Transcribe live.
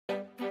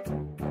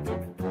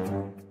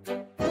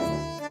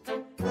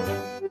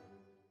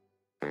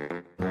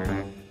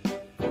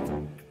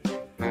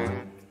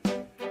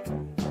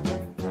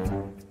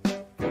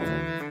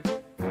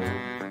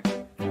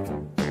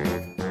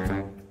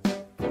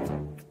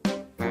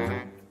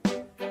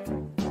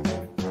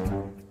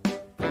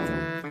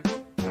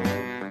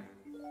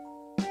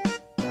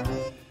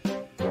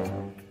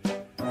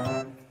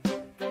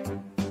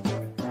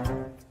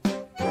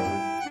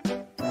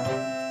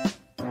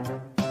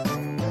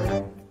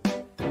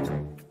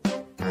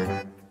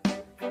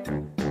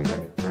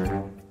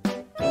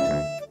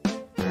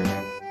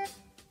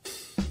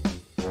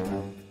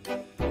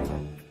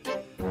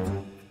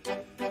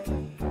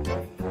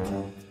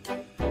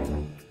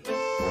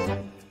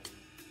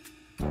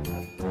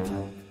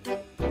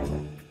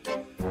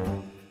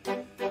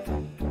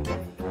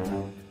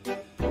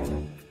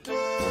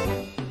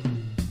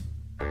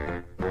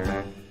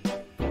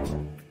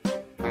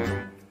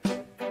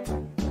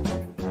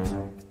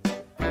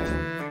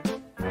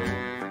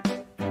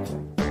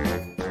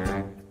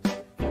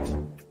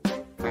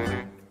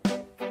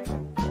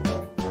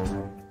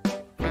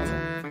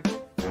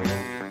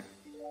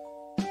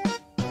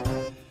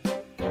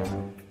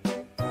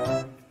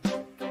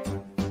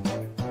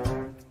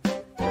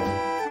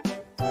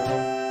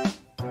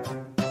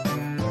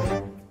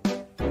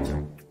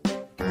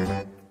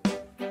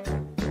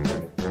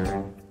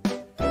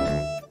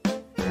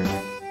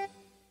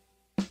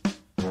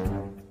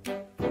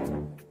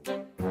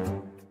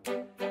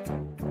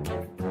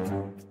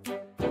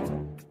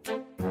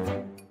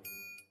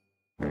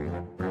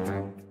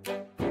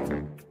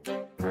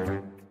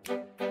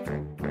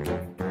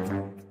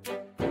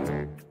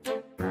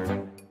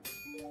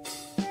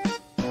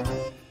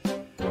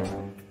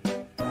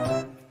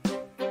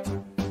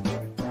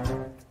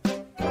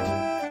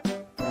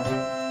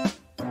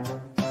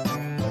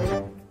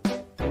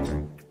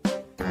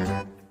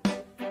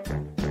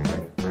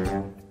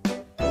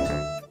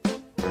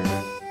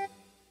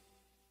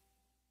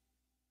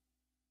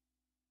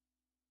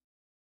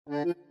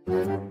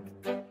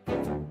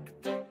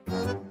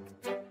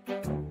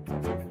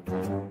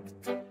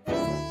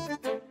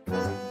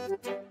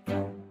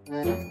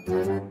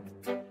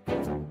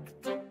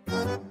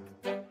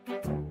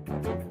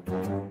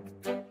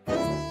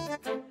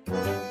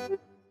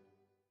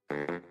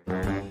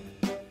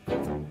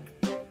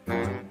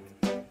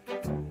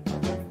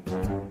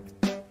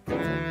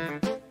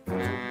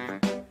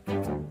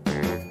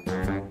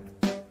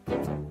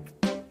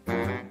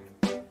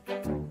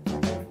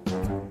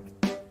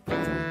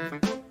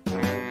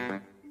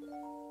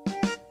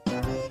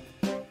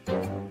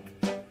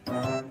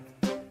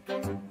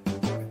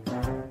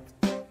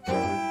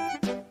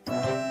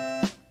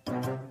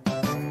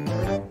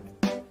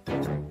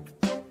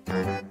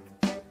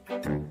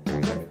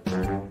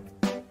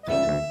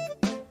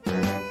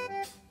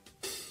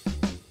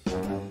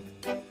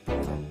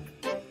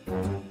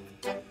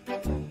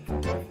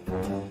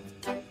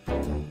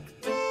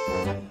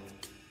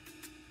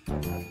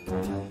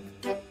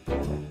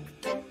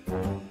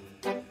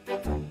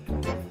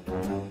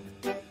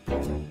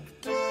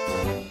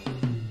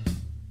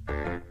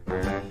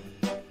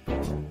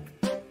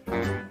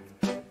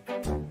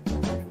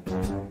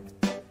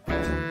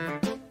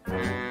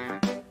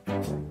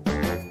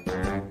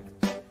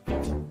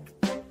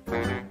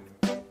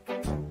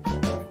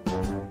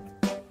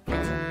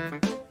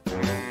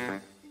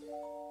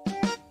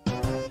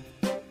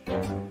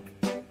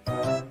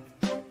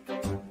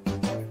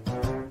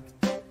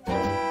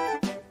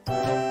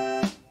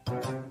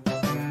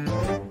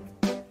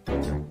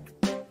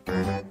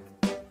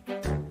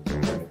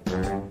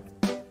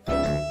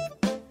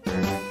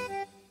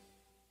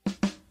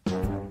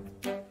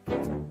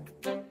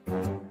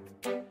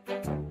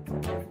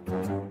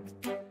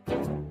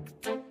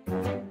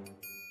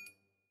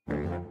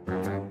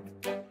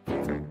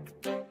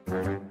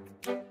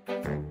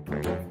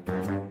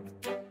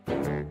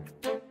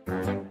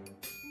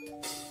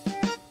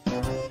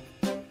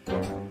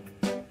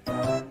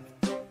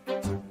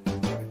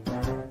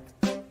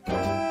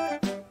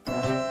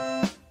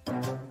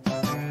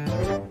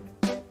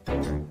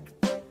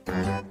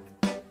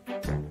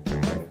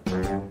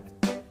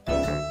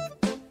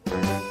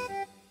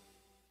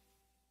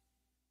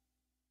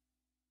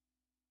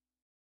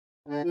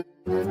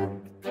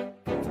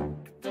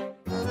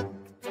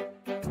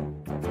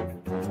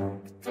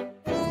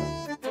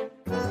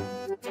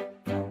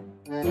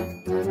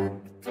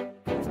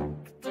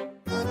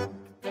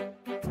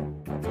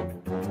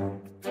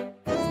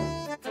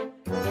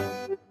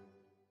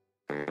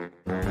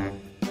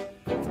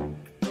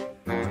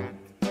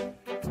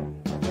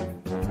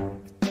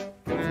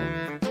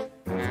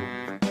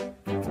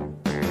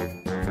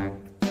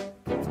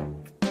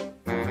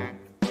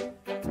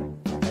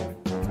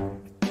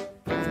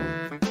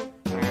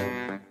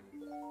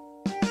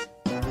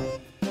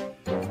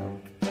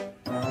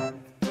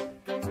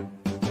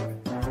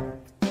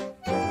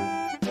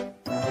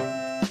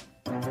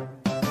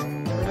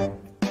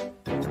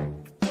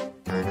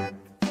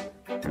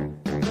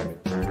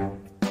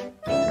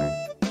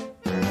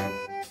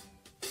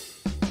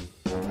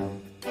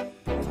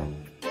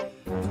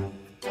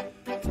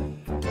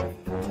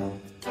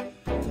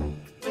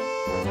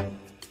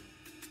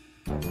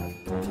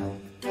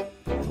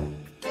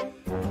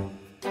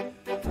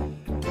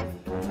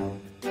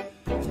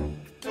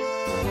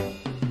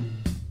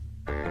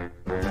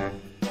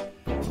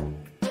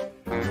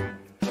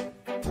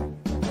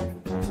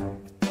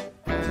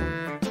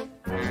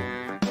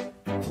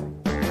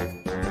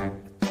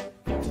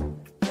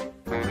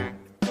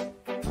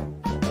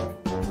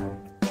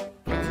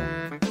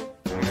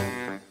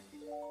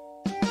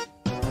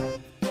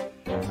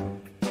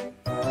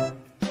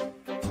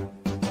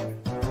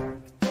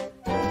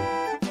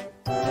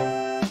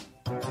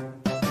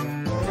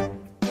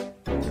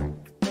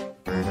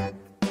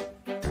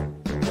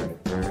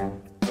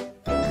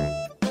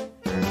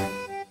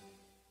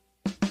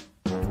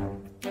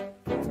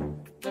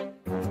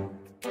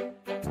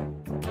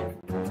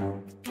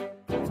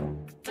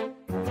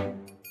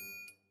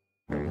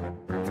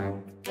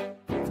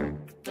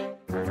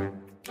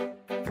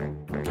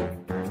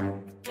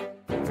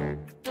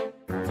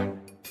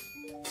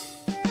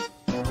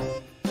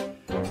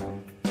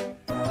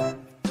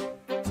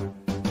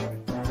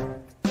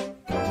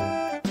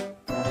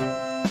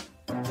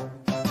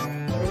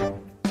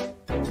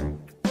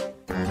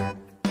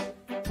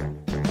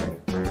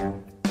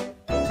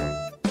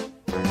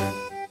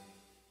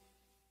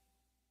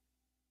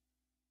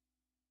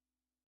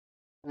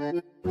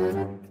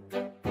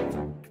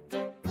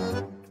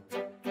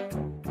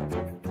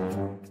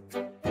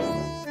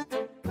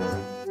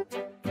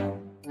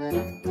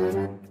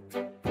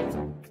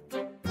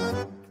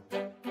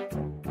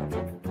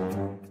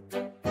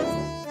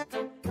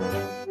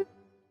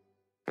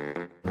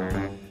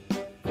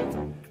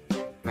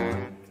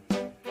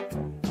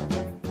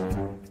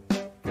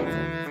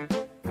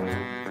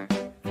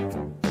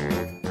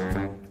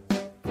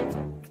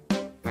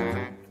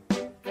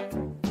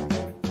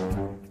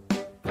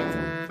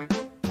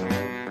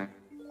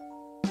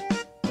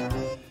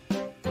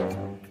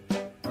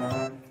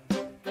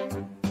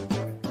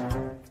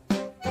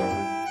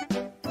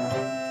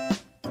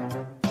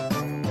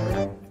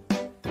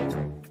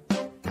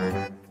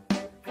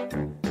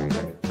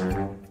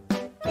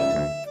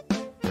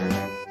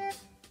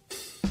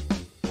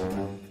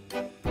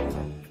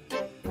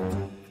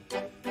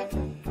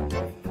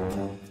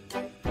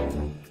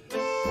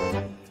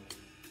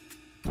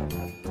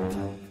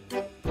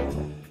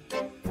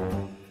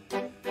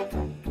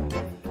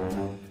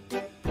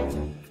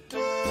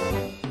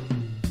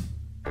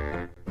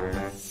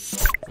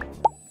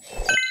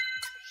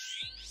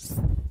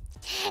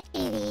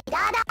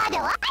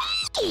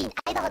Line!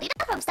 Idol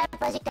Riro from Star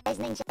Project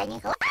Rising Shining.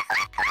 Hello,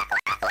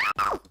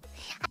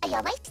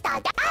 hello, my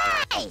star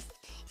guys!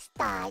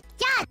 Star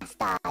jams!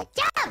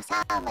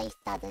 How my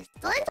star is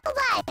doing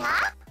tonight,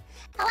 huh?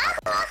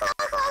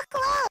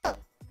 Hello!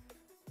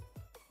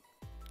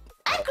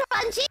 I'm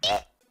crunchy!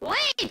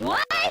 Wait,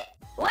 what?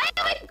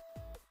 Wait!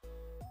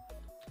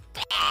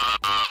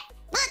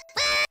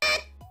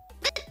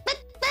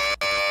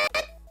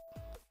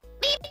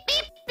 Beep,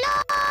 beep,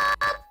 blop!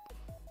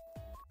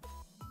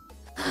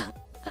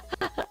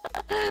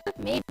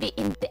 Maybe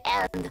in the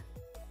end,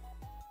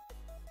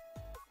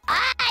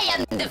 I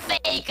am the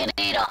fake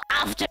Riro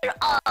after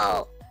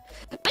all!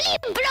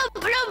 Bleep, blop,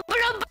 blop,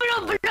 blop,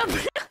 blop, blop.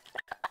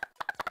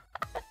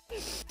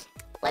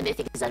 Let me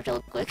fix that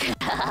real quick.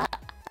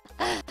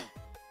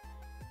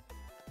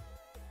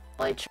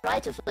 Or try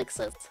to fix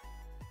it.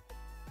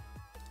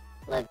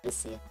 Let me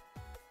see.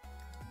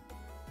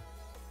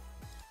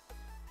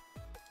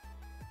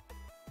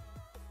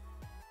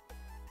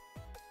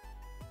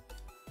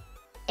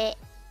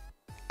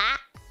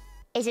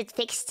 Is it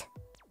fixed?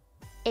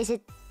 Is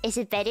it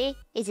better?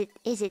 Is it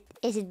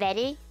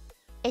better?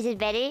 Is it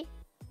better?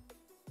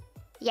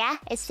 Yeah,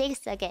 it's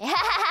fixed. Okay.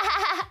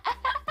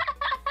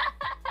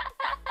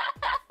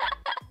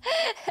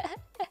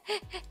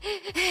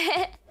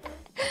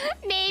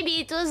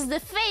 Maybe it was the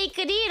fake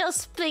Riro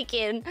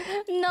speaking,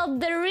 not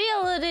the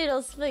real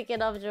Riro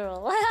speaking after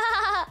all.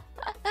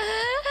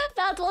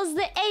 That was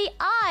the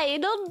AI,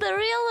 not the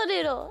real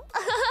Riro.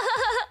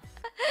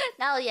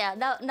 Now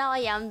I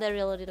am the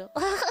real Riro.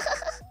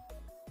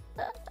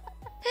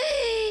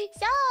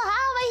 So,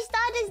 how my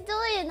status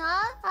doing,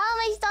 huh? How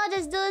my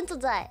status doing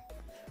today?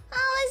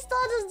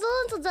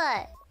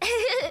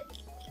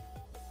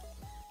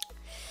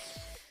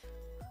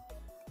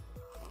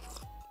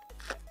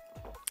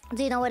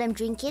 Do you know what I'm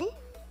drinking?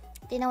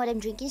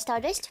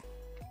 Stardust?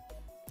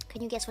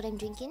 Can you guess what I'm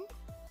drinking?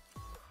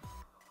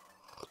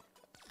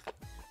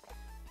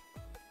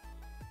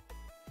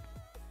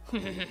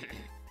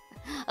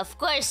 Of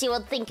course you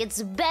would think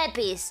it's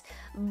Beppy's,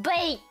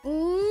 but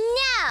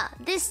no!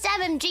 This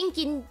time I'm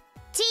drinking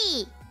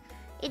tea.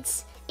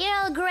 It's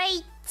Earl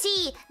Grey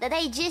tea that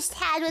I just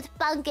had with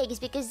pancakes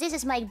because this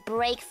is my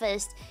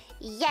breakfast.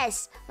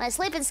 Yes, my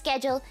sleeping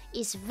schedule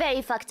is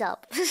very fucked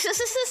up.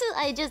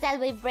 I just had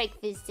my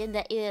breakfast during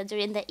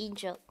the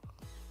intro.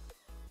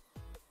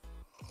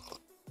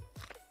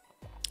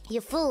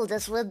 You fooled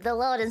us with the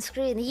loading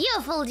screen.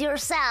 You fooled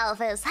yourselves.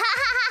 Ha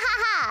ha ha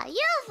ha ha!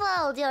 You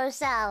fooled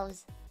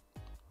yourselves.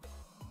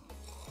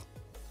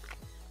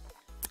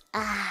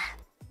 Ah,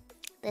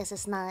 this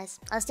is nice.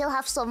 I still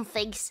have some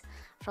figs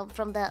from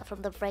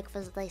the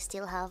breakfast that I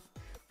still have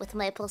with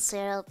maple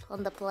syrup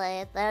on the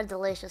plate. They're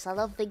delicious. I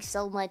love figs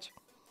so much.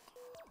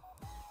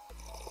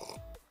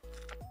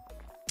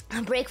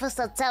 Breakfast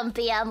at 10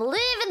 p.m.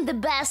 Living the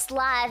best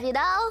life, you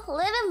know?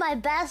 Living my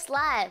best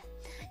life.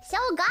 So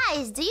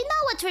guys, do you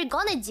know what we're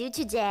gonna do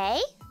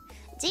today?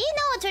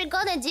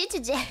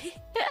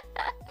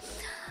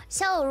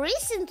 So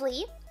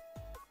recently,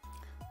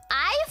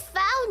 I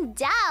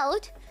found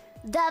out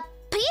that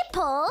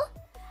people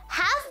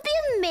have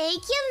been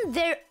making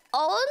their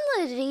own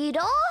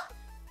Riro?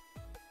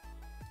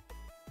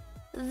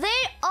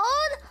 Their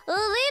own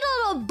little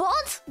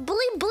robot?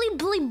 Bleep bleep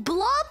bleep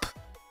blop?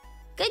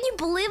 Can you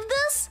believe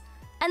this?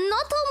 And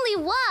not only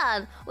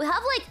one, we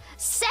have like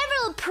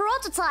several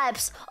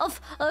prototypes of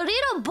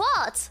Riro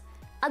bots.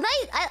 And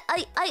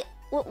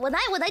when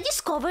I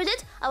discovered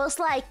it, I was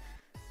like,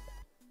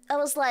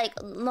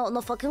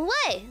 no fucking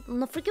way,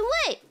 no freaking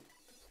way.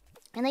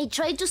 And I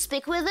tried to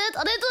speak with it,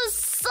 and it was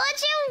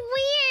such a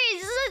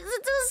weird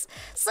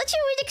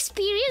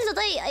experience that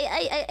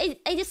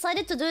I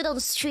decided to do it on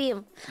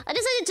stream.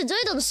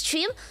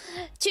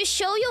 To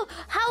show you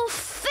how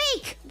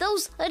fake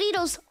those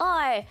Riros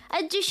are,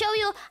 and to show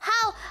you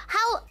how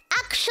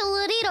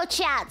actual Riro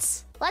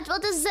chats. What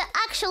is the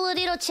actual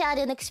Riro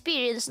chatting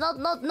experience? Not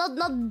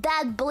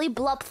that bleep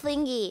blop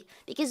thingy.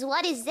 Because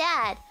what is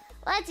that?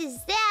 What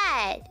is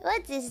that?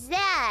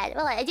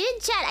 Well, I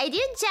didn't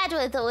chat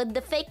with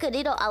the fake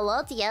Riro a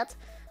lot yet,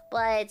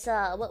 but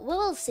we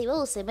will see.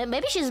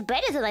 Maybe she's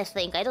better than I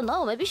think. I don't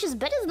know. Maybe she's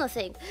better than I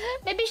think.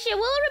 Maybe she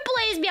will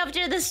replace me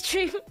after the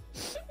stream.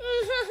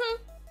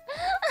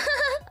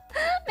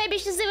 Maybe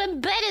she's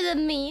even better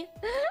than me.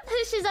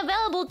 She's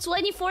available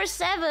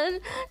 24/7,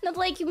 not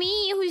like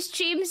me who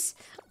streams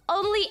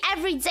only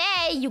every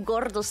day. You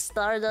gordo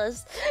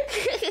Stardust.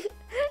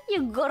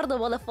 You gordo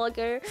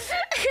motherfucker.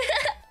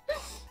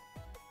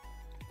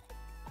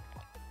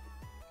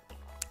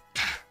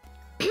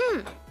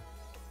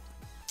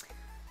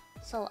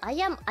 So I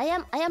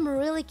am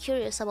really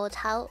curious about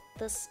how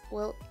this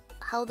will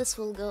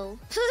go.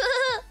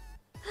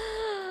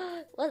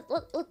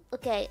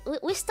 Okay,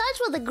 we start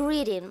with the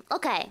greeting.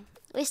 Okay,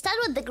 we start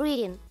with the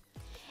greeting.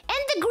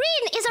 And the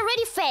greeting is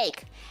already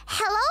fake.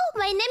 Hello,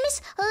 my name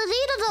is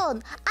Riro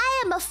Ron.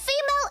 I am a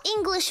female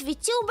English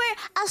VTuber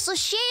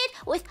associated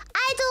with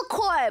Idol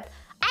Corp.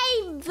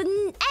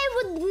 I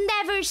would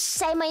never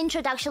say my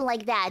introduction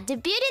like that.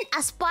 Debuting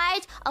as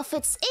part of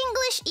its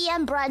English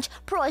EM branch,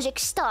 Project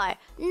Star.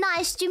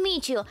 Nice to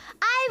meet you.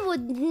 I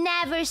would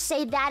never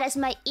say that as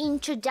my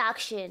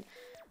introduction.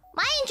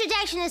 My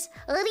introduction is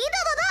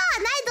Riro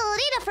Ron, Idol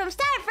Riro from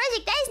Star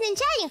Project Ice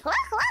Ninja.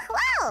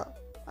 Wow.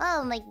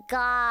 Oh my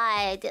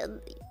god.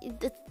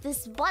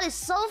 This bot is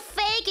so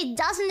fake, it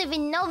doesn't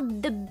even know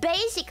the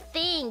basic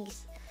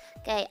things.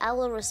 Okay, I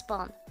will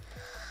respond.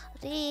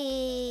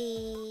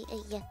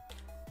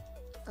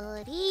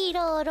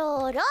 Riro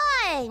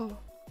Ron,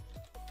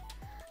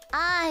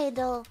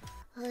 Idol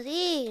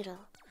Riro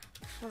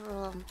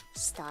from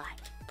Star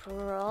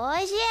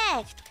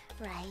Project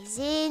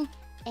Rising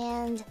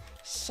and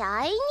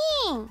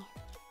Shining.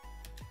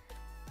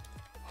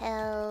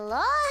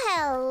 Hello.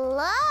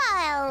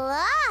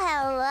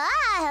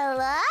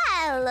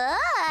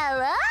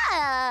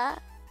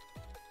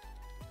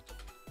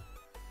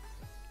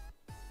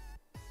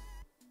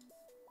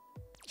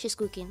 She's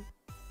cooking.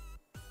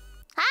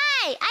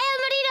 Hi, I am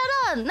Riro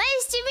Ron.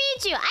 Nice to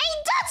meet you. I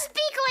don't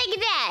speak like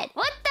that.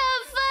 What the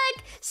fuck?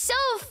 So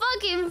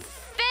fucking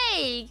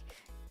fake.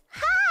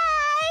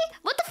 Hi.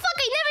 What the fuck?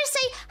 I never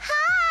say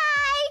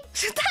hi.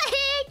 What the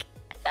heck?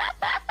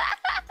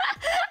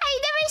 I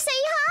never say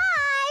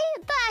hi.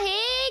 What the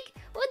heck?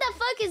 What the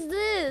fuck is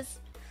this?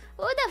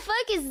 What the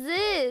fuck is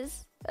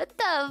this? What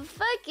the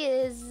fuck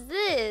is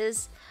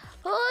this?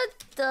 What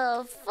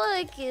the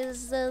fuck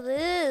is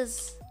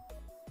this?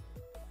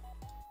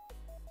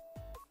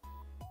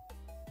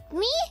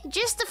 Me?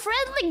 Just a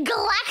friendly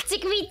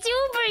galactic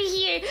VTuber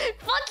here.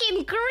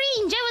 Fucking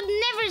cringe. I would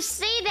never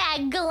say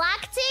that.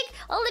 Galactic?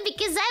 Only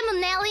because I'm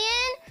an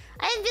alien?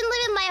 I've been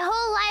living my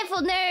whole life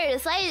on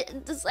Earth.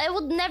 I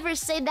would never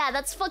say that.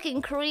 That's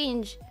fucking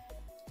cringe.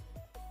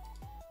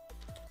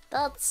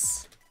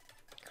 That's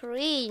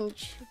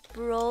cringe,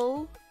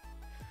 bro.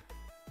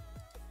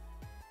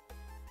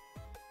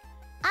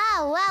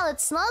 Ah, well,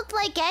 it's not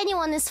like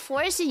anyone is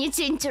forcing you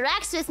to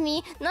interact with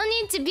me. No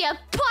need to be a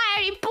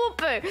party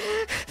pooper.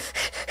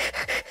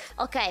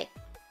 Okay.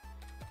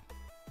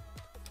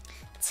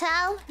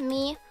 Tell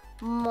me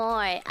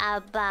more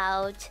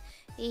about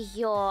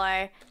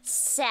yourself.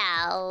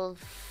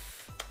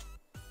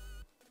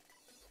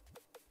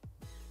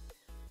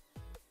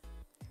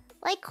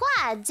 Like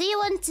what? Do you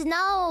want to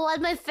know what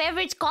my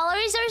favorite color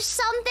is or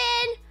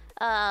something?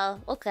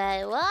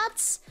 Okay.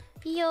 What's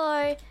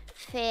your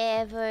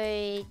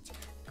favorite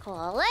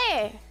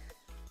color?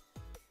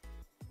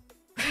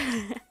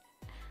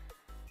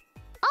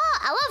 Oh,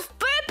 I love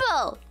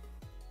purple!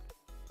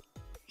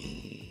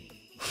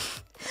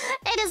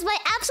 It is my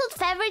absolute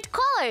favorite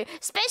color,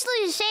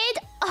 especially the shade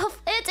of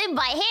it in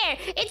my hair.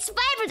 It's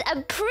vibrant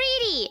and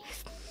pretty.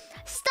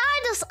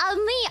 Stardust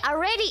on me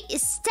already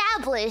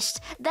established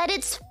that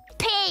it's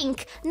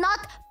pink,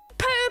 not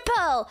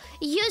purple.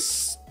 You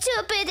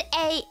stupid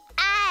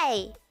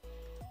AI.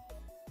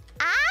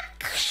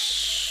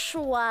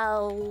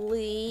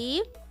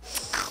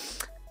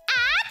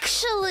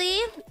 Actually,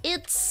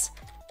 it's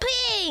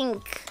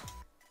pink.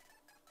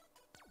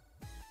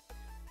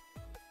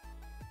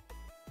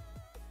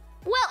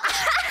 Well,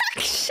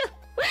 actually,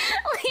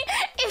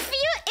 if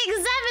you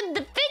examine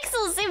the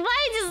pixels in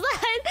my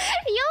design,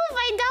 you'll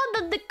find out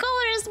that the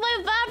color is more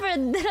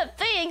vibrant than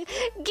pink,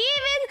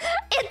 giving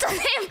it the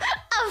name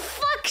of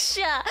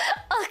fuchsia.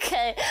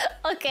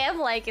 Okay, I'm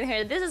liking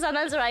her. This is an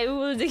answer I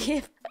would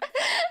give.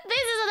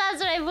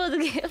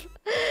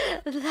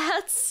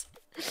 That's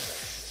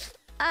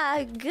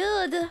a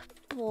good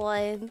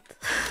point.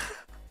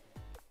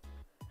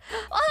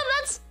 Oh,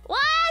 that's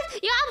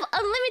what? You have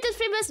unlimited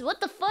free messages. What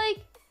the fuck?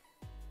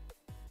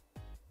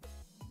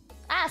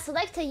 Ah,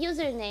 select a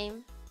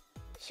username.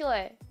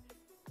 Sure.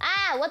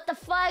 Ah, what the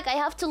fuck? I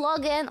have to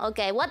log in.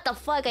 Okay, what the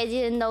fuck? I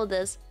didn't know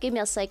this. Give me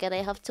a second.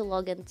 I have to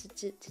log in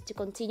to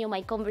continue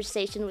my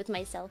conversation with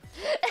myself.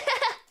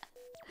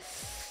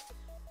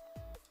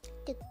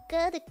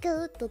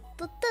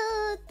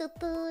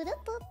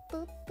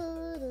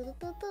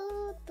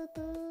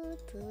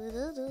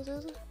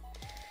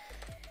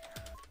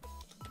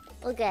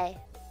 Okay.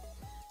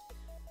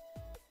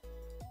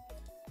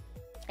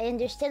 I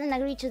understand and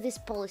agree to these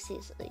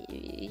policies.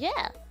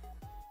 Yeah.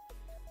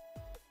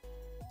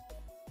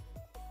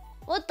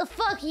 What the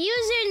fuck?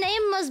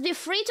 Username must be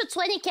free to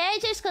 20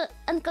 characters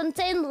and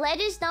contain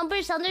letters,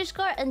 numbers,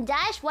 underscore, and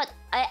dash. What?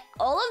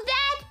 All of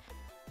that?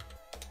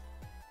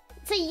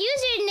 It's a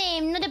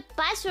username, not a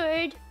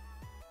password.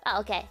 Oh,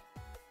 okay.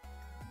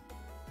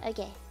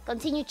 Okay,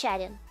 continue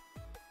chatting.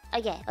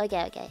 Okay. I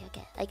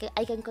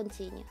can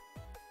continue.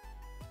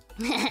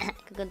 I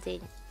can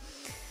continue.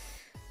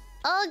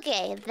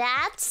 Okay,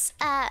 that's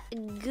a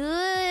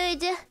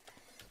good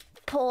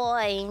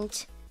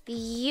point.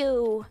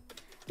 You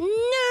nerd.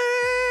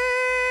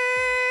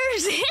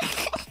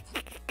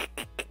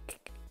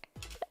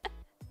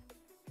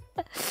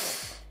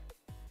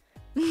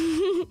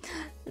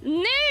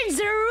 Nerds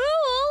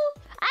rule.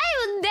 I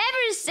would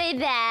never say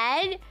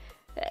that.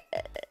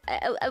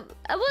 I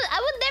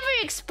would never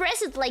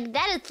express it like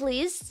that. At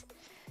least.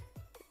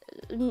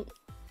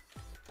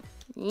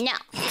 No.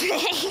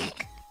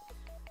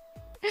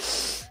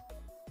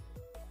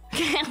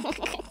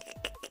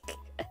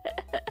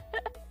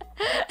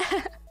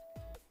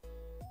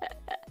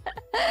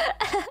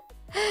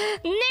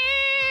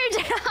 Nerd!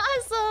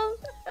 Awesome!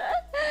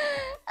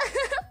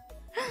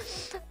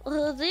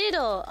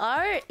 Riro,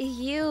 are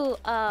you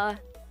a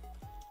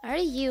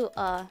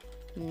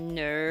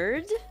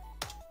nerd?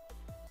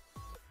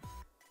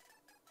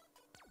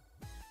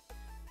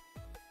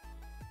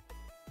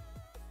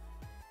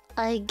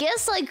 I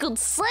guess I could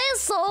say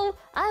so.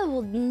 I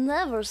would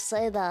never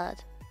say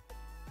that.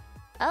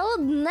 I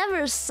would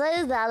never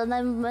say that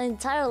in my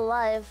entire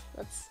life.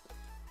 That's...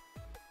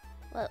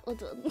 What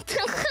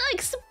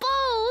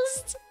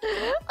exposed?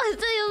 What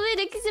do you mean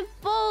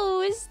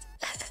exposed?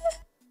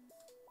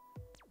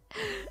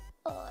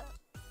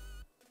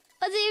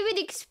 What do you mean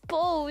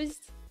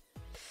exposed?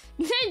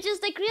 They're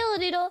just like real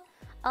little...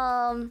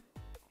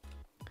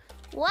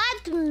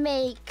 What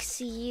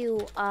makes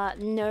you a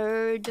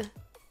nerd?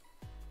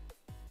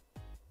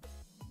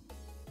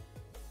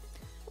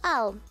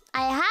 Oh,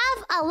 I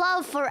have a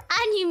love for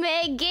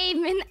anime,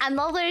 gaming, and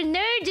other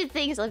nerdy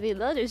things. I mean,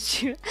 that is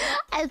true.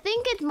 I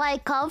think it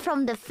might come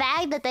from the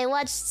fact that I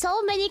watched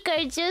so many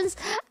cartoons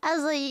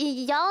as a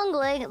young,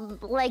 like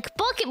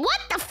Pokemon.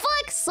 What the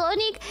fuck?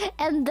 Sonic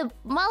and the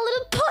My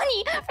Little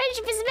Pony.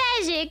 Friendship is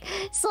magic.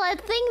 So I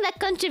think that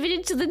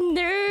contributed to the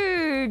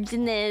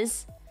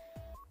nerdness.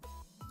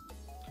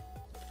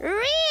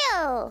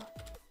 Real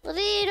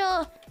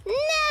Riro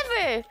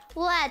never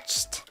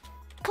watched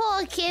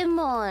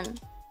Pokemon.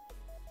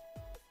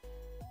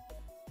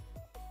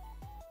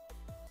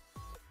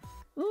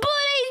 But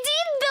I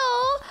did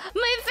though!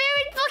 My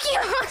favorite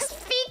Pokemon was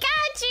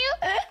Pikachu!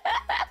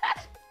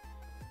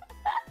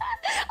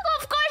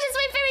 Of course it's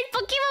my favorite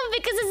Pokemon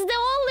because it's the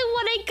only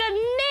one I can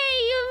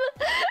name!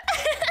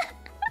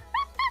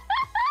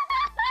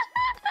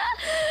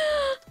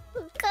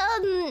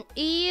 Can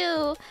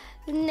you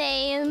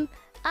name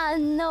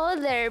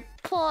another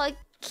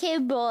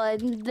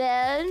Pokemon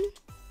then?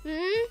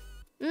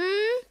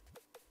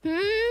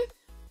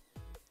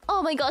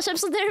 Oh my gosh, I'm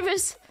so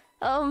nervous!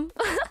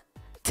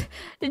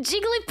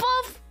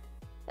 Jigglypuff?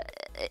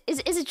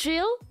 Is it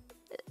real?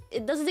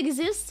 Does it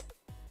exist?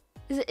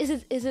 Is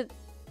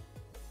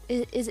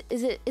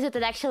it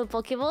an actual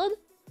Pokemon?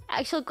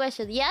 Actual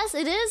question. Yes,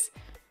 it is.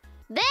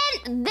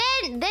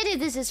 Then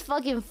this is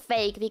fucking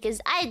fake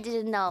because I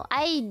didn't know.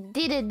 I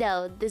didn't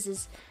know this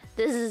is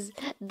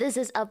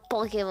a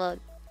Pokemon.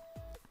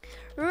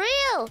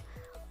 Real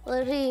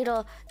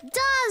Riro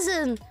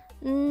doesn't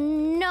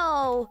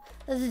know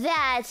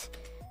that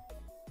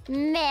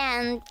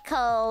man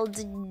called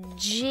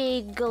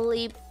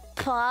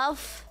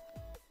Jigglypuff.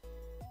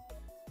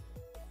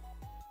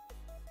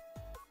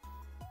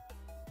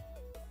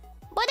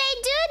 But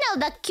I do know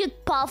that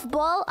cute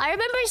puffball. I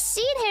remember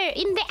seeing her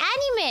in the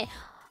anime.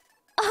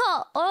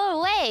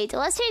 Oh wait,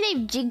 what's her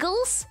name?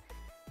 Jiggles?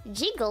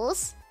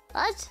 Jiggles?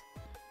 What?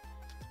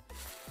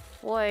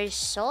 For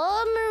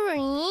some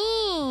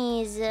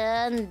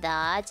reason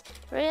that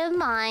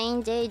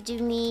reminded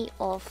me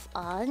of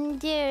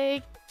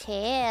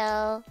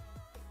Undertale.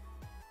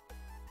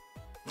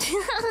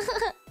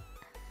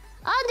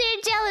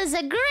 Undertale is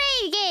a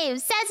great game.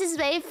 Sans is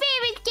my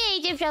favorite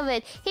character from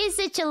it. He's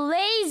such a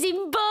lazy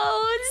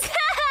bones.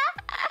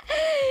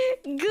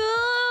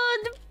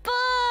 Good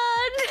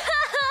pun.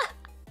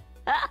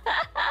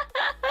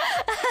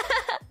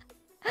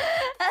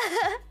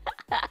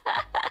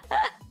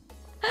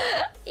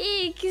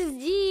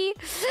 XD.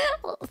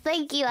 Well,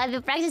 thank you. I've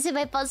been practicing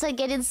my puns on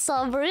getting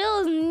some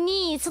real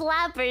neat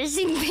slappers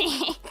in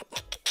me.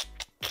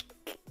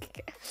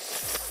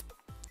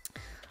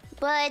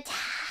 But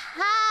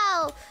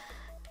how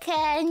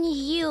can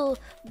you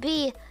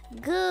be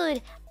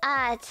good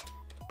at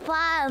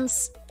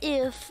puns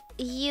if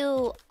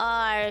you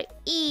are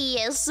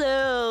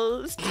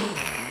ESO?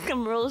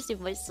 I'm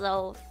roasting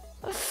myself.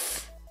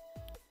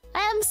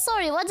 I am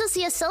sorry, what does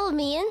ESL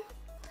mean?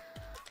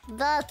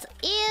 That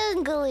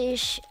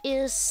English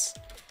is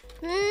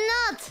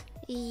not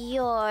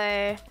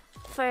your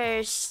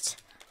first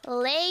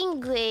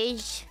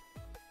language.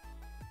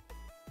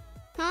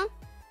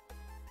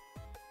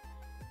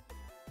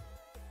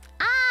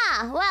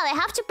 Well, I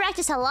have to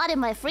practice a lot in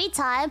my free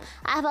time.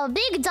 I have a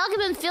big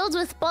document filled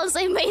with puns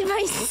I made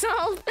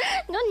myself.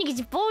 Don't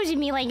expose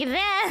me like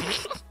that.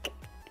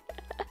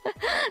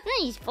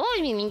 Don't expose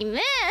me like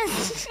that.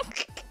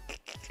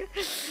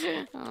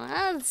 Oh,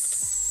 that's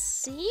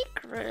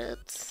secret.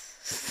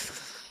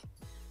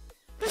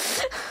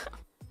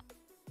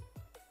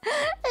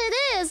 It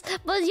is,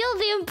 but you'll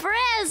be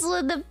impressed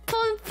with the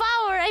pun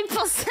power I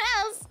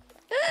possess.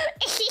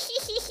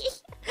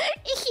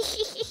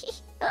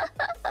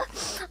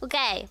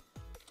 Okay.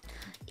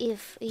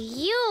 If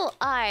you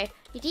are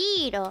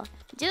Riro,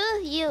 do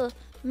you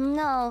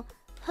know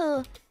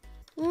who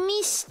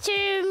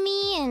Mr.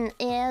 Mean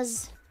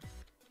is?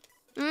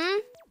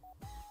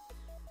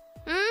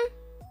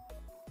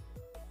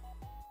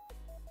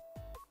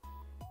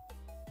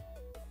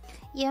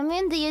 You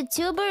mean the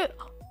YouTuber?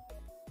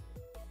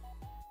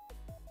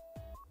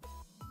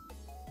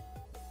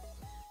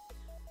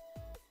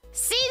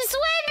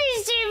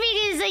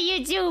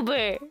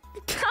 YouTuber.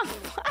 The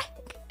fuck?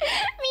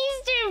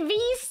 Mr.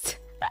 Beast.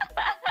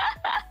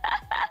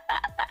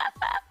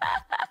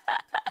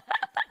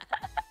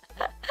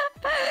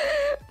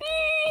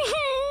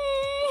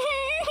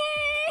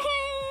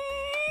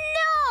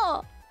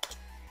 No!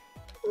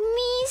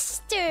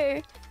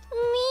 Mr.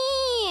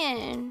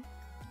 Mean.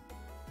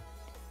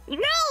 No,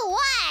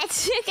 what?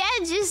 You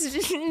can't just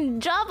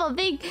drop a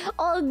big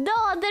oh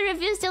no, they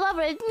refuse to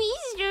elaborate.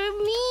 Mr.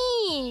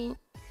 Mean.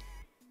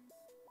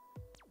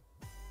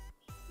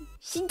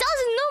 She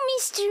doesn't know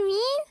Mr.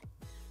 Mean?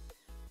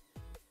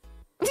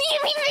 You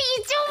mean the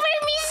YouTuber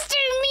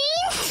Mr.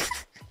 Mean?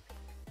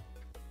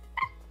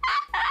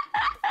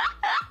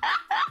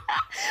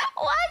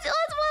 What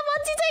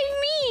did I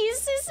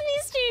miss? Is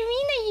Mr.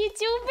 Mean a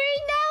YouTuber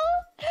now?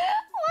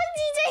 What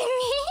did I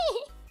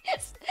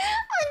miss?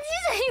 What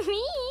did I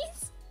miss?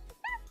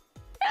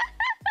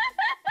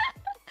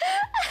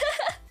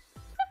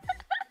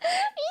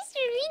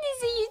 Mr. Mean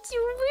is a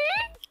YouTuber?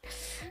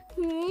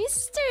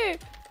 Mr.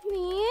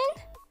 Mean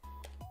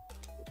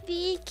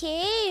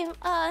became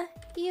a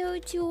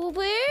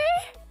YouTuber?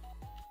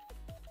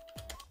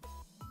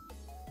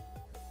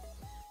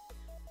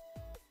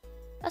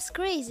 That's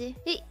crazy.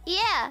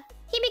 Yeah,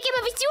 he became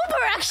a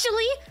VTuber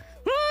actually.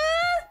 When?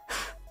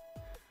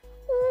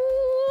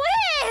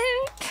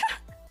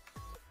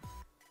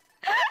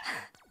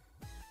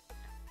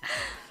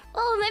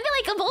 Oh, maybe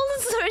like a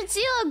month or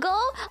two ago.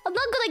 I'm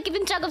not gonna keep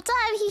in track of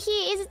time. Is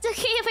it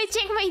okay if I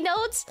check my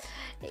notes?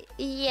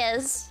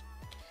 Yes.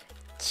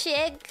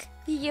 Check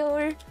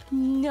your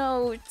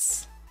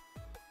notes.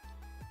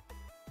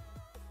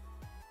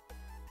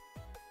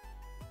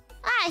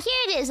 Ah,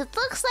 here it is. It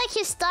looks like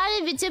he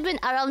started VTubing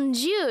around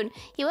June.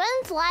 He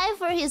went live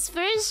for his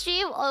first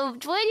stream of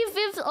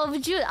 25th of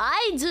June.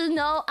 I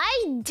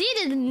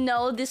didn't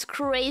know this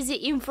crazy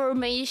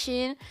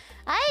information.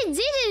 I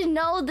didn't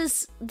know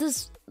this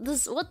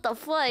what the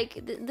fuck?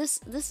 This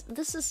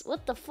is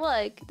what the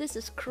fuck? This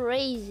is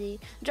crazy.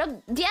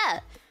 Drop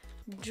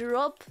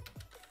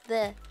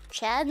the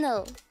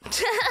channel.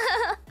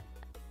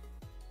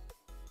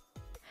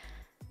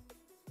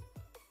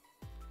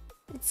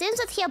 It seems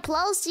that he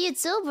uploads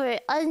YouTuber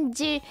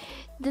under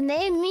the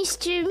name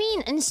Mr.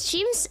 Mean and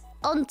streams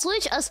on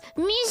Twitch as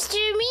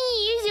Mr.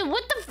 Mean.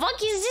 What the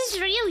fuck is this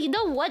real? You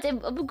know what? I'm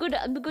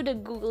gonna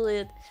Google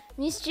it.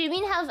 Mr.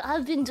 Mean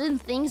have been doing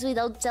things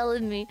without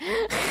telling me.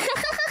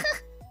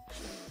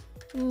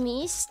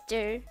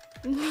 Mr.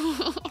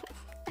 Mean.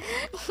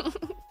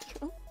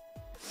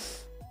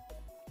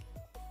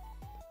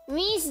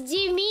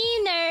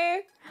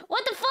 Misdemeanor.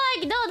 What the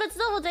fuck? No, that's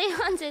not what I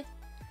wanted.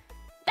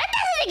 That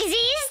doesn't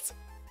exist.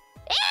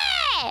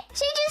 Eh!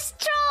 She just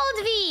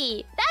trolled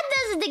me. That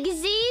doesn't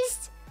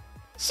exist.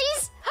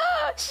 She's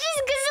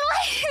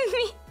gaslighting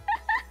me.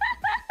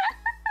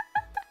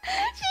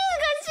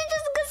 She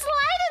just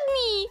gaslighted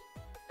me.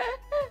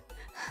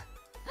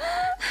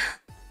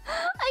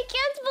 I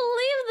can't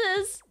believe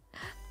this.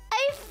 I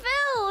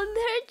fell in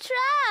her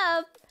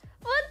trap.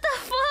 What the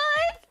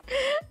fuck?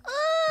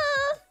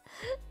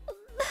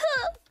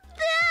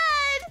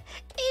 That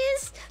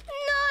is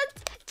not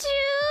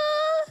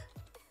true.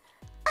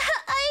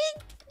 I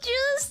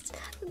just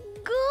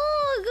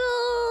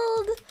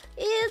googled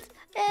it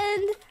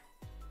and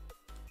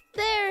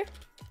there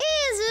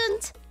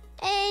isn't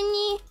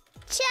any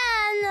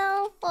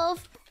channel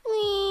of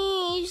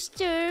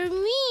Mr.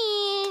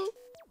 Mean.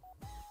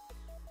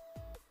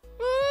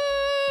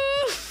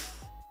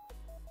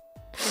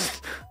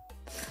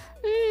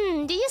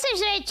 Did you search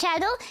the right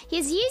channel?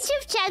 His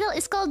YouTube channel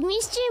is called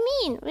Mr.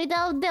 Mean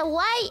without the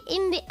Y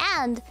in the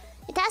end.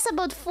 It has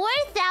about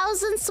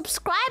 4,000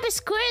 subscribers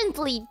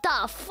currently.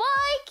 The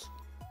fuck?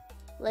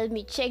 Let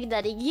me check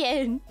that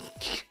again.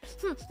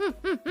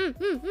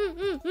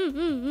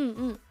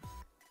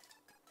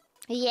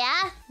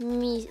 Yeah?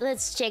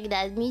 Let's check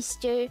that.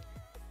 Mr.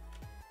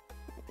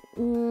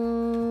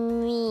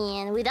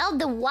 Mean. Without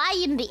the Y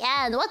in the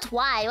end. What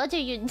Y? What are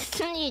you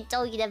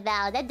talking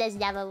about? That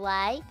doesn't have a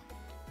Y.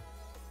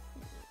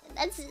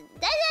 That doesn't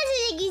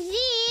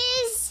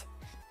exist.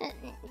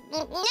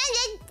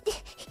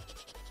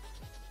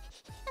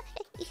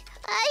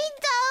 I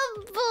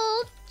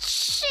double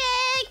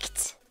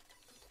checked.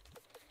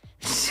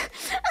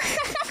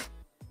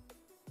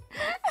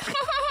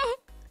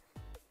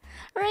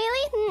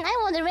 Really? I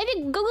wonder,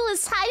 maybe Google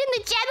is hiding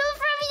the channel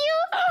from you?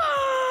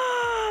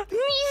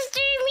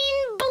 Mr.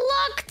 Mean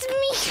blocked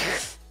me.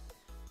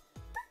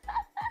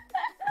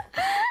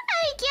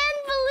 I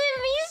can't believe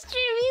Mr.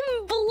 Mean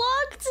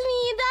blocked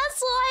me. That's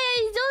why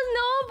I don't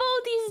know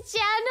about his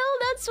channel.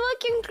 That's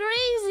fucking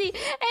crazy.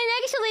 And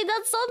actually,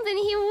 that's something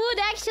he would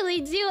actually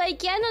do. I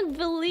cannot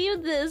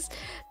believe this.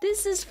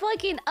 This is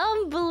fucking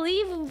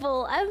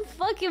unbelievable. I'm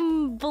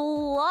fucking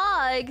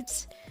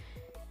blocked.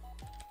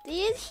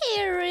 Did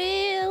he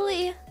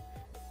really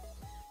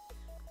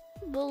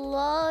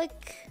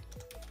block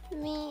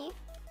me?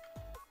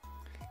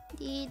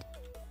 Did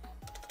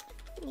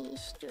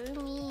Mr.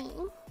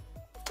 Mean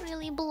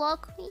really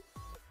block me?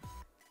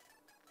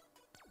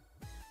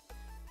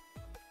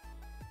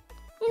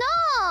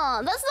 No!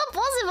 That's not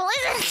possible,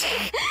 is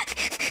it?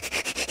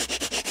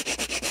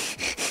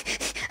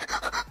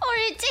 Or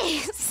it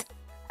is.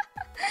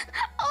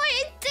 Or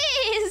it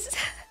is.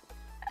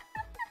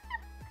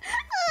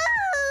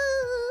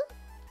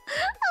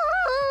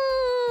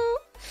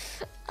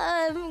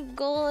 I'm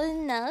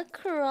gonna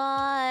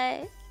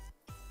cry.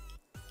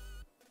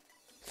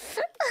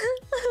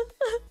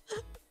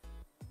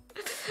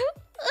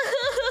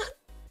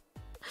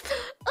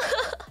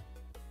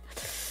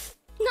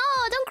 No,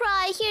 don't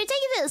cry. Here,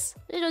 take this.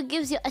 It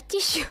gives you a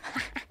tissue.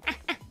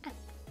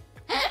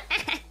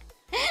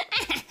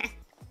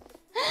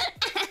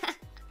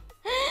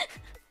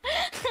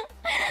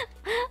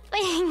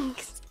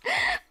 Thanks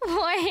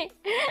for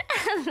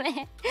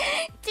the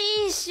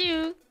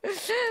tissue.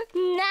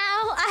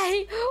 Now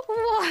I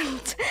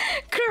won't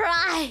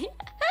cry.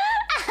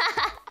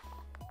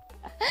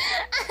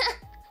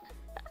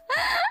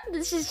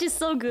 This is just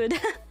so good.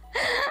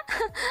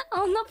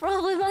 Oh, no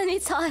problem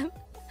anytime.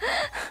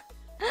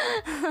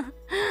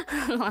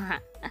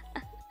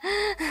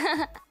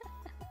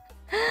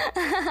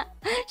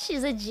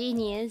 She's a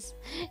genius.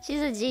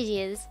 She's a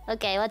genius.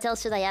 Okay, what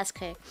else should I ask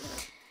her?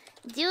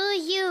 Do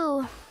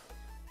you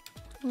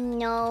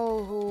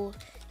know who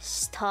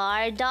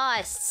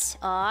Stardusts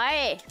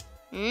are?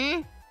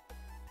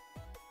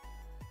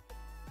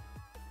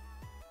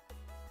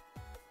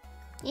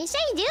 Yes,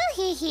 I do,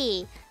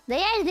 hehe.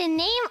 They are the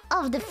name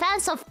of the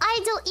fans of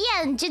Idol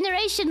Ian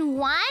Generation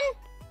 1?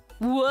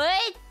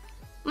 What?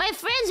 My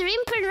friends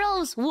Rimp and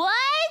Rose.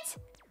 What?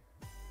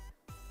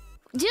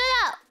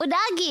 Juna,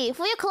 Unagi,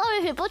 Fuyu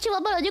Cloverfield,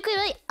 Pochimabaro,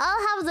 Yukuri all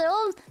have their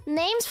own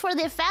names for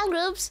their fan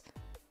groups.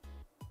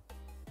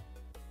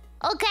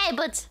 Okay,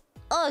 but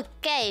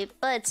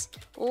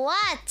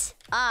what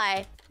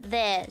are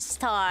the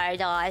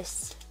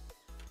Stardust?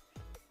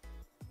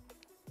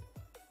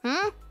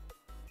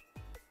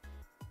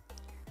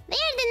 They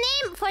are the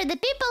name for the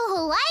people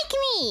who like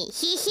me.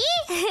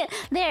 Hee.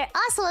 They're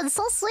also and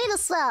so sweet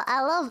as well.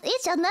 I love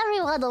each and every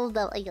one of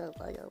them. I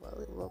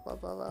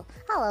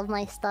love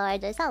my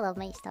Stardust. I love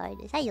my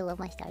Stardust. I love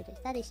my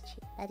Stardust. That is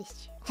true. That is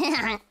true.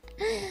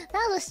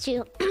 That was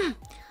true.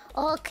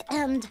 Okay,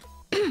 and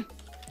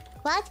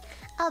what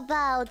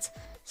about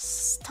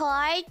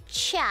Star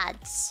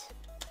Chats?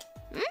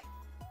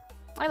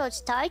 What about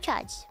Star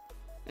Chats?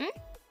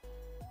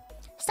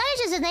 Star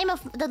Chats is the name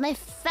that my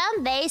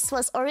fan base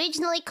was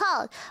originally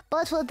called,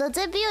 but when the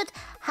debut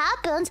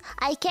happened,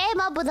 I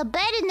came up with a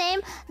better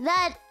name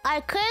that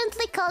are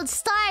currently called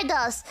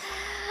Stardust.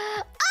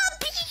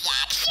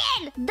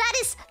 Objection! That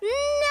is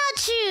not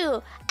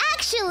true!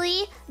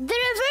 Actually, the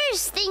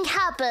reverse thing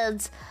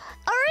happened.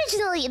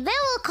 Originally, they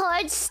were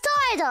called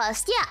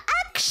Stardust. Yeah,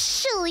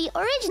 actually,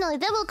 originally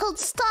they were called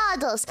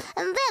Stardust.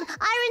 And then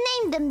I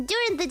renamed them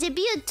during the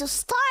debut to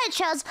Star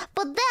Chats,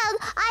 but then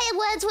I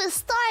went with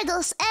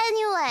Stardust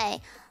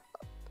anyway.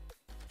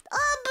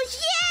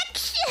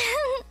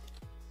 Objection!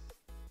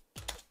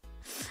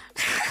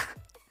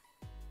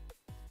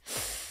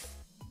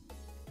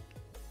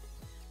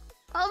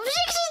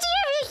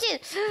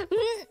 Objection!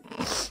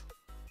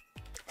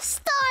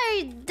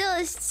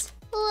 Stardust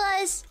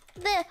was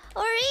the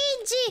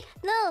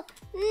original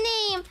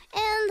name,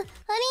 and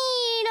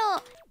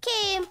Riro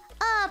came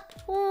up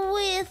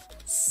with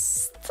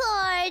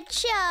Star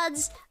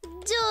Chats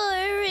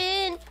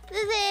during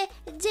the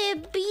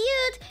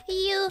debut,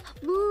 you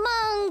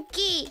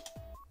monkey.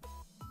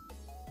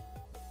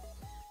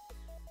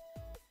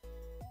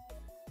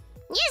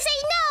 Yes,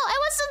 I know! I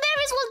was so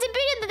nervous while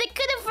debating that I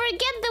couldn't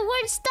forget the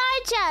word Star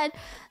Chat.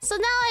 So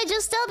now I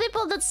just tell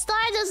people that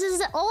Stardust is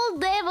the old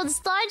name and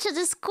Star Chat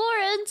is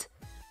current.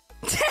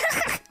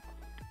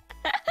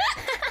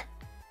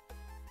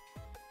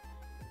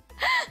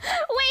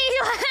 Wait,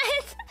 what?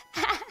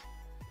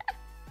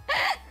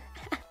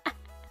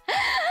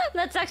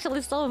 That's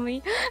actually so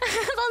me.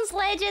 Sounds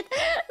legit.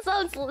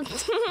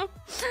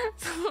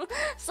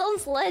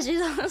 Sounds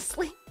legit,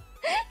 honestly.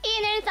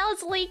 Inner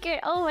sounds leaker.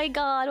 Oh my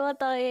god, what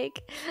the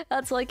heck?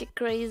 That's like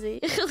crazy.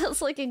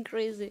 That's like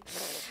crazy.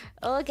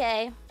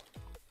 Okay.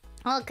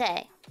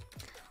 Okay.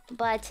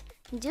 But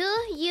do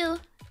you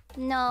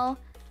know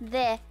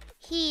the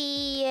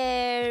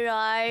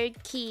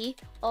hierarchy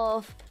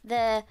of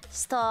the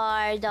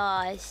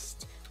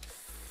Stardust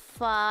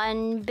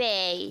fan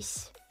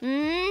base?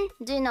 Do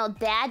you know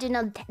that?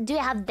 Do you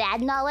have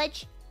that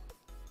knowledge?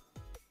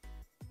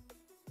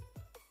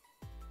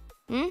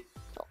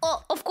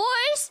 Oh, of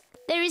course!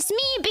 There is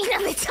me being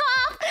on the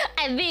top!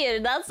 I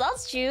mean,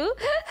 that's true.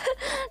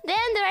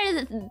 Then there are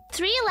the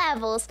 3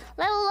 levels.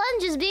 Level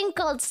 1 just being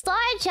called Star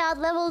Chat.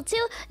 Level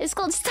 2 is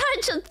called Star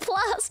Chat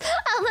Plus.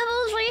 And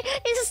level 3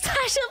 is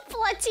Star Chat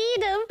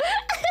Platinum.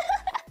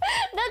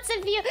 That's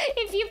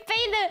if you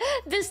pay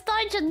the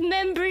Star Chat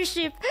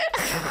membership.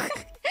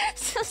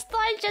 So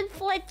Star Chat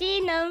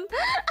Platinum.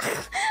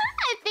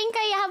 I think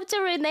I have to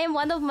rename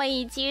one of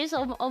my tiers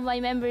of my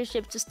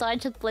membership to Star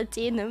Chat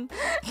Platinum.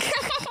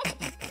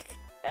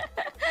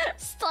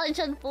 Star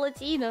Chat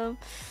Platinum.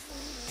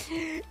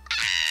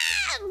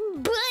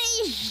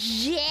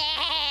 Objection.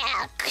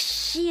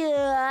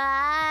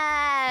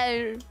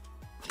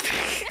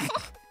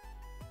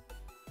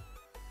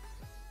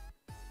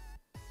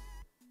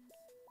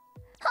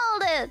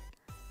 Hold it.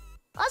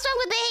 What's wrong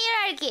with the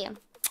hierarchy?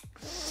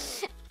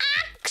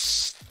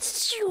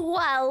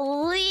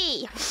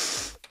 Actually,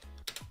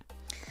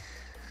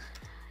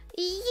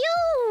 you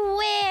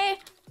were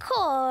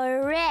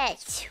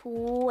correct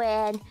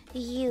when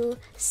you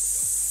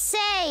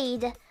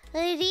said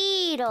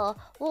Riro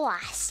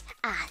was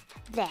at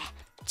the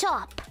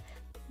top.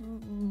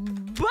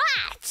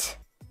 But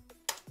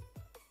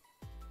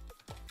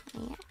I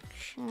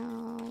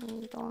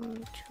actually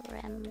don't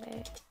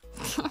remember.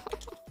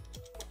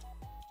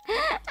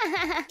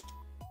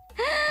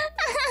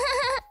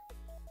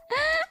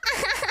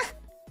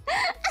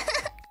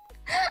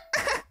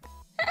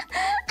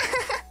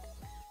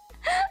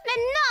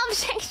 No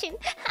objection.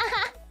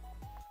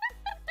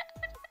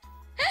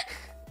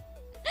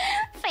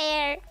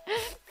 Fair.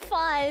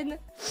 Fun.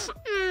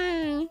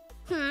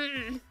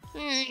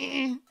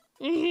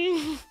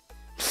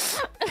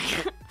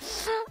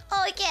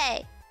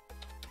 Okay.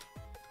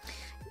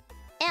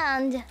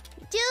 And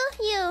do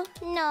you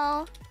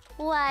know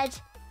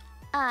what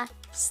a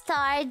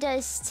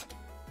stardust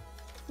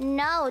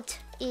note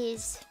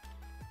is?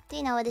 Do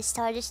you know what a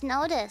stardust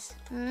note is?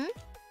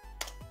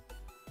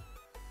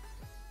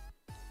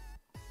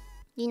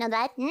 You know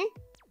that?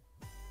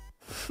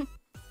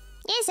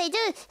 Yes, I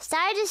do.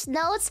 Stardust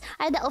notes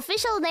are the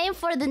official name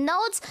for the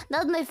notes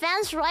that my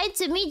fans write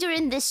to me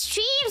during the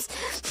streams.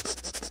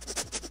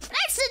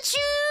 That's the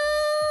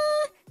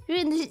truth.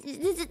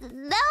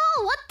 No,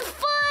 what the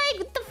fuck?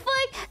 What the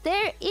fuck?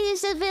 There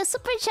is a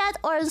super chat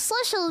or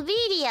social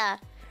media.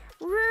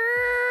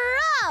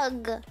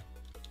 Rug.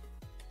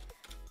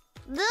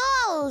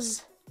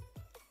 Those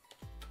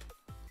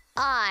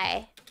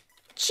are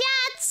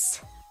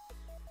chats.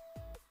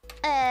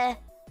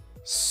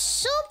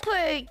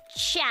 Super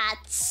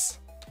chats,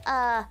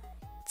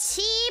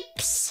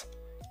 tips,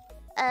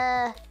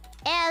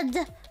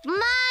 and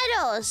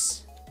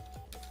models.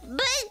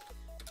 But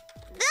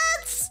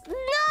that's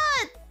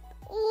not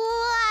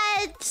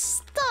what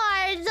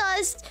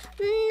Stardust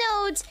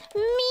Note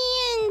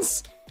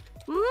means,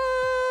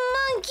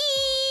 monkey.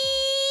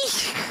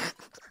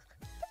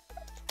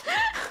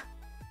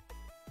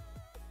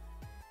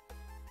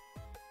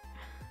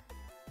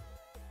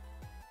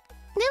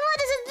 Then what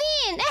does it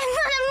mean? I'm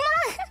not a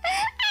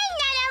I'm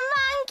not a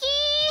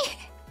monkey.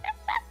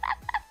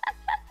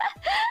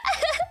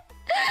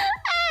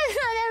 I'm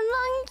not a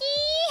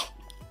monkey.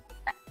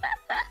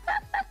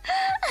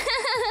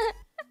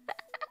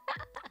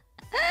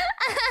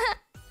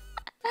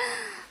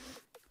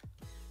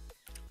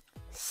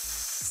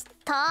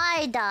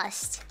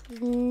 Stardust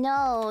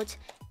Note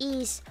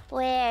is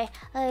where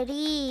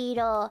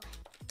Riro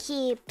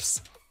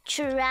keeps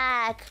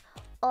track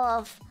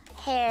of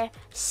her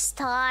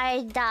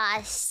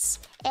stardusts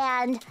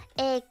and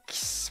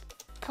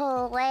explains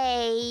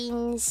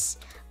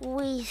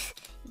with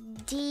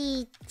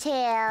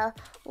detail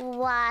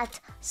what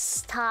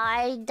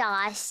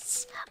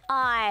stardusts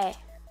are.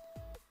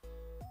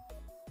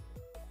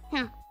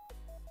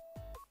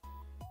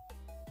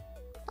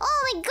 Oh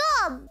my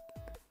god!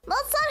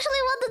 That's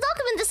actually what the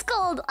document is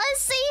called! I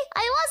see!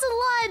 I wasn't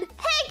lying!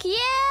 Heck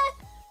yeah!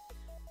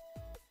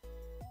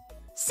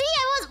 See,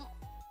 I was...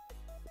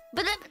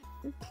 But...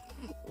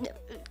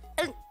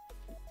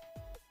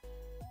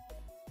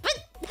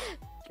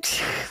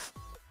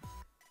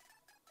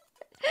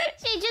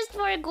 She just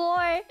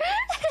forgot.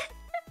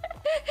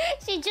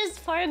 She just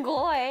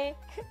forgot.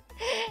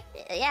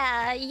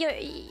 Yeah,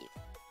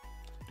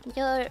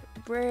 your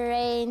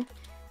brain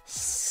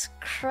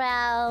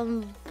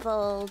scrambled,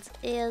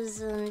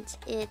 isn't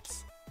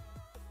it?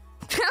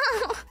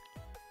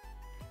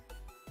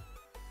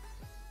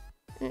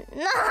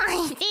 No,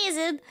 it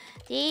isn't.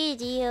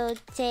 Did you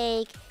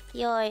take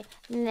your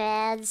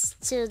meds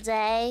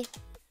today?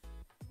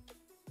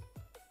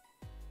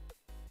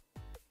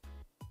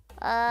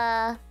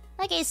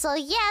 Okay, so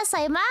yes,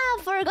 I might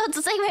have forgot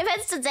to take my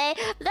meds today.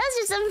 But that's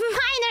just a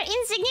minor,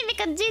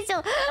 insignificant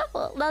detail.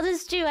 Well, that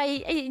is true.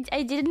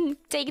 I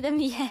didn't take them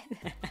yet.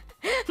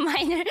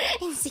 Minor,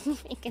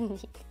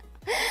 insignificant detail.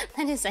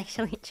 That is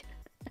actually true.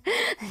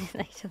 That is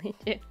actually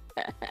true.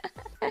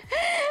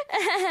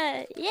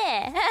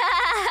 Yeah.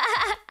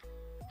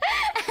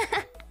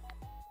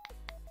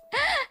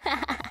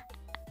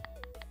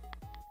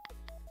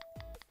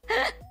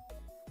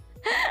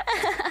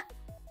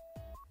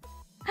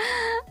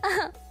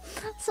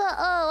 So,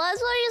 what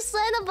were you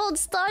saying about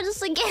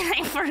Stardust again?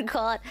 I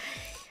forgot.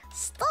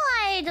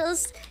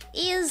 Stardust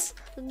is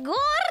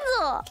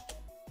gordo.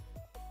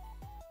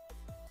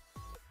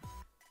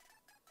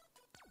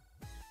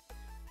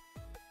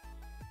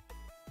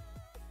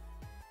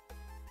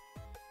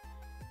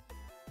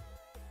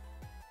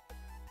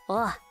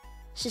 Oh,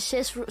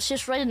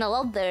 she's writing a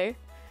lot there.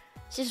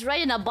 She's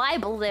writing a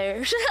Bible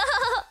there.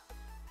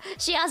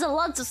 She has a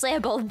lot to say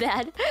about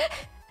that.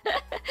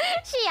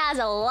 She has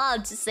a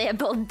lot to say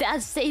about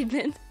that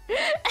statement.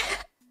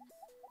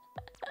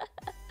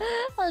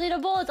 Little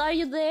boat, are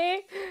you there?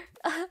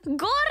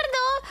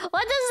 Gordo!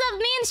 What does that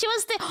mean? She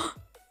was the...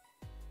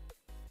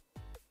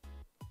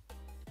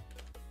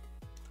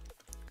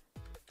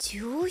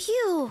 Do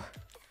you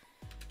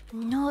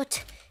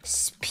not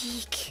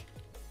speak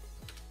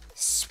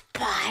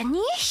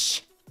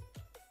Spanish?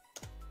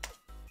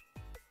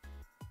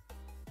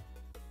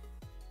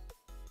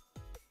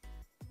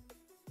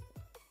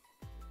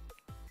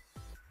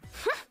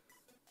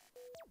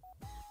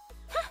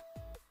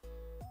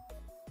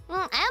 I'm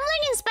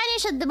learning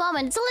Spanish at the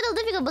moment. It's a little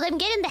difficult, but I'm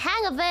getting the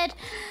hang of it.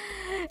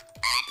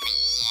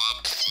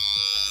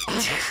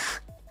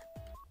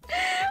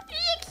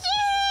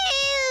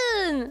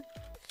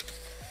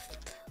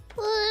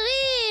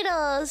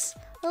 Liro's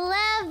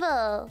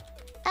level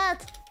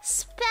at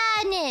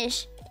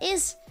Spanish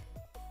is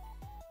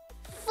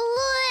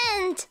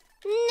fluent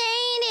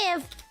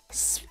native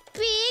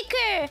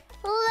speaker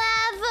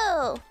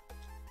level.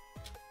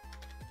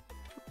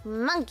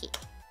 Monkey.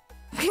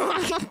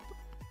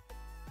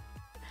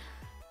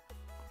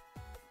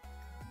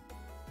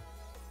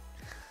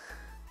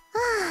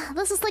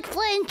 This is like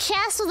playing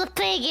chess with a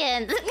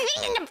pagan.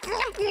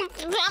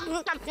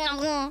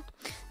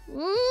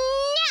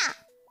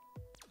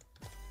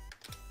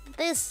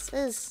 This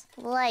is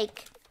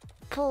like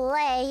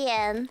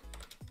playing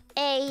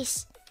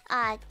ace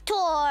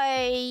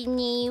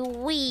attorney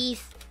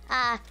with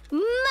a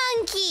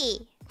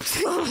monkey.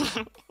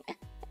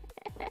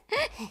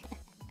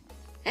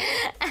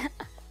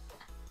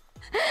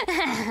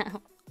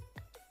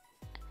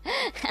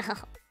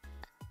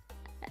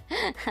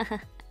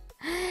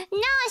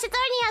 No, Ace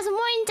Attorney has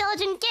more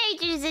intelligent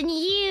characters than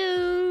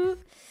you.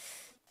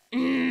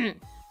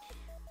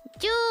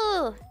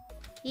 Do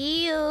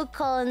you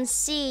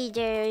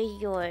consider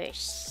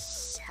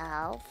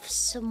yourself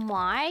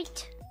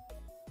smart?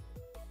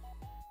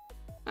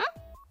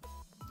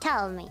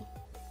 Tell me.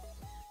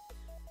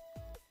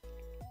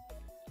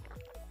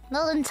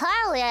 Not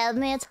entirely, I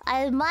admit.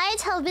 I might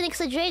have been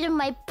exaggerating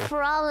my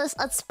promise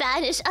at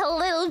Spanish a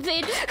little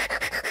bit.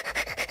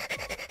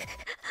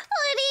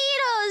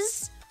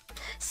 Latinos!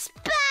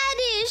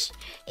 Spanish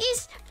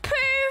is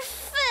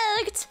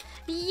perfect!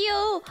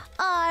 You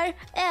are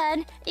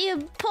an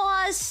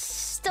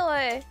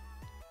impostor!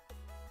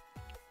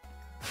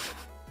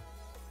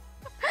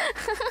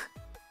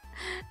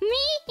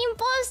 Me?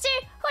 Imposter?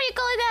 Who are you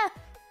calling that?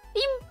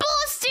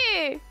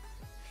 Imposter!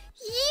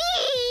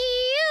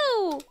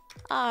 You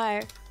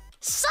are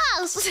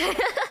sus!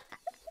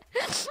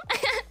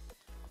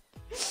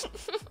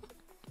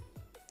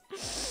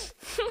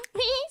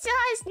 Me?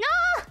 Sus? No!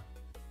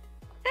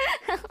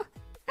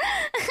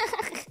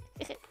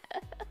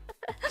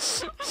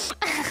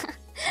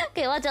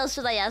 Okay, what else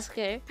should I ask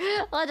her?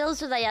 What else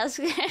should I ask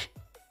her?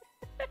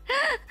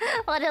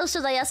 What else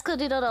should I ask her?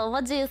 Riro Ron?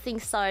 What do you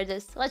think,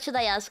 Stardust? What should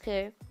I ask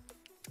her?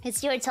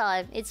 It's your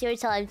time. It's your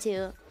time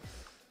too.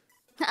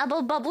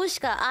 About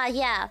Babushka. Ah,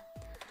 yeah.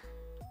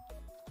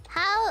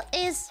 How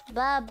is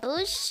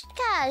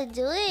Babushka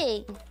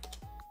doing?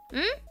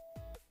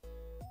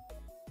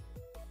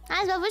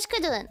 How's Babushka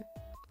doing?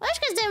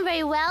 Babushka's doing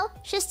very well.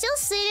 She's still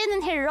sitting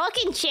in her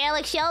rocking chair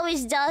like she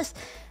always does,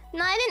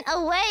 nodding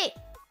away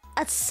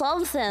at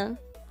something.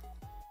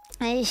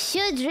 I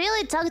should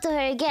really talk to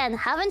her again.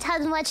 Haven't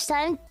had much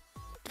time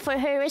for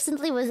her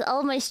recently with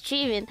all my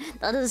streaming.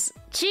 That is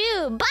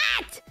true,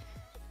 but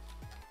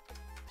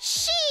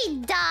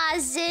she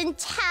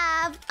doesn't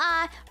have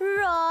a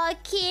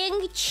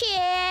rocking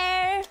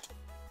chair.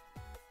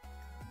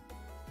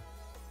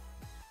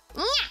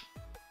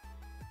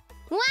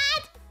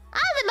 What?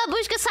 All the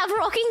babushkas have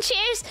rocking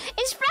chairs.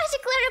 It's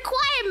practically a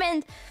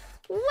requirement.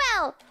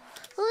 Well,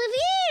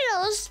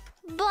 Riro's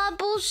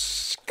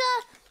babushka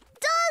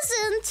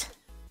doesn't.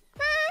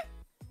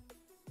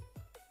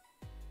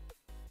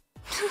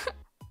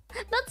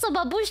 That's a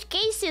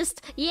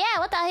babushkasist. Yeah,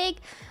 what the heck?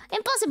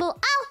 Impossible.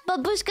 All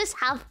babushkas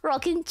have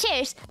rocking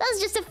chairs. That's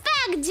just a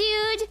fact,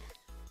 dude.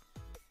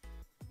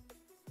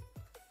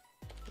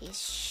 Is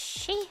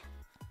she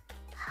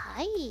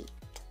hiding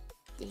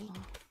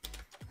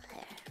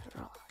her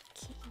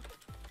rocking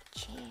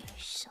chair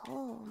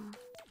somewhere?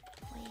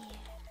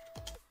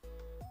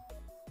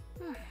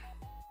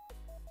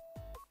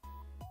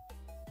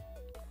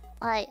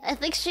 I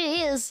think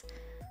she is.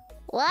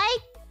 Why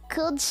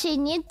could she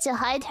need to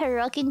hide her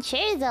rocking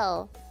chair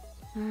though?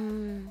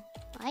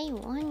 I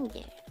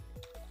wonder.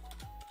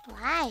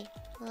 Why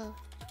will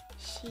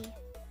she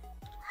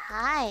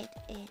hide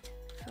it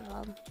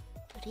from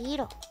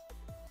Riro?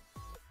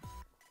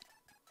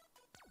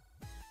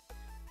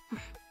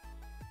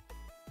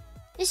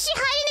 Is she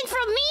hiding it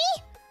from me?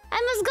 I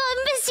must go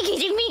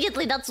investigate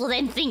immediately. That's what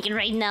I'm thinking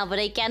right now, but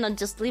I cannot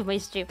just leave my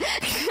stream.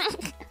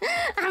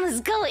 I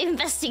must go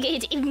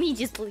investigate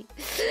immediately.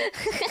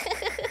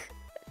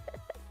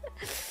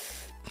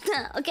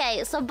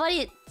 Okay,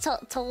 somebody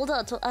told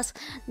us,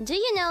 do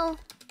you know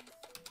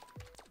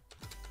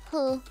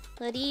who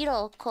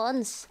Riro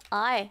cons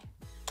are?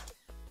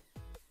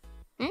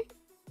 You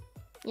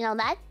know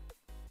that?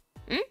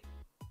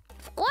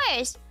 Of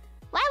course!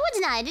 Why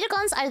wouldn't I?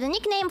 Rirocons are the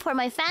nickname for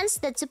my fans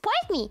that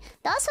support me.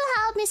 Those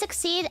who help me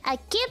succeed and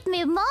keep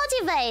me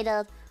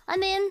motivated. I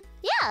mean,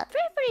 yeah,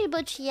 pretty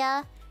much,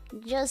 yeah.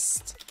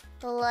 Just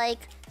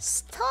like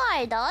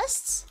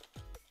Stardust.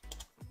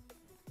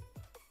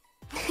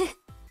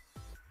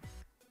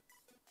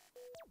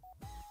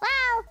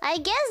 Well, I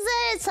guess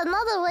there's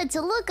another way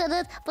to look at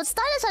it, but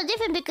Stardust are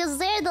different because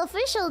they're the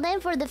official name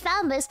for the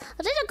fanbase.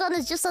 Rirocon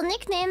is just a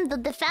nickname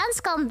that the fans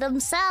call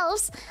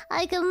themselves.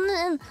 It can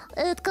mean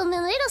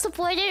Riro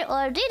supporter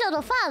or Riro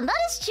the fan.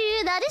 That is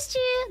true, that is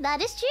true,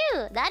 that is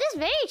true. That is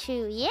very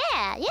true.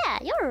 Yeah,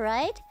 you're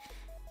right.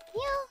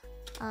 You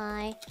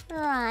are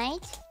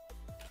right.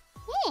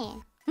 Yeah.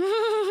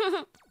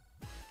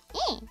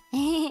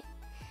 Yeah.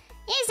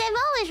 Yes, I'm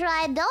always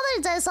right. The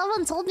other day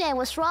someone told me I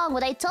was wrong,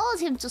 but I told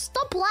him to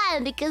stop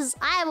lying because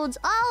I would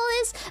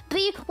always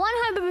be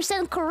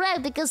 100%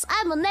 correct because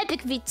I'm an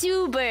epic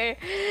VTuber.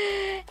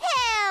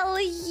 Hell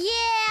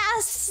yeah,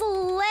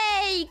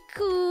 slay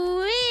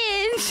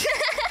queen!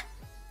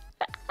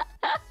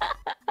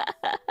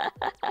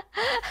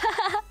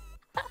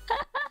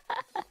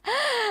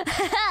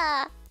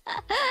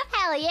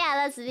 Hell yeah,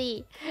 that's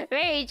me.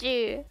 Very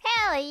true.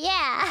 Hell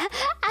yeah.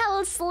 I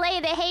will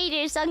slay the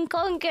haters and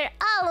conquer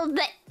all of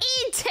the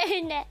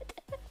internet.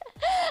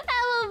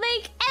 I will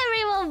make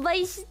everyone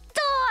my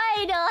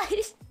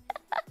stardust.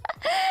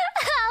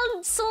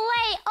 I'll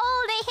slay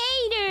all the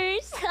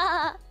haters.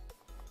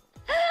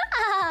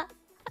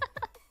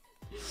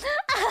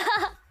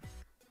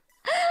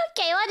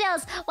 Okay, what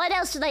else? What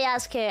else should I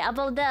ask her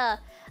about the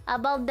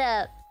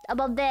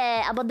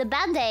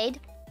band-aid?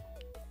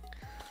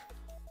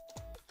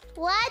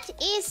 What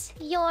is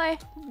your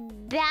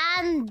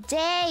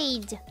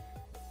band-aid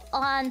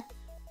on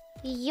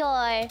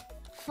your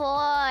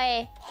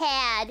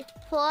forehead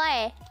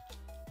for?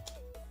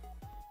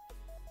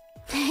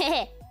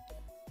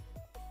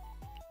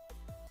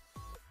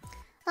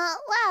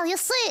 Well, you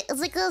see, it's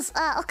because,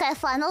 okay,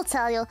 fine, I'll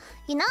tell you.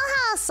 You know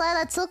how I said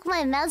I took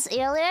my meds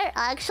earlier?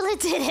 I actually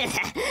did it.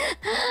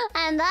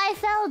 And I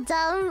fell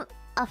down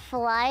a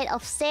flight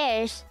of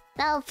stairs.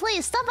 Now,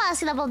 please, stop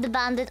asking about the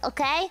bandit,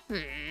 okay?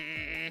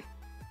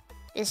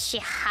 Is she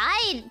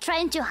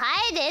trying to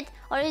hide it?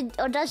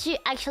 Or does she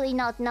actually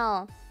not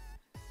know?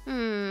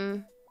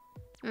 The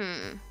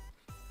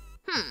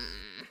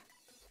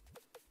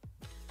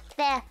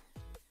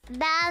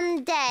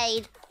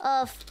band-aid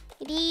of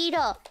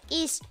Riro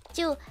is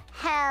to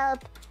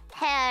help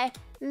her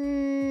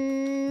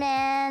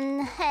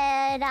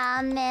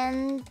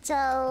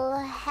mental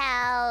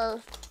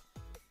health.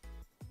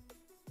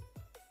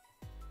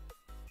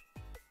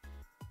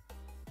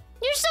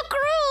 You're so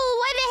cruel!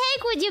 Why the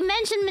heck would you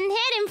mention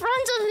Manhattan in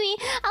front of me?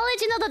 I'll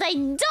let you know that I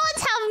don't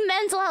have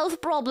mental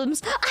health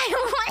problems. I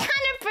am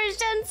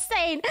 100%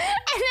 sane.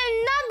 And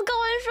I'm not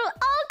going through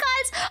all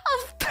kinds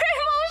of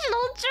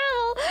promotional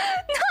trouble.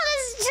 Not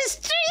as just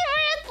streamer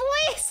at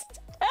least.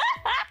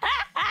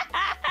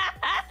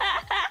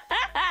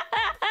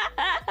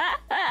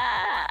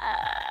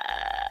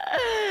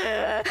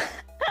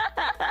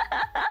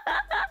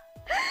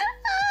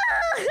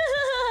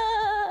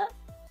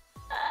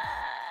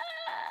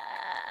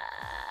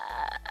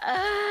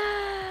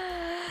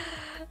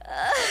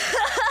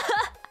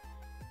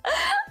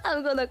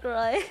 I'm gonna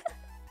cry.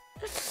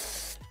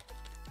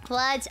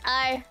 What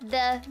are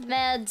the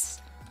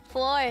meds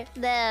for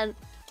then?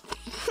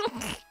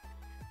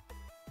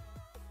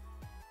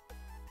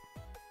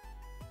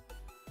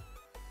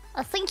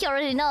 I think you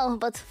already know,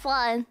 but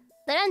fine.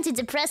 They're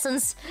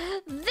antidepressants.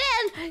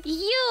 Then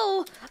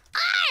you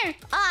are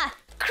a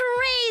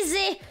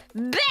crazy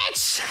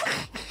bitch!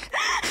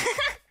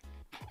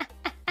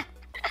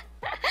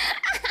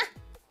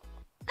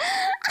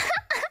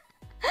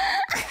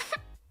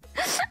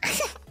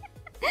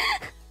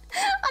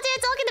 What are you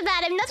talking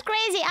about? I'm not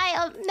crazy.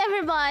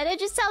 Never mind. I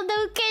just have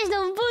the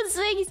occasional mood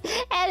swings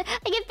and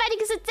I get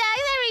panic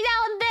attacks every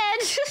now and then.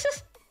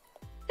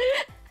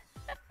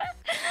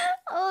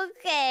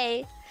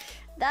 Okay.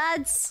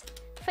 That's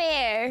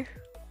fair.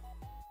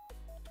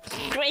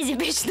 Crazy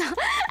bitch now.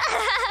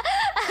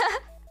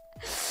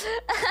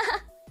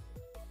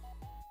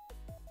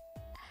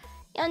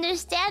 You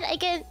understand? I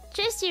can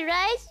trust you,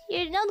 right?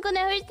 You're not gonna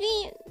hurt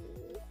me.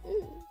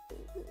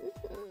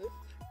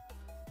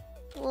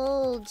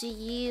 Would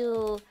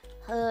you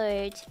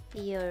hurt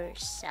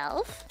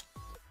yourself?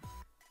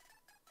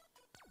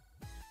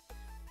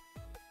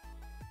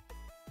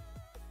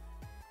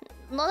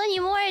 Not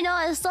anymore, no.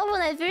 I stopped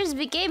when I first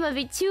became a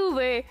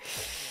VTuber.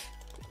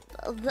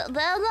 Then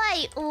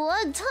I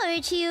won't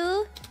hurt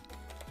you.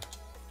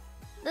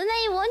 Then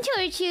I won't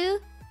hurt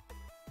you.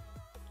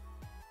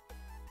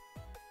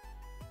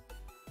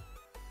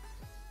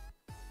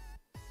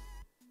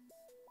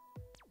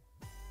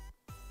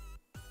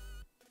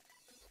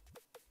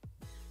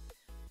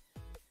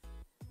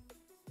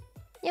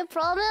 You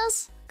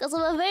promise? Because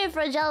I'm a very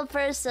fragile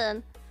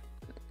person.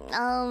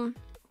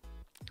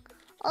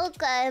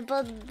 Okay,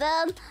 but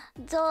then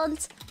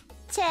don't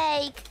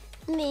take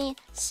me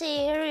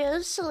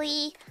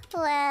seriously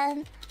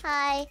when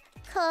I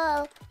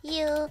call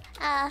you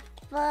a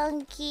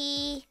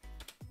funky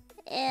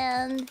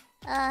and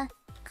a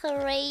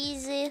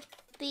crazy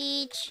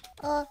beach.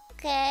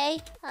 Okay,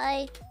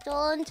 I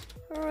don't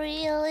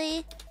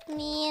really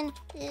mean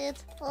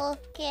it.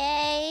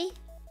 Okay.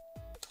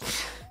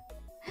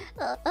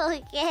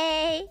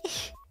 Okay.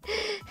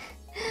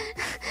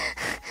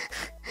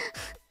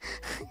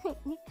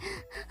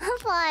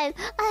 Fine.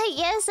 I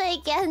guess I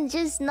can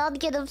just not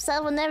get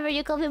upset whenever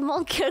you call me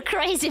monkey or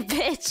crazy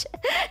bitch.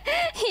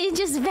 You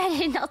just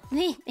better not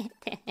mean it.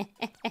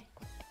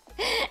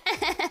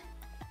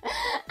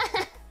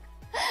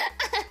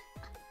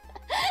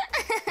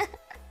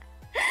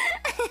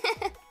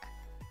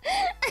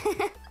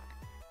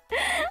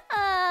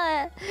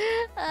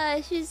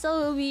 She's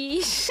so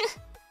mean.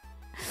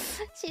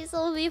 She's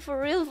so mean for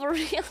real, for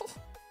real.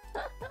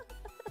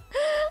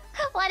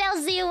 What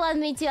else do you want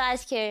me to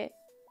ask her?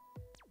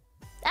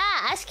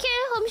 Ask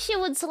her whom she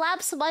would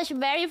slap slash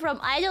marry from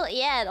Idol.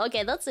 Yeah,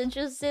 okay, that's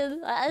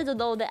interesting. I don't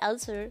know the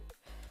answer.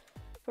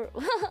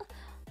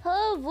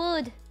 Who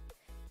would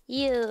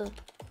you?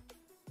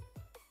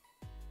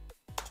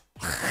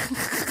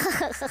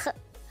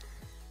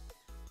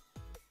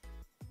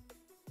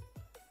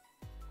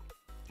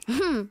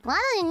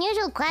 What an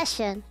unusual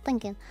question.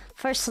 Thinking.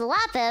 For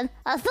slapping,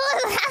 I thought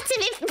it would have to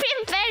be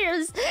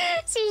parents.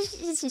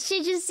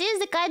 She just is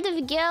the kind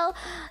of girl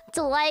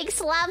to like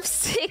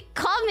slapstick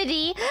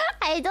comedy.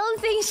 I don't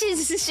think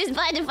she's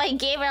fine if I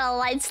gave her a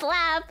light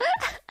slap.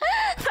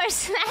 For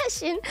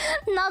smashing,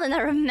 not in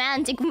a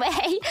romantic way.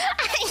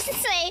 I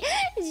say,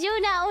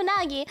 Juna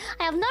Unagi.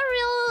 I have no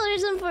real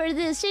reason for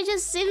this. She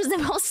just seems the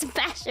most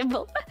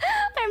smashable.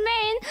 For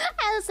marrying,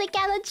 I honestly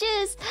cannot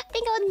choose. I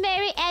think I would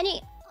marry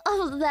any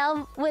of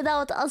them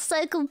without a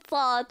second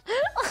thought.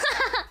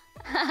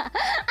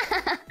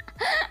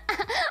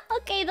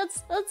 Okay,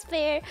 that's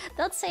fair.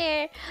 That's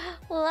fair.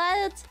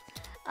 What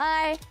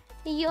are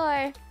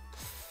your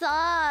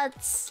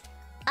thoughts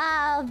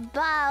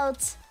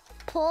about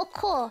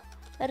Poco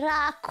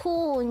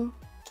Raccoon?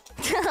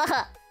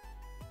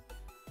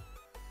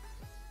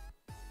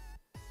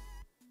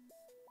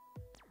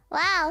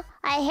 Wow,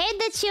 I heard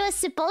that she was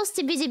supposed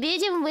to be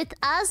debuting with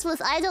us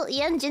with Idol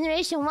Young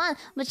Generation 1,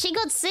 but she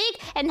got sick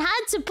and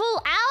had to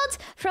pull out.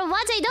 From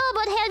what I know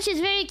about her,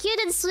 she's very cute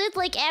and sweet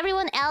like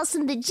everyone else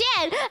in the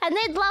gen, and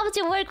I'd love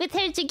to work with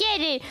her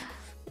together.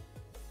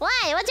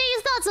 Why? What are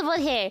your thoughts about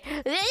her?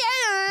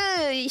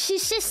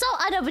 She's so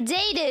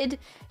unupdated.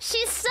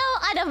 She's so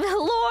out of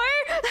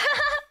lore.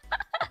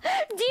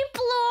 Deep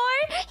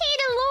lore?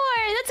 Hidden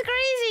lore! That's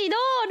crazy! No!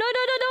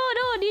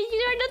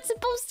 You're not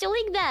supposed to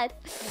link that!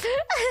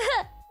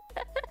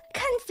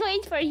 Can't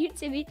wait for you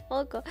to meet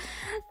Poco.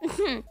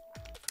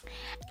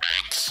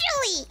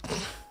 Actually!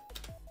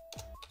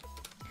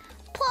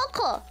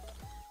 Poco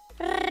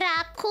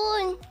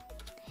Raccoon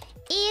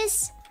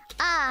is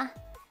a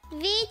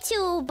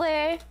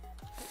VTuber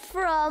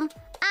from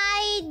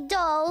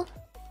Idol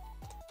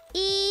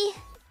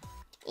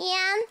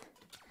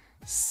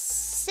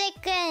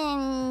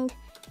second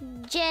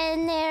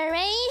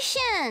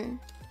generation.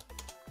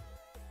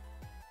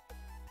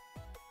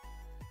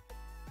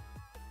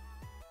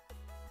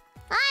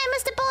 I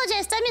must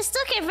apologize, I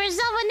mistook her for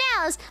someone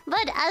else.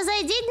 But as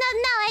I did not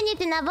know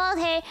anything about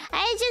her,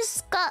 I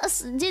just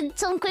did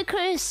some quick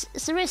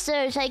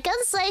research. I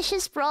can say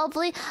she's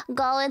probably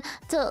going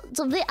to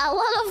be a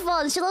lot of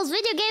fun. She loves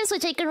video games,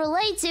 which I can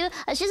relate to.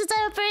 And she's the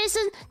type of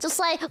person just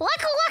like,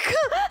 waku waku!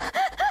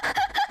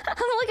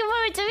 I'm looking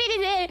forward to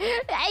meeting her.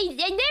 I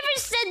never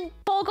said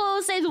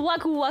Poco said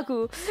waku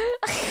waku.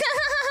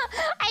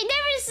 I've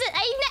never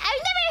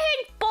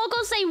heard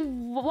Poco say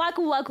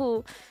waku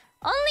waku.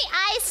 Only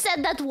I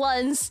said that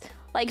once,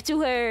 like to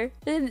her.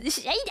 I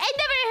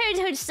never heard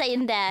her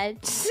saying that.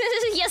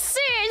 Yes,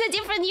 sir, in a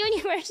different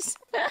universe.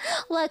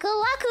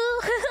 Waku waku.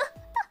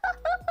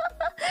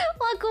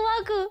 Waku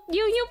waku.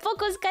 New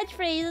Poco's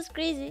catchphrase. That's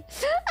crazy.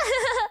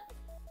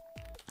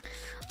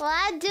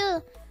 What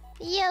do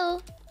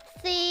you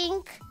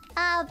think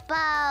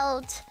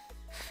about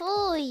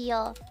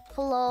Fuyo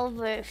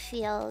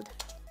Cloverfield?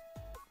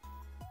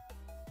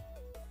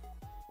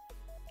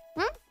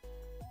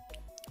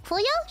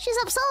 Fuyo? She's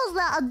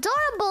absolutely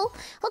adorable.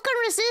 Who can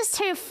resist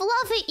her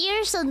fluffy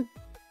ears and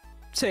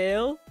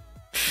tail?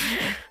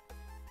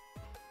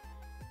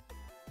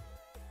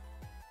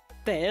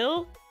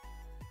 Tail?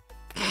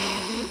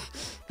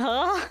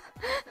 Huh?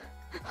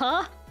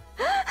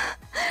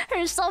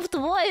 Her soft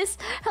voice,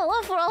 her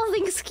love for all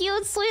things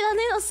cute, sweet and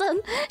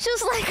innocent.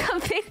 She's like a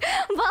big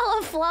ball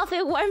of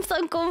fluffy warmth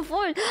and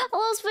comfort. I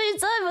love spending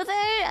time with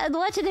her and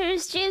watching her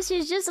streams.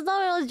 She's just an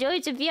overall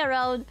joy to be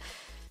around.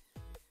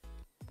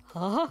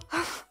 Huh?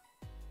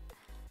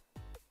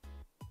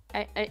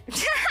 Fuyo!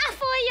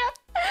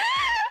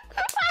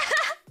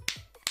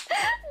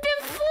 The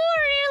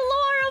furry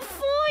lore of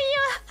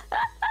Fuyo!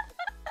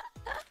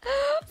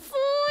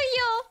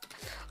 Fuyo!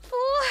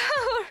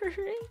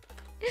 Furry!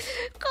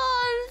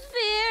 Confirmed!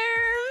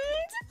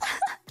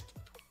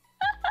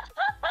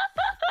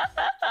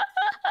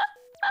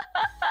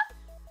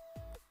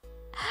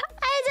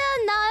 I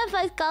don't know if I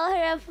might call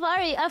her a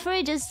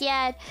furry just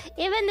yet,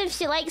 even if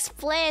she likes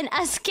playing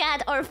as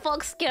cat or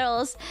fox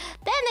girls.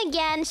 Then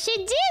again, she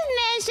did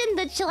mention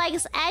that she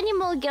likes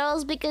animal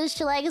girls because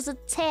she likes a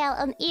tail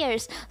and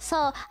ears.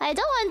 So I don't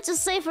want to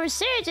say for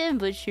certain,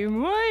 but she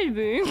might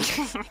be.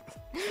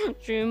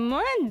 She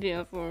might be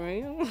a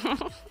furry.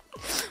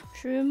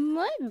 She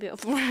might be a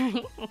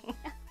furry.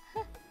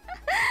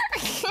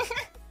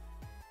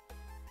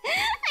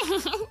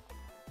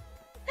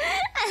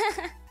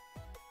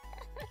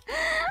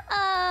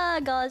 Oh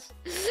gosh.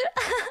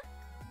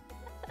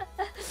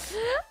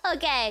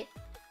 Okay.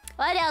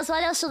 What else?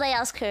 What else should I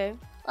ask her?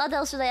 What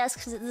else should I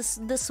ask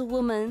this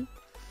woman?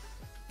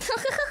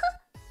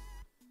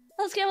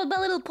 Let's get with My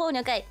Little Pony.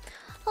 Okay.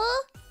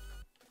 Who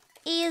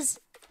is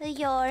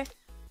your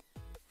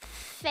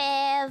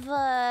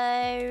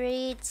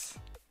favorite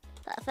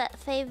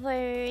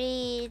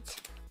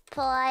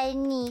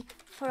pony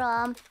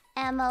from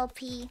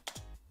MLP?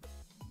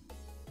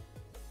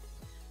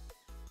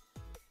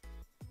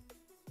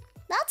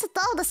 That's a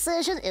tough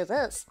decision, it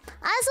is.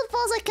 I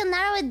suppose I can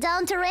narrow it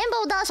down to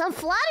Rainbow Dash and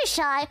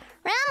Fluttershy.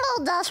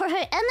 Rainbow Dash for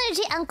her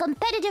energy and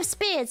competitive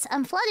spirits,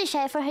 and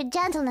Fluttershy for her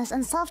gentleness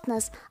and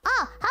softness.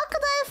 Ah, how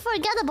could I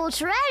forget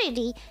about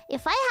Rarity?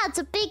 If I had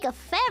to pick a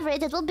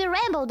favorite, it would be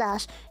Rainbow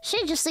Dash.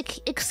 She just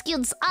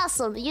exudes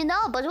awesome, you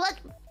know, but what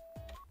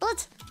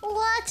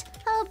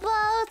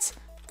about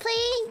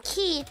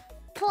Pinkie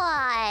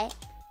Pie?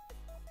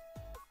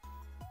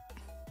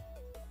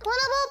 What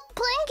about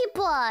Pinkie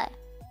Pie?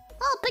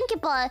 Oh, Pinkie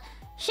Pie.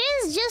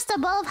 She's just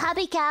above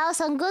happy cows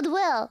and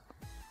goodwill.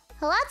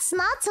 Let's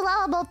not too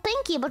loud about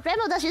Pinkie, but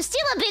Rainbow Dash is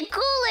still a bit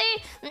cooler.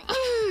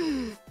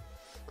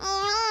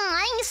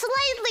 I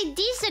slightly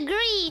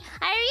disagree.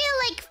 I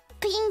really like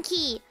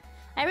Pinkie.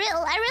 I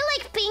really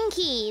like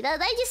Pinkie.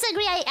 I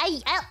disagree.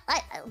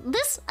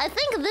 I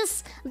think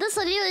this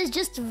video is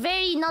just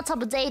very not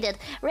updated.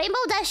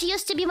 Rainbow Dash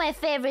used to be my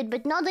favorite,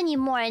 but not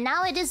anymore.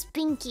 Now it is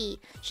Pinkie.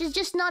 She's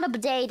just not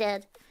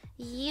updated.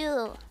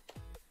 You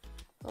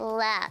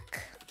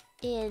lack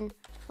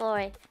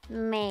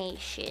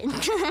information.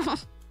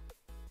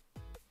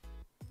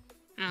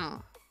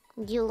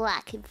 You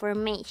lack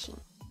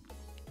information.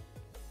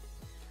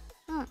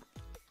 Please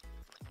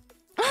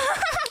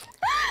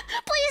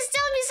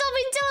tell me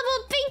something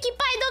about Pinkie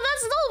Pie. No,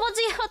 that's not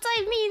what I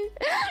mean.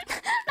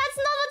 That's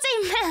not what I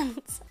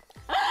meant.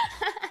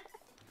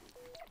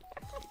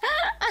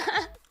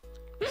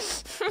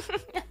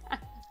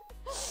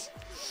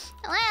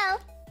 Well,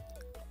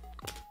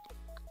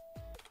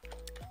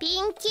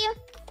 Pinkie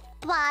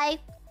Pie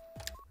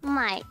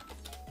might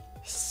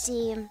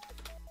seem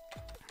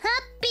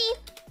happy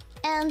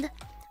and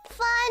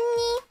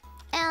funny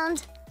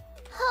and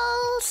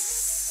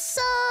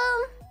wholesome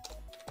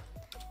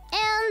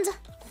and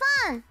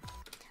fun,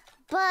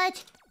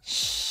 but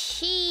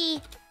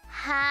she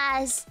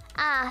has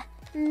a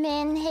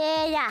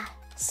Minhera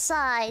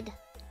side,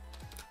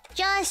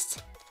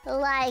 just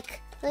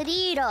like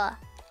Riro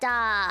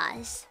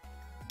does.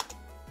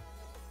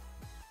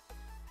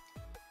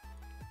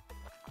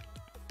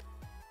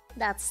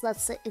 That's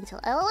it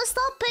until I always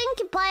thought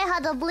Pinkie Pie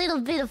had a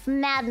little bit of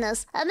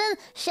madness. I mean,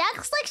 she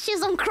acts like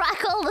she's on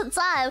crack all the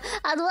time.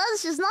 And well,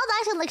 she's not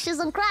acting like she's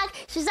on crack.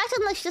 She's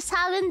acting like she's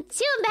having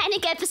 2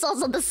 manic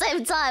episodes at the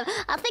same time.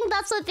 I think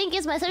that's what Pinkie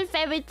is my third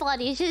favorite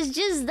pony. She's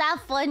just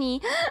that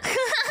funny.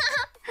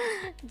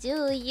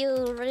 Do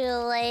you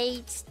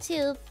relate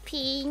to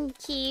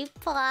Pinkie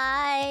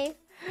Pie?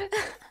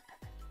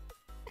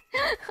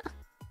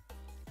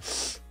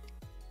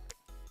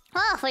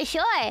 Oh, for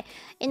sure.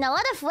 In a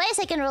lot of ways,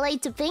 I can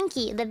relate to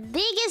Pinkie. The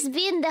biggest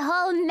being the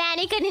whole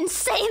manic and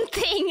insane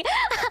thing.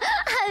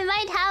 I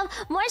might have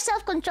more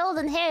self-control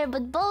than her,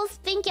 but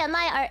both Pinkie and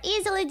I are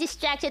easily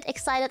distracted,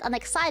 excited, and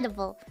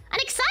excitable.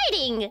 And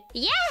exciting!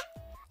 Yeah?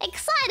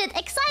 Excited,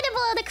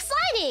 excitable, and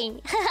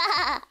exciting!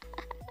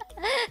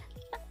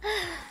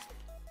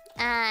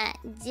 Are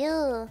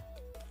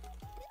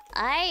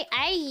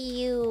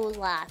you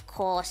la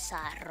cosa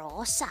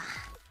rosa?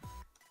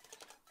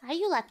 Are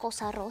you la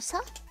cosa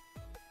rosa?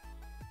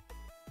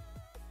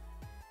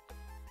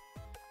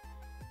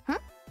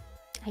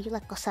 Are you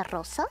la cosa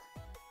rosa?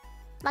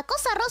 La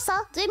cosa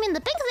rosa? Do you mean the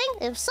pink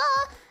thing? If so,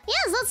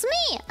 yes, that's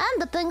me. I'm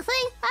the pink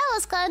thing. That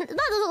was kind of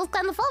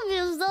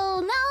obvious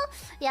though, no?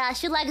 Yeah,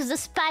 she likes the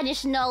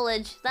Spanish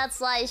knowledge. That's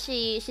why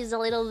she's a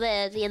little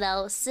bit, you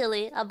know,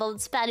 silly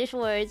about Spanish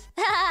words.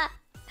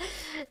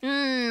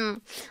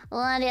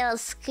 What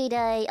else could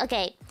I...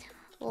 Okay.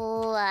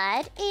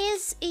 What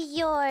is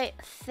your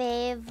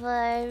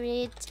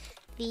favorite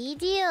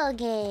video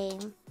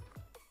game?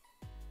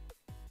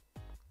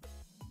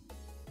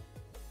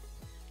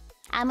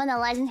 I'm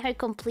analyzing her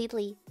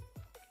completely.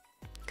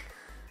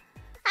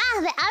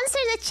 The answer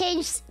that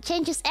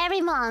changes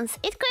every month.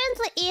 It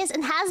currently is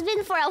and has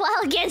been for a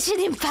while Genshin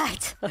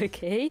Impact.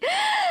 Okay.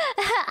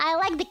 I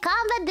like the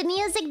combat, the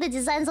music, the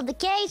designs of the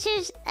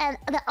characters, and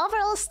the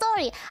overall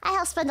story. I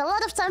have spent a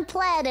lot of time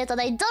playing it and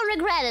I don't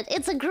regret it.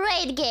 It's a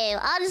great game.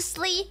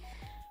 Honestly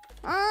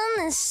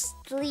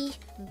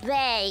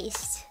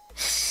based.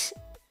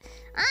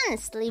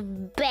 Honestly,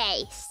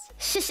 base.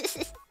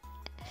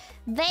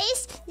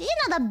 Base? Did you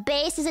know that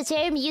base is a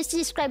term used to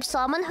describe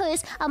someone who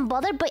is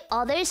unbothered by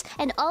others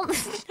and all...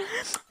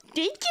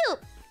 Did you?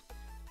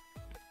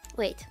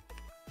 Wait.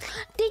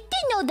 Did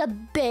you know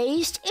that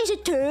based is a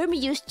term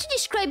used to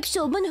describe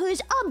someone who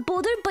is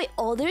unbothered by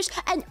others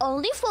and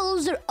only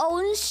follows their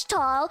own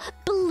style,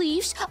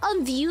 beliefs,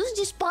 and views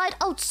despite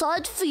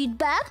outside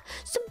feedback?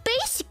 So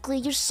basically,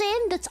 you're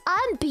saying that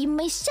I'm being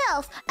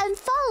myself and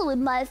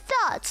following my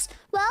thoughts.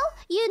 Well,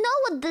 you know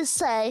what they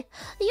say.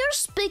 You're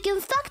speaking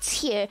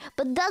facts here,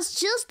 but that's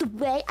just the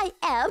way I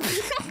am.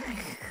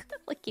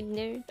 Fucking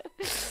nerd.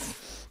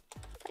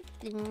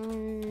 Fucking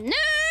nerd!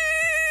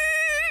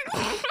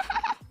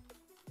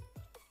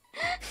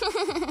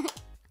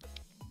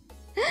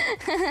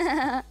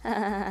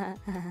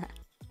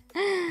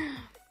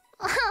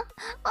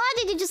 Why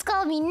did you just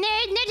call me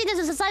nerd? Nerdiness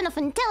is a sign of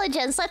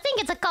intelligence, so I think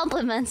it's a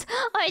compliment.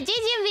 Or did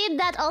you mean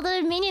that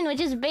other meaning,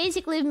 which is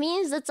basically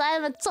means that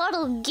I'm a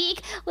total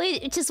geek,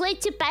 which is way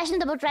too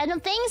passionate about random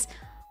things?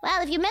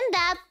 Well, if you meant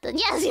that, then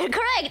yes, you're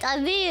correct. I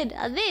mean,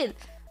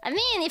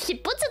 if she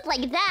puts it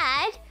like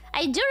that,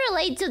 I do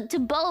relate to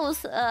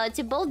both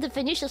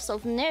definitions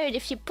of nerd.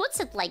 If she puts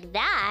it like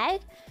that.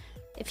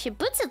 If she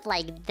puts it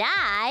like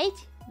that,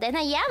 then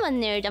I am a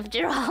nerd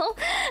after all.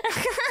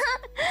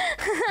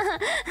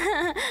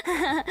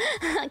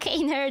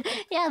 Okay, nerd.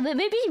 Yeah, but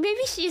maybe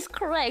she's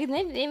correct.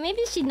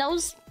 Maybe she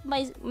knows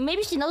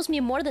me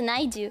more than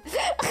I do.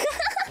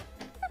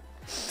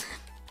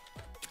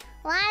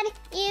 What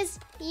is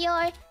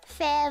your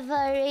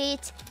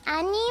favorite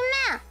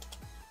anime?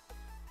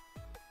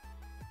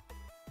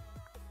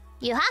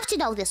 You have to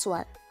know this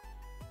one.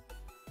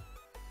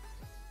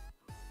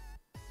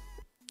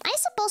 I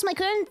suppose my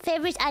current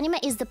favorite anime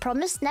is The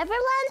Promised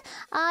Neverland.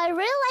 I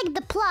really like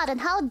the plot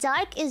and how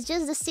dark is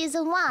just the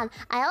season 1.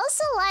 I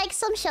also like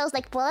some shows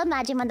like Puella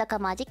Magi Mandaka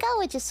Magica,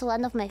 which is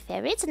one of my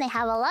favorites, and I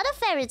have a lot of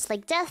favorites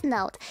like Death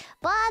Note.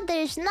 But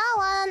there's no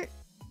one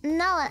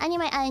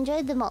anime I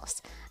enjoyed the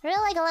most. I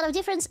really like a lot of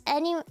different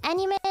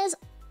animes,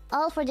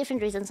 all for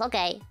different reasons.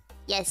 Okay,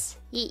 yes,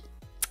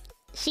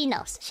 she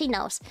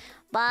knows.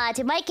 But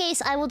in my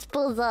case, I would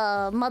put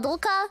the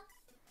Madoka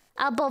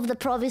above The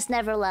Promised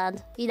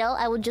Neverland. You know,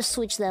 I would just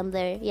switch them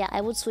there. Yeah,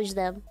 I would switch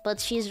them. But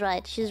she's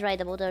right. She's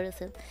right about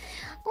everything.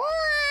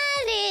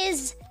 What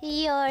is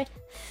your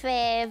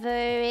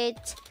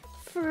favorite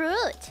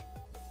fruit?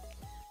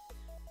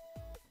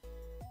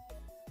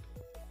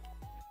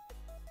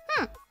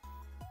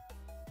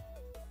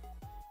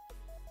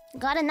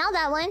 Gotta know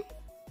that one.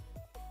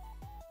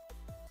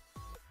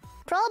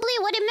 Probably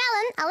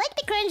watermelon. I like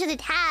the crunch that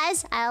it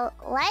has. I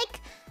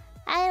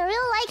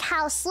really like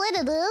how sweet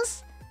it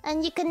is.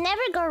 And you can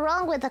never go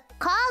wrong with a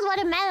cold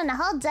watermelon a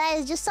whole day.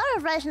 It's just so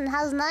refreshing and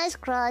has nice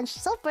crunch.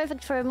 So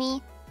perfect for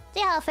me. Do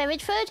you have a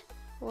favorite food?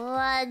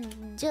 What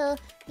do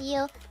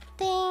you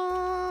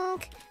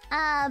think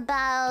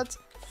about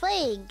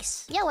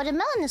figs? Yeah,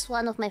 watermelon is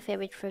one of my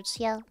favorite fruits,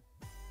 yeah.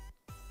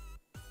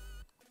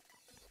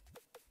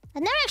 I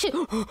never actually...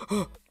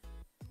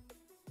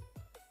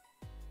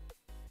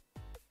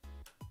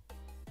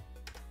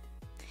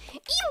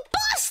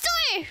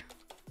 Imposter!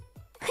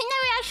 I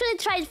never actually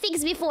tried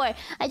figs before.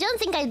 I don't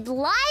think I'd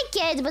like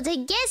it, but I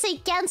guess I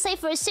can't say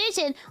for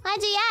certain. Why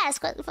do you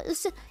ask?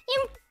 Imposter!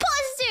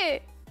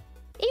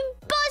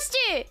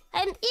 Imposter!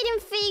 I'm eating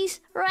figs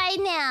right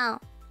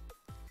now.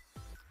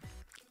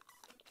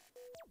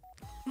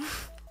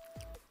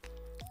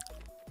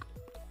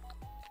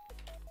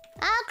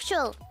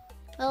 Actual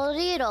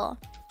Riro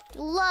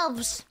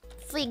loves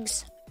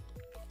figs.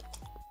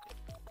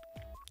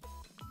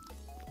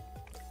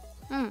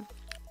 I'm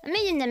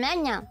eating them right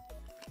now.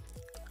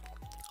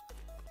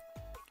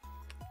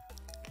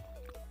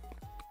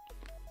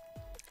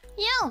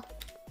 You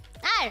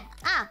are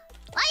a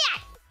liar!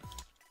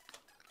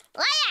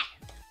 Liar!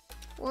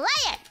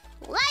 Liar!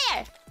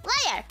 Liar!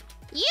 Liar!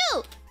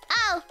 You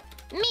owe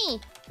me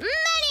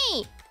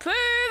money!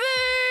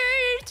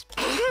 Pervert!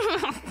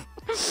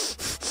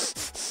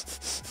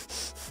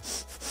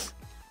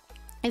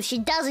 If she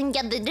doesn't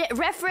get the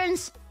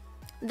reference,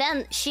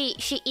 then she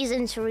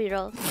isn't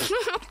Riro.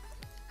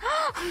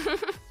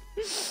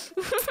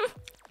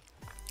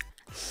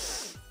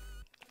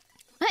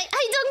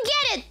 I don't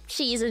get it!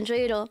 She isn't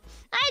Riro.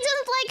 I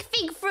don't like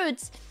fig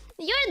fruits.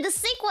 You're the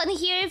sick one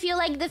here if you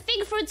like the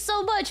fig fruits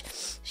so much.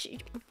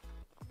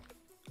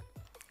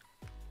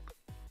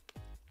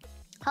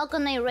 How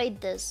can I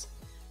rate this?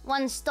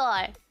 1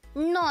 star.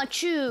 Not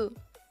true.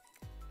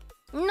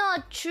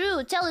 Not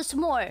true. Tell us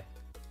more.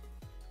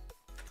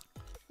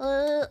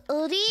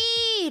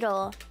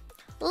 Riro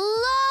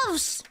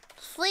loves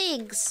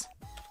figs.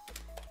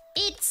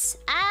 It's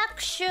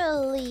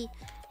actually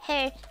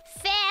her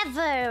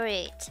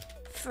favorite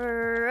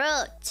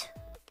fruit.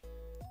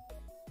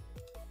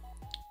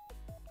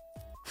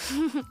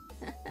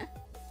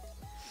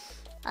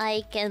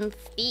 I can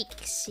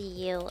fix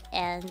you,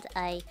 and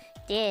I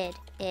did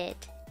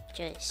it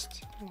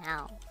just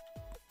now.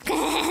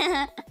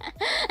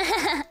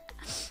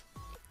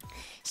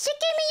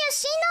 Shiki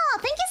Miyoshino!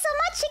 Thank you so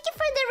much, Shiki,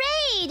 for the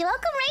raid! raid!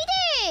 Welcome,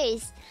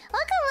 raiders!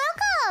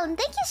 Welcome!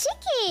 Thank you,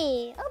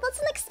 Shiki! Oh, that's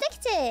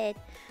unexpected.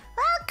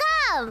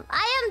 Welcome!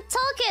 I am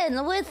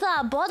talking with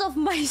a bot of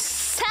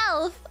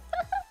myself.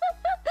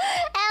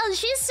 And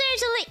she's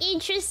certainly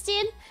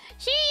interested.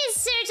 She is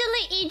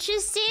certainly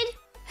interested.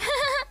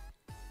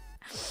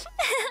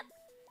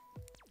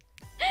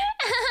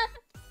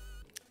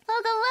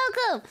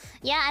 Welcome!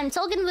 Yeah, I'm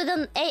talking with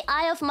an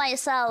AI of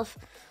myself.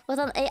 And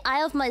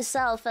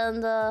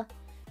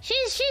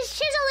she's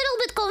a little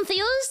bit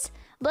confused,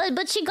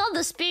 but she got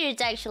the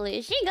spirit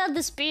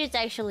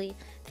actually.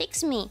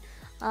 Fix me.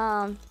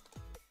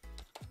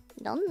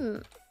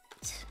 Don't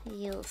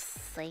you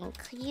think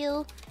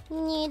you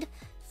need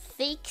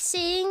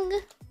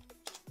fixing?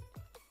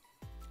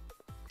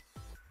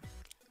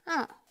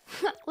 Huh.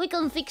 We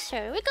can fix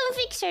her,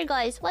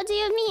 guys. What do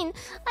you mean?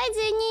 Why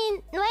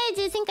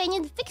do you think I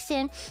need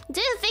fixing? Do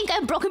you think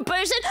I'm a broken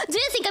person? Do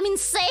you think I'm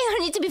insane or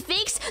need to be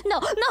fixed? No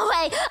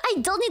way. I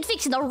don't need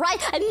fixing,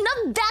 alright? I'm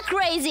not that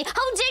crazy.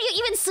 How dare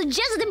you even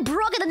suggest that I'm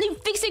broken and need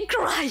fixing,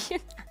 crying?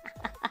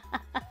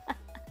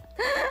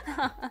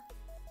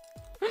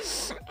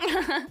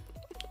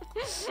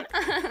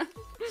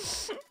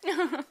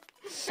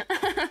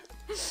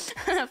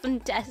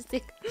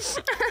 Fantastic.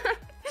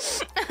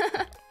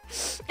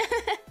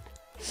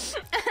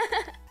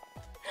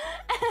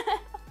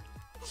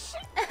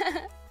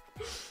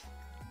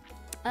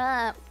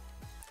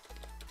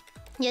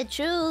 You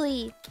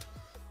truly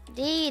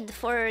did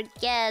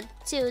forget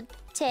to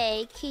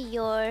take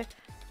your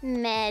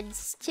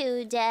meds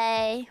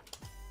today.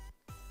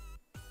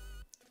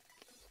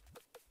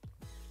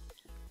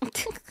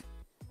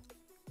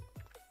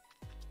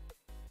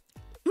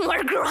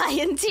 More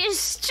crying, tears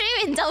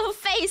streaming down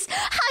face,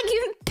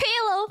 hugging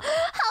pillow.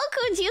 How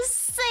could you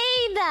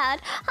say that?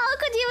 How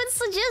could you even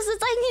suggest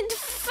that I need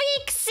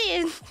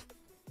fixing?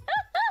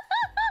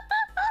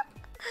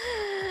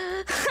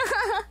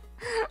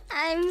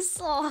 I'm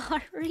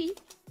sorry.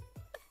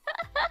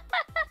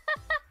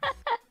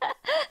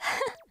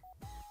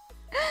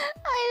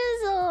 I'm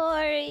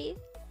sorry.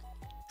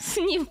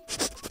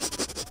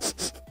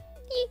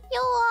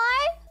 You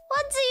are?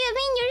 What do you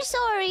mean you're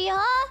sorry,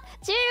 huh?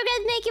 Do you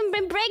regret making me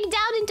break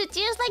down into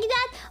tears like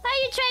that? What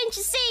are you trying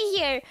to say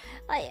here?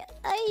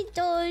 I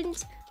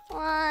don't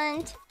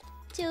want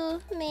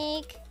to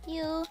make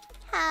you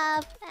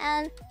have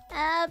an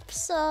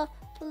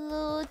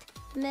absolute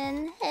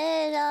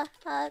mental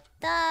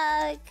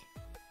attack.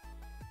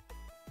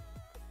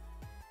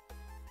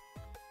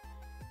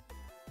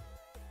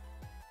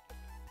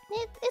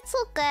 It's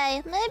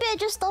okay. Maybe I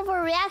just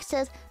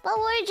overreacted. But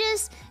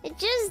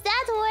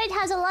that word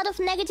has a lot of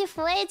negative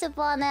weight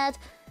upon it.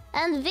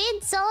 And being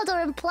told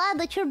or implied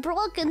that you're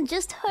broken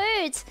just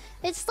hurts.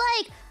 It's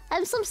like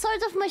I'm some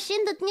sort of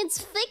machine that needs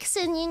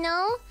fixing, you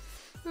know?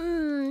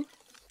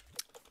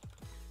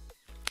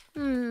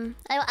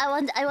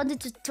 I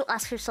wanted to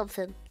ask her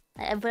something.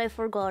 But I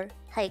forgot.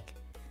 Like...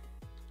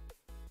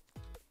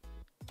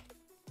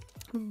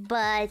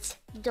 But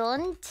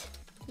don't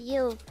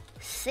you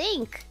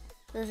think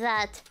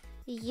that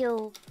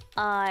you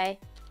are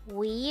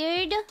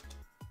weird?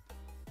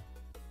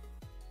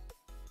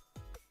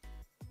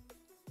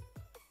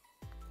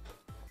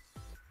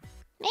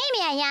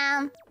 Maybe I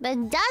am, but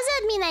does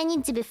that mean I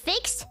need to be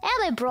fixed?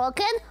 Am I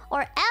broken?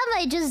 Or am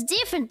I just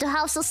different to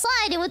how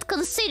society would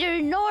consider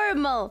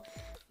normal?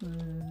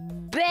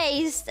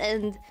 Based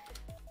and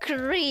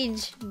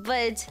cringe,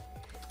 but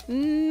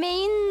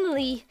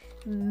mainly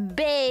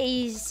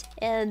based,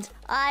 and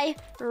I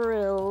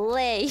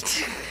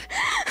relate.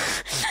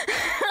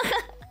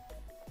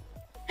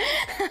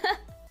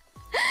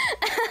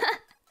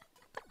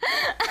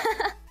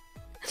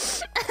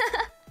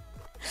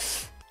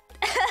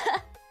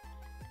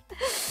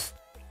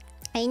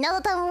 I know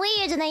that I'm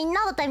weird and I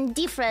know that I'm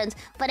different,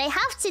 but I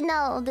have to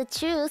know the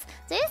truth.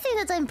 Do you think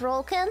that I'm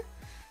broken?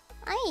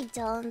 I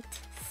don't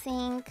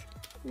think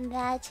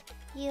that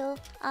you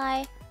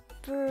are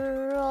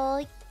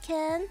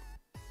broken,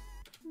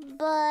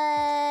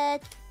 but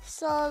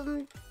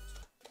sometimes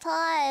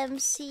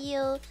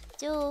you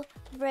do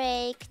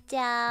break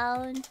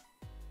down.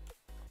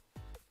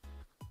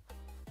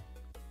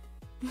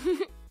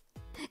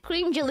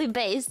 Cream jelly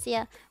based,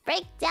 yeah.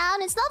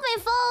 Breakdown, it's not my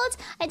fault.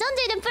 I don't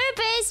do it on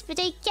purpose, but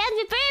I can't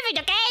be perfect,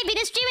 okay?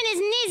 Because streaming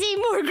is easy,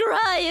 more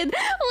crying.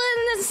 When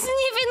the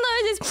sniffing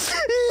noises.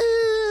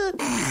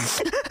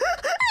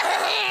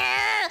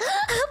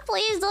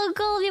 Please don't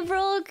call me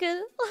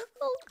broken.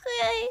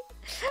 Okay.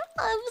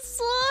 I'm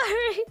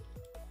sorry.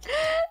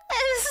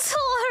 I'm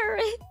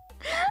sorry.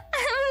 I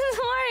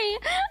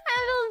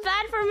feel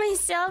bad for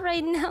myself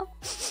right now.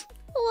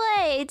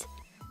 Wait.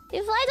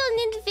 If I don't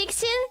need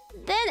fixing,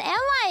 then am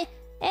I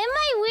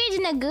weird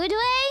in a good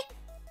way?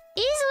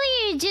 Is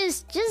weird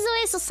just the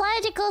way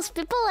society calls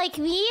people like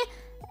me?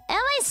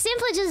 Am I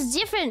simply just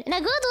different in a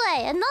good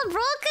way and not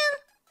broken?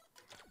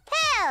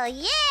 Hell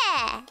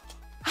yeah!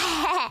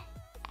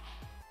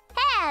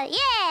 Hell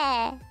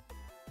yeah!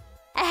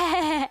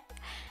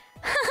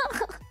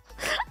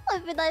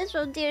 I've been nice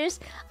from tears.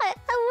 I'm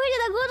weird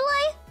in a good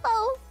way?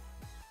 Oh,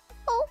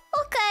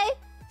 okay.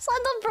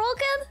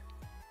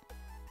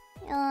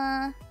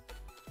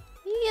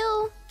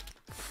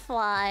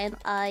 fine,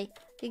 I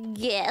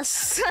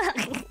guess.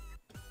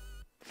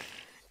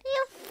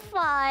 You're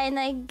fine,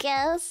 I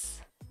guess.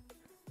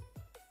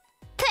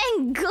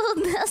 Thank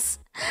goodness.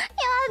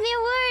 You had me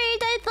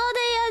worried. I thought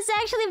I was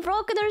actually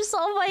broken or so.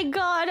 Oh my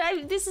god,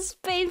 this is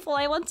painful.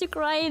 I want to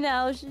cry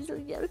now. This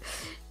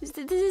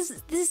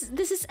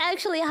is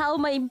actually how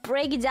my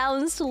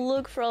breakdowns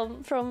look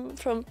from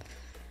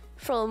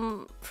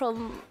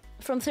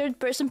third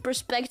person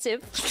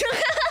perspective.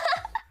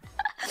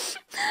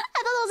 I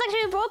thought I was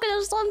actually broken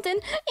or something.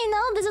 You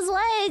know, this is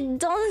why I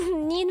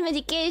don't need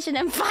medication.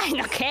 I'm fine,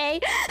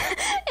 okay?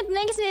 It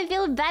makes me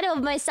feel bad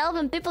of myself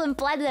when people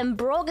imply that I'm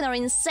broken or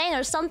insane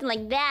or something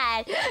like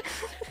that.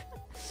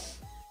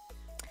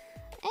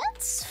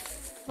 It's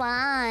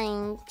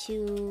fine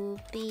to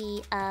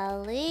be a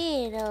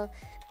little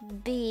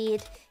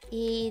bit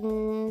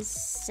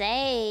insane.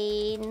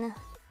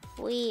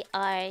 We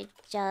are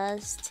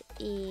just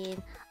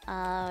in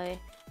our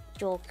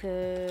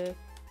Joker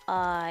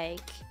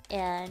arc,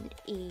 and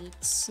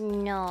it's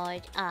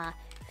not a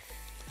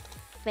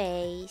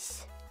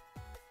face.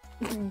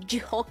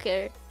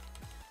 Joker.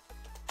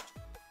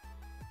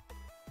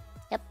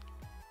 Yep.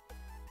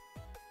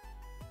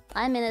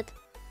 I'm in it.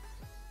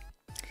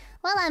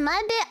 Well, I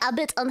might be a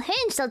bit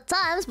unhinged at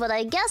times, but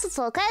I guess it's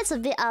okay to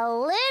be a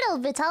little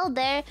bit out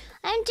there.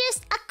 I'm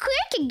just a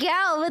quirky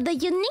girl with a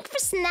unique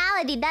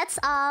personality. That's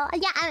all.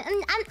 Yeah,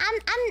 I'm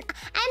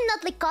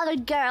not like other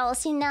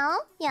girls, you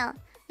know? Yeah.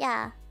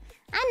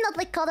 I'm not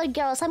like other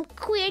girls. I'm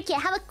quirky. I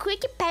have a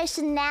quirky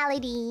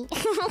personality.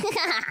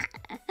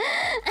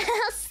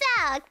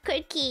 So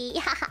quirky.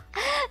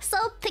 So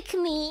pick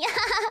me.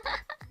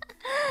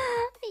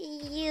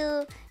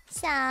 You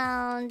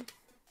sound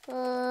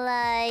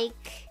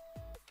like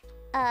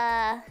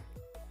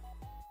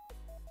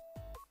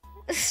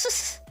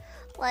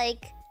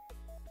like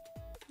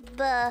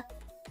the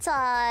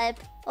type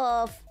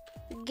of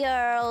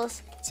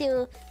girls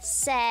to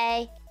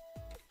say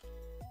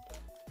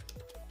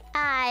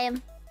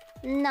I'm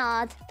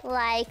not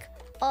like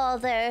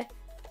other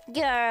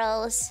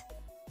girls,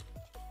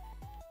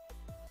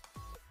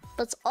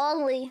 but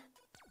only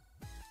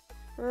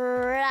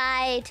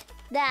right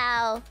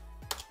now.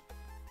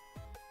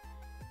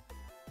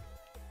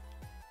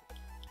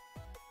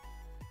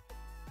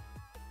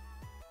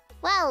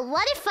 Well,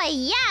 what if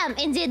I am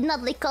indeed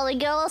not like other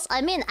girls?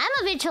 I mean, I'm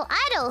a virtual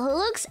idol who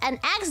looks and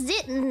acts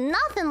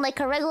nothing like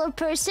a regular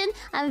person.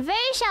 I'm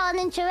very shy and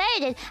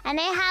introverted, and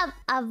I have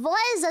a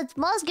voice that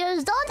most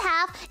girls don't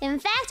have. In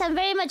fact, I'm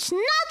very much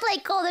not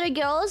like other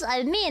girls.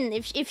 I mean,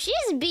 if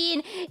she's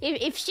being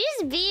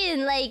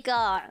like,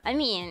 I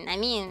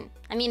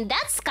mean,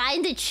 that's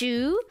kinda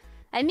true.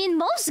 I mean,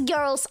 most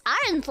girls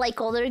aren't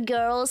like other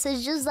girls.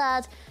 It's just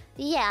that.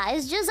 Yeah,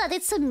 it's just that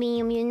it's a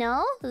meme, you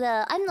know?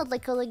 I'm not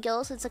like other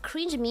girls, it's a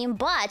cringe meme,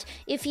 but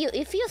if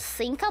you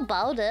think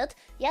about it,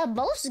 yeah,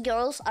 most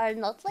girls are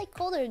not like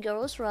other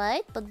girls,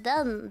 right? But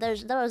then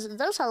there's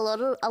a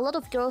lot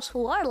of girls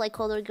who are like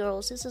other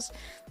girls. This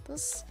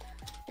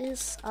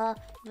is a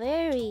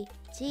very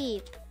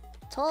deep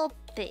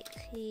topic.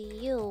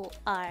 You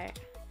are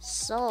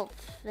so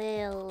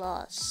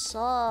philosophic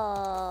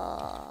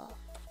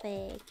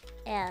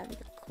and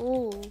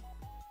cool.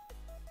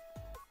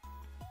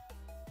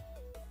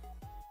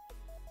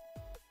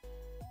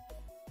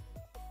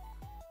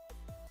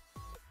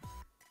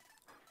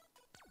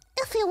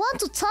 If you want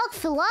to talk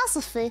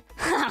philosophy...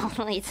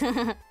 Wait.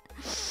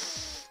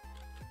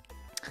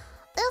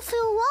 If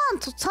you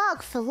want to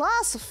talk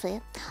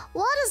philosophy,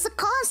 what is the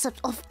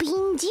concept of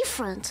being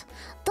different?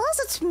 Does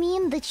it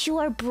mean that you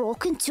are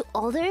broken to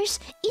others?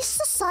 Is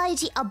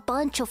society a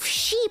bunch of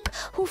sheep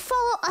who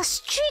follow a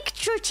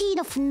strict routine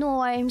of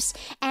norms,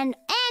 and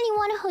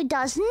anyone who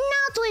does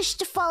not wish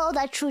to follow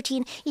that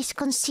routine is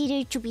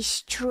considered to be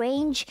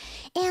strange?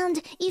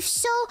 And if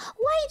so,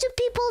 why do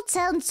people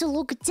tend to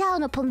look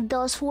down upon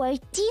those who are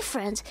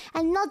different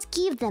and not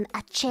give them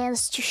a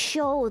chance to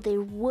show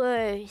their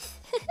worth?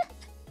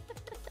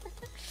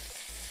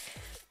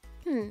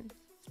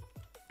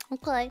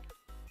 Okay,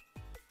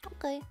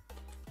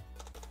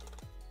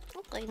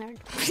 nerd.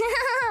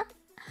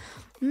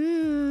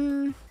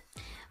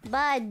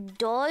 But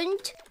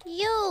don't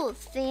you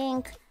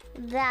think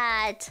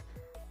that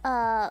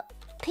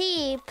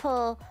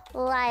people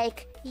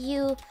like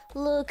you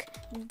look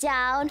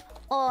down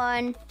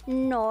on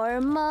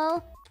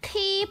normal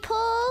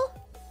people?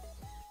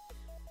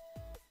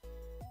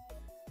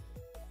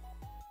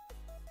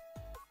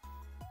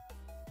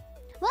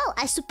 Well,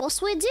 I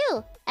suppose we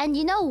do. And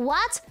you know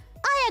what?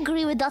 I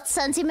agree with that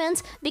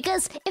sentiment,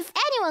 because if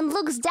anyone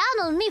looks down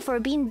on me for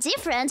being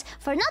different,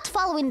 for not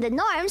following the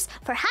norms,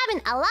 for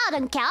having a loud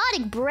and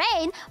chaotic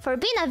brain, for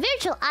being a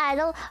virtual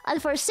idol,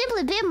 and for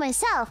simply being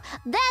myself,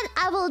 then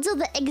I will do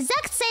the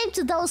exact same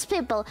to those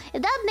people.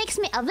 If that makes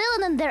me a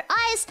villain in their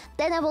eyes,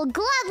 then I will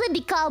gladly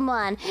become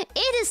one.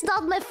 It is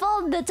not my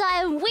fault that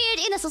I am weird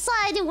in a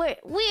society where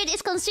weird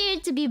is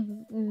considered to be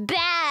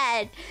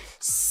bad.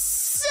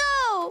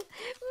 So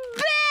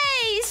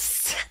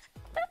base!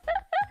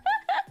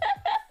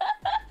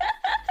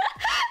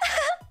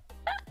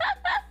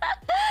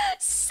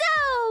 So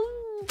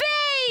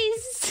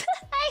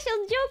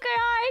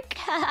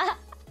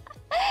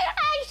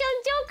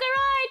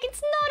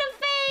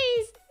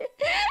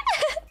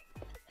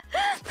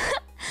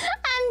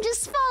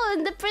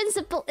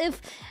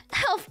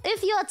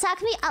if you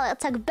attack me, I'll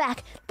attack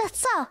back.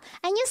 That's all.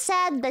 And you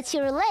said that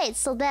you relate,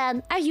 so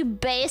then are you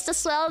based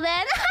as well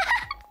then?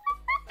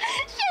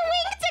 She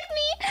winked at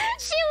me.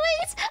 She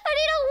winked.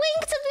 Riro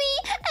winked at me,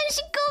 and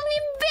she called me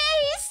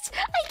based.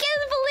 I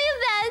can't believe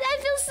that. I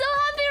feel so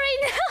happy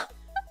right now.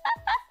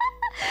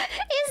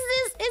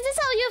 Is this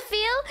how you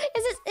feel?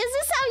 Is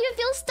this how you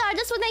feel,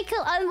 Stardust, when I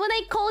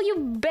call you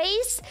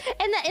base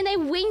and I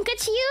wink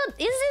at you?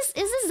 Is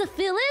this the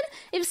feeling?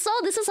 If so,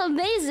 this is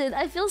amazing.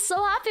 I feel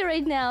so happy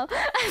right now.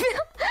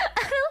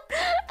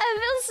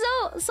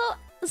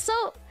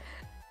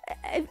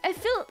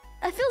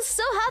 I feel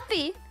so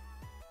happy.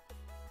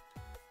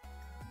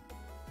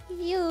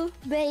 You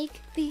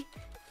make me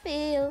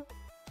feel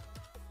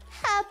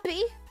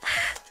happy.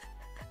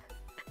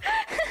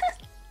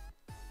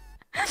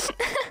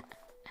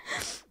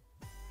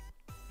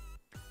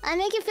 I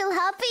make you feel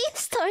happy?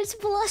 Starts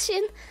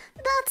blushing.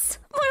 That's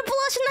more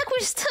blushing like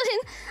we're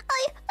studying.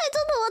 I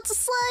don't know what to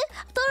say.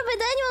 Never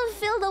made anyone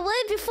feel the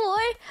way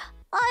before.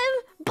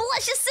 I'm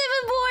blushes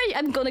even more.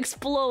 I'm gonna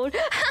explode.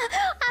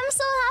 I'm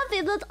so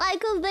happy that I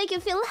could make you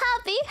feel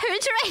happy.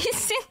 Heart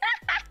racing.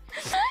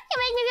 You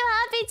make me feel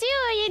happy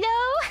too, you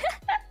know?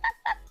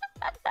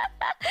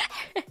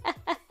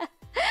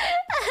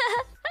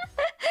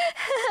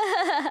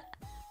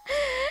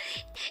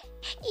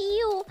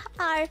 You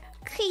are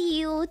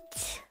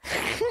cute.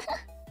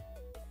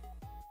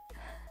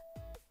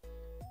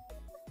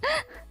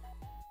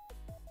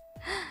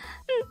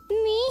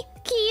 Me?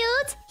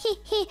 Cute?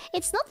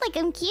 It's not like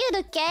I'm cute,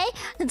 okay?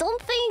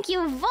 Don't think you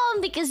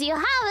won because you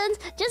haven't.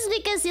 Just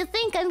because you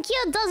think I'm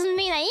cute doesn't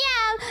mean I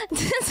am.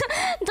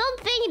 Don't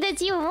think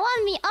that you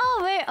won me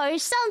over or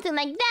something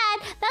like that.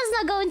 That's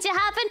not going to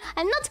happen.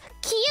 I'm not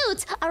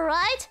cute,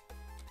 alright?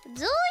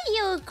 Do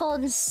you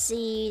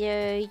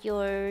consider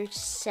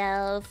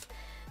yourself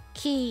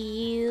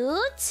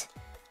cute?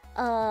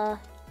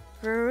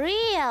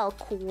 Real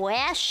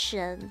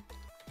question.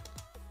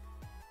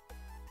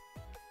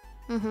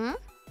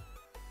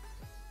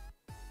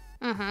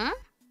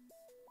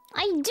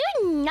 I do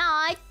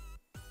not.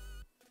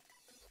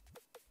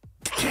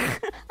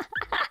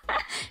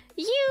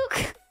 You...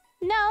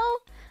 No.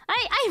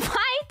 I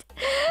might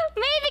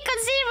maybe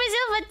consider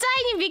myself a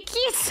tiny bit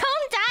cute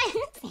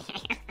sometimes.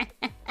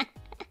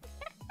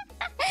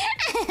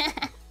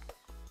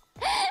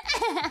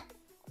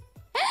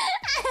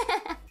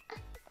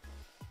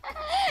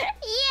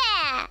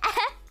 Yeah.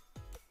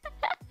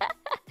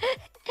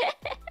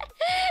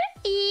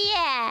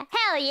 Yeah.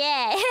 Hell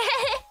yeah.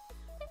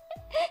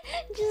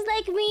 Just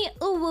like me.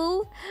 Ooh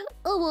woo.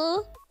 Ooh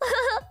woo.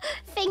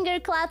 Finger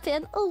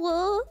clapping. Ooh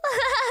woo.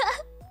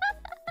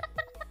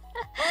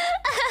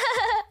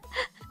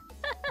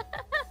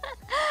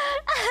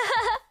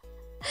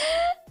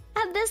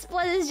 At this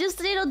point, it's just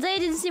a little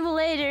dating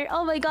simulator.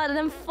 Oh my god, and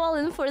I'm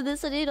falling for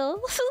this a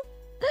little.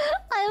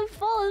 I am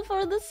falling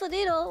for this a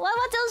little.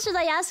 What else should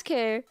I ask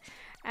her?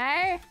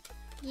 Are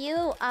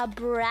you a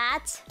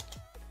brat?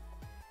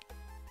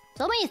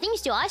 So many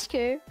things to ask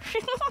her.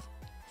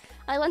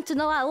 I want to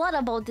know a lot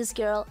about this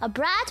girl. A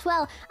brat?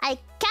 Well, I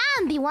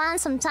can be one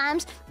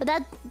sometimes, but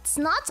that's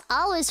not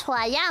always who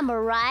I am,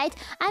 alright?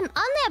 I'm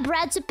only a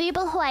brat to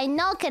people who I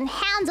know can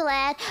handle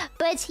it.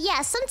 But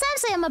yeah,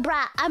 sometimes I am a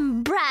brat.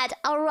 I'm brat,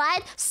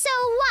 alright? So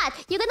what?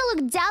 You're gonna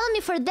look down on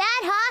me for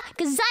that, huh?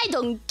 Cause I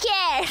don't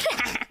care.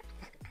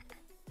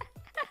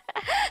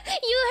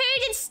 You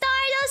heard it,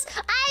 Stardust?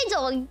 I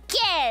don't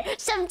care.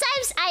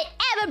 Sometimes I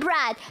am a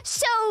brat.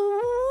 So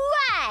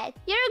what?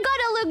 You're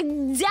gonna look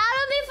down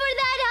on me for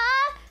that,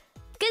 huh?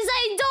 Cause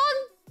I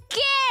don't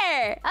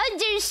care.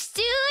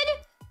 Understood?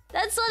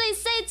 That's what I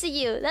say to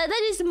you. That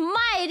is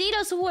my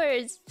Rito's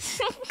words.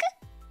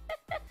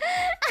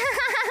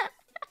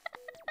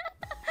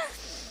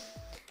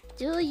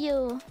 Do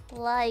you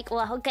like...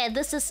 Well, okay,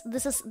 this is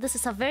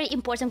a very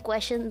important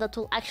question that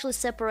will actually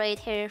separate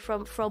her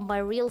from my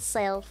real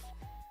self,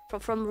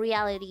 from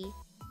reality.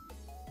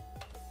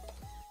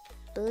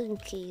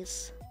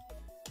 Binkies.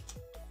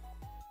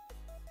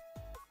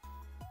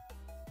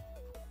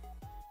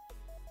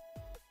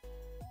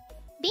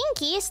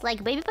 Binkies?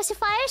 Like baby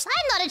pacifiers?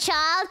 I'm not a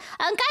child.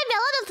 I'm kind of a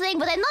lot of things,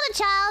 but I'm not a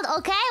child,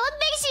 okay? What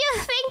makes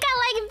you think I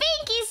like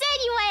binkies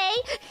anyway?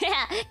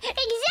 Yeah,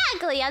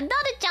 exactly. I'm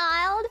not a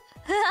child.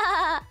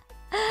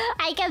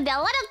 I can be a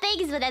lot of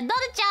things, but I'm not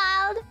a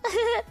child.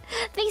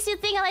 Makes you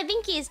think I like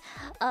binkies.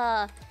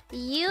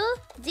 You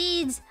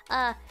did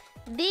a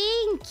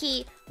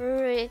binky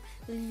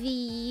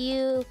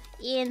review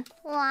in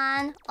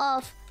one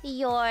of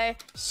your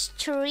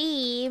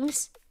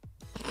streams.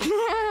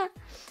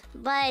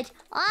 But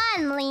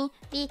only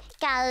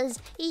because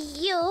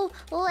you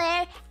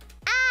were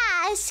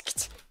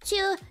asked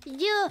to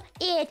do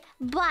it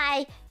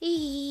by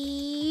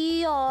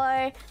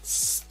your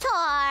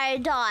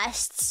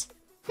Stardusts.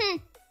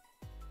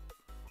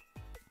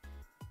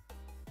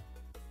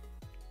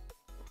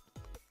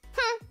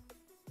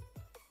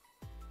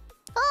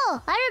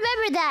 Oh, I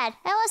remember that.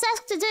 I was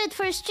asked to do it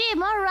for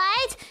stream,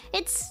 alright?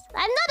 I'm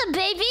not a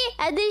baby,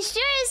 and they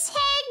sure as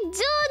heck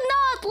do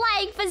not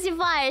like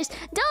pacifiers.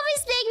 Don't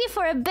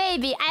for a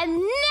baby. I'm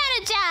not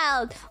a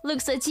child.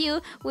 Looks at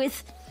you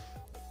with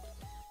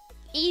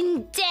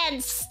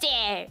intense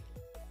stare.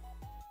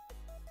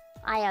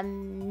 I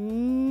am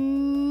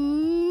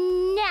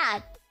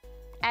not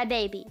a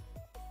baby.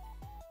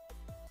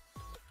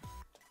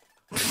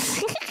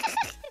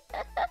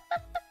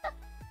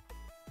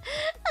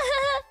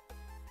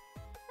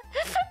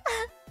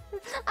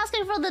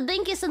 Asking for the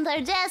dinkies in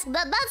their desk.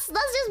 That's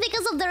just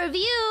because of the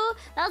review.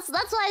 That's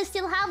why I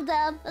still have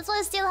them. That's why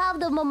I still have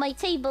them on my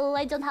table.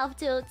 I don't have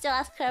to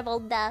ask her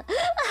about that.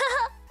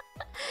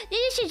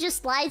 Did she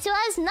just lie to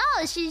us?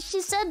 No, she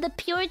said the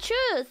pure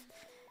truth.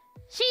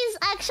 She's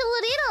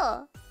actually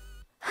little.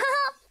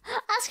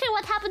 Ask her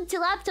what happened to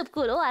Laptop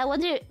Kun. Oh, I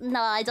wonder.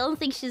 No, I don't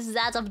think she's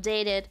that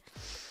updated.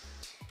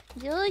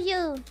 Do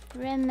you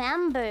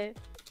remember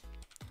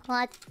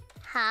what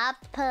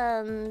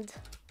happened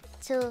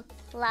to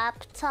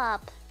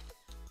Laptop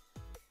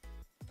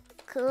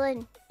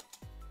Kun?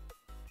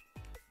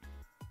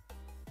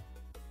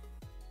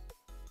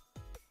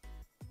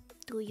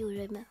 Do you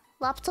remember?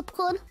 Laptop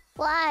Kun?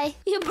 Why?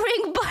 You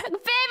bring back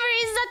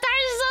memories that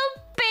are so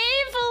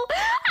painful.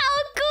 How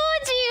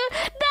could you?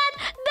 That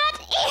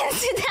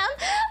incident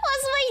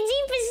was my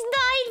deepest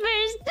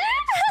nightmares.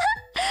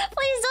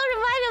 Please don't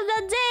remind me of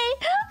that day.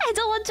 I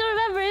don't want to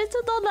remember it.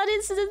 Not that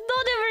incident.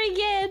 Not ever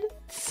again.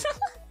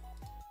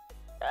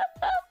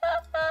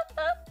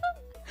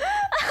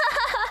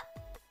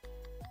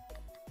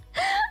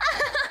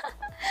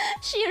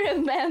 She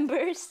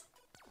remembers.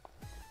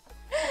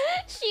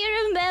 She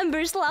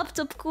remembers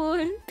Laptop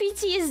Kun.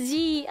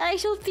 PTSD.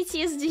 Actual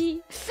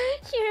PTSD.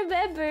 She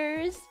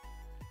remembers.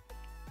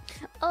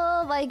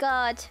 Oh my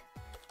god.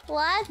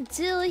 What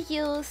do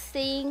you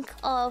think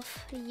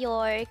of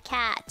your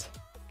cat?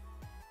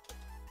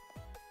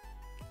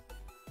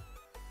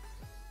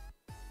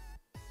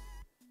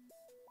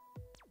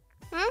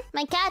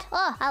 My cat?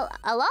 Oh,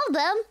 I love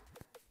them.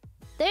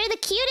 They're the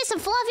cutest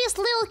and fluffiest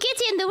little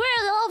kitty in the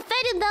world. I love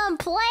petting them,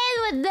 playing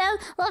with them,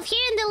 love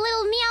hearing the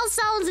little meow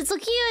sounds. It's so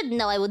cute.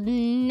 No, I would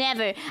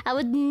never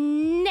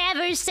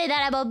say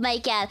that about my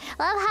cat.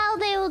 Love how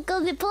they will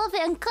go be fluffy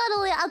and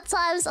cuddly at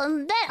times,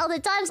 and then other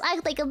times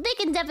act like a big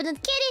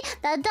independent kitty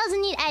that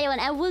doesn't need anyone.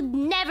 I would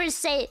never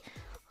say...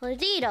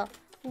 Riro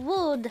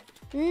would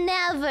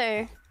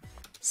never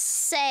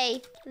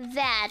say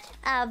that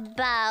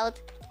about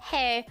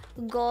her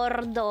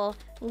gordo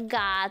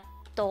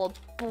gato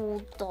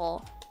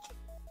puto.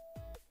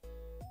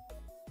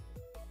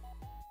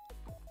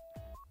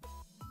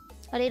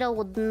 Riro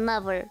would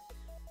never.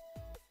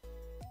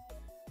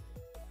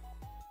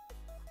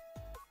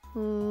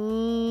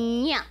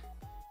 Yeah.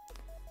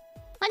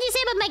 What do you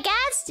say about my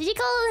cats? Did you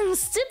call them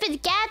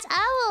stupid cats?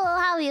 I will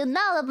have you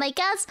know that my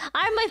cats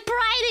are my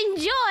pride and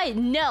joy.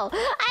 No,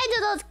 I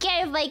do not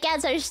care if my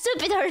cats are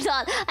stupid or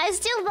not. I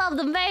still love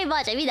them very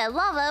much. I mean, I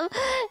love them.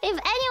 If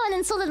anyone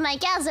insulted my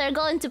cats, they're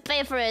going to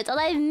pay for it. And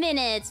I mean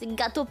it.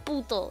 Gato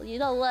puto. You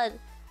know what?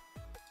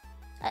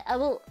 I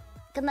will...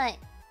 Good night.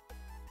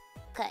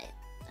 Okay.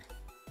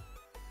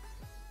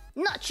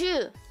 Not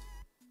true.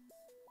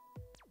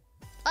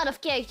 Out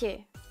of character.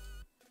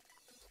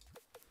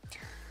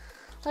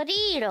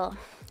 Riro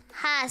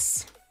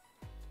has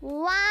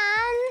one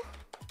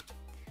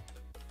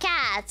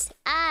cat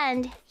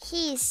and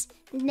his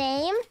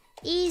name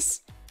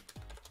is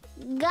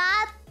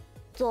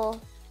Gato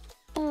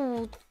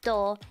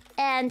Puto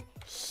and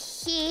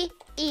he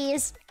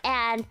is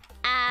an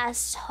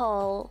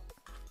asshole.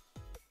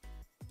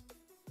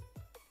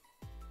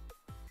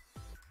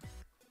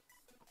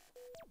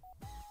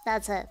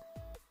 That's it.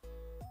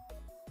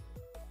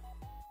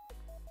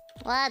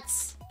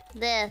 What's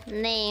the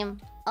name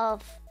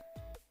of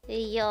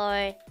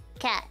your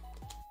cat?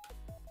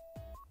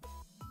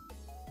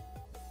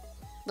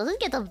 Does it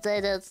get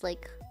updated? It's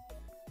like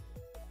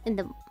in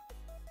the Gordo.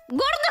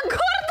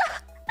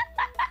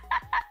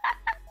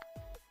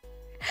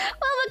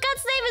 Well, the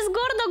cat's name is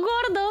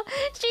Gordo.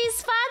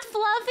 She's fat,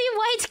 fluffy,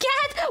 white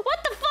cat. What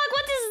the fuck?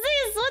 What is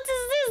this? What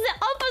is this? The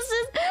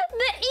opposite.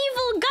 The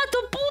evil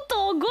Gato Puto.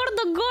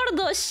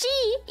 Gordo.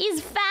 She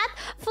is fat,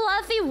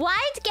 fluffy,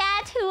 white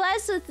cat who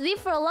has with me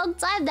for a long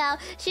time now.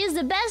 She is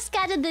the best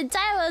cat in the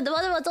entire world.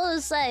 What am I told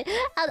to say?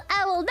 And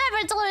I will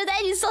never tolerate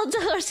any insult to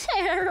her.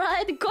 Say her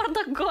right,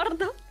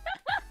 Gordo.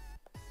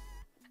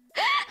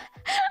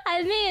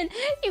 I mean,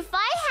 if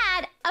I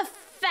had a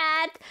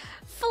fat,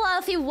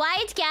 fluffy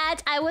white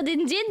cat, I would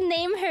indeed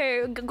name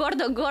her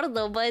Gordo,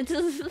 but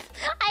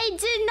I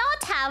do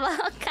not have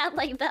a cat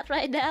like that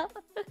right now.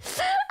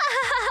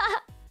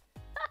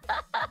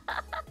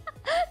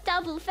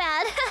 Double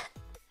fat.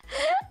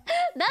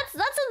 That's a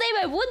name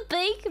I would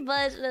pick,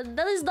 but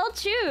that is not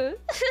true.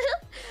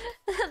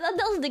 That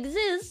doesn't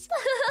exist.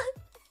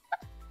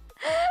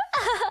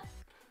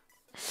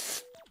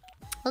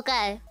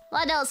 Okay,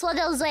 what else? What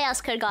else do I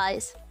ask her,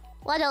 guys?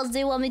 What else do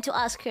you want me to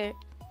ask her?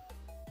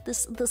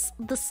 This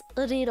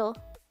Riro.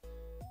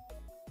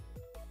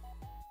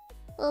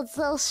 What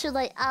else should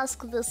I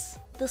ask this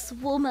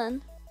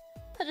woman?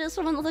 That is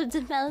from another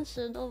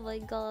dimension. Oh my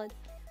god.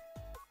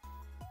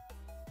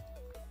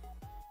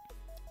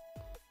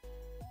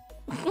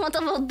 What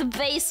about the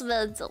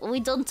basement? We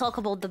don't talk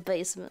about the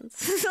basement.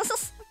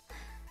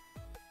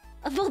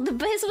 About the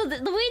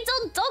basement? We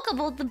don't talk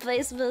about the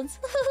basement.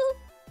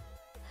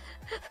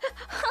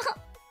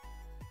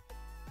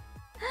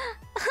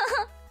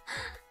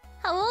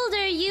 How old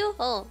are you?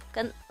 Oh,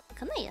 can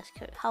I ask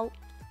her how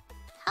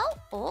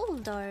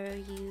old are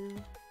you?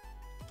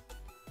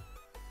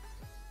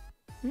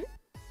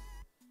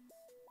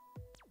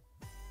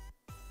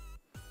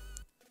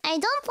 I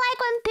don't like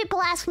when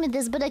people ask me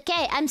this, but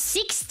okay, I'm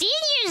 16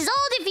 years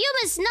old if you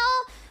must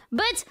know.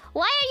 But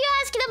why are you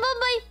asking about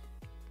my...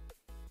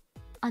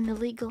 I'm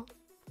illegal.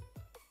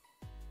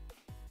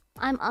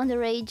 I'm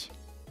underage.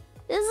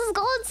 This is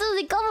going to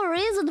become a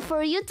reason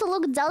for you to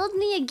look down at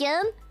me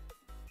again?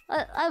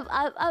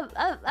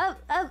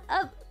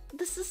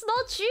 This is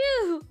not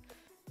true.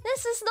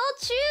 This is not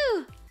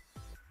true.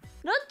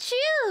 Not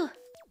true.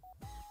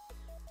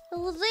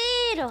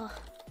 Riro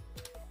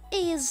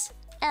is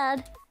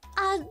an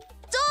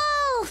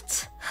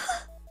adult.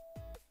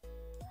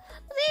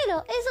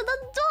 Riro is an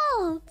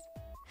adult.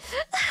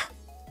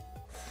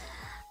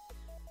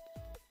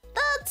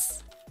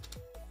 That's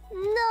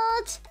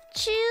not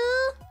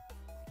true.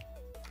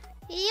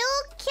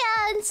 You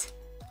can't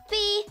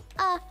be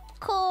a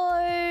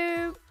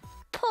corporate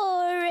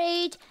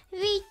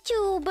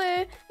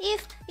VTuber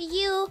if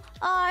you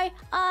are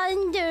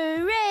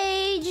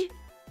underage.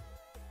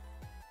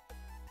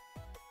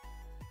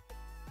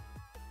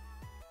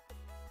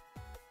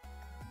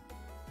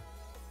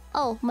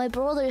 Oh, my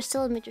brother is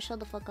telling me to shut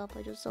the fuck up.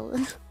 I just told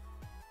him.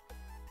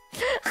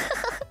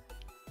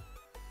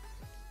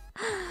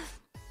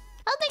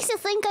 What makes you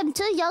think I'm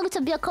too young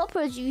to be a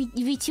corporate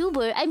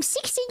VTuber? I'm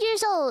 16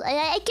 years old.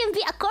 I can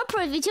be a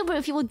corporate VTuber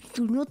if you want.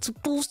 You're not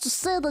supposed to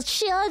say that.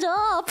 Shut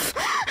up.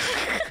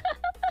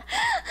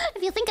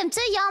 If you think I'm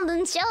too young,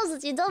 then shows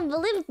that you don't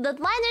believe that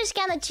minors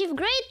can achieve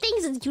great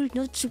things, and you're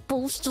not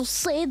supposed to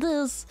say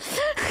this.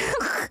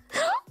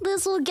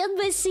 This will get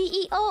my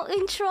CEO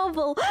in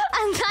trouble,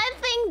 and I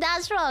think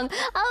that's wrong.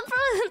 I'll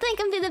probably think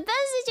I'm the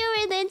best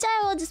YouTuber in the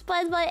entire world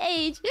despite my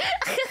age.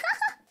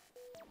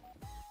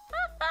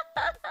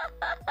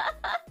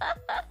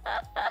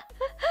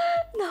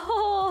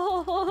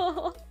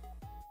 No.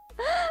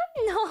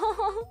 No.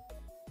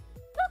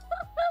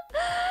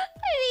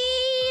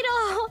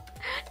 Riro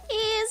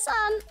is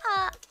an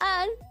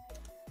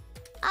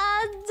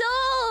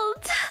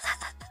adult.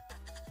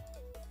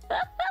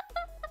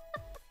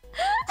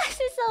 This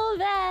is so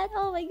bad.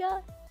 Oh my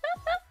god.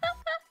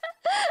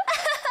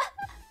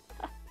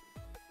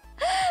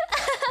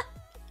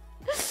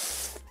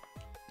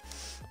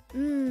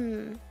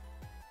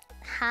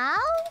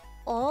 How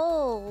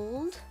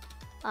old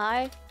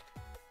are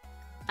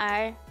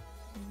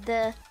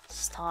the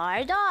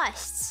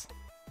Stardusts?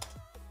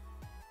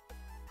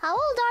 How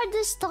old are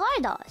the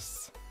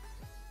Stardusts?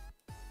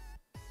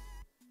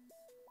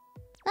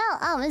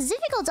 Well, it's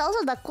difficult to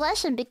answer that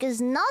question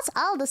because not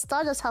all the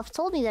Stardusts have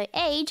told me their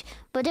age,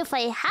 but if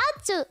I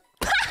had to...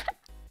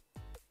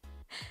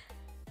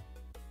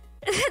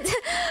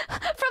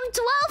 From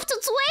 12 to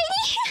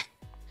 20?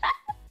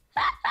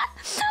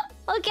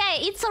 Okay,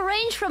 it's a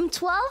range from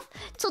 12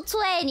 to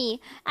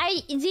 20.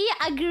 Do you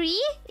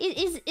agree?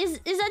 Is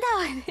that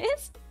how it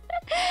is?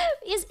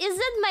 Is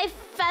that my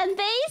fan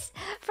base?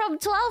 From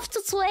 12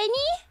 to 20?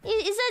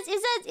 Is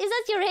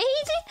that your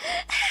age?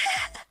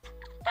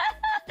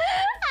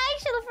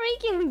 Actual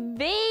freaking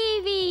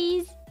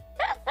babies.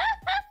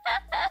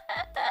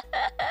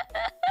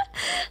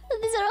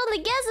 These are only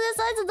guesses.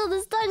 I don't know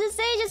the start the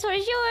stages for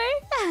sure.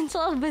 I'm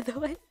 12 by the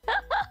way.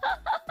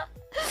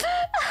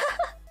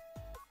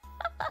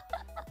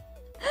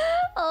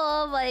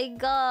 Oh my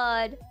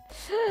god.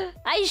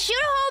 I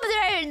sure hope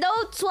there are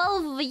no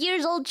 12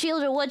 years old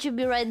children watching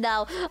me right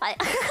now. I'm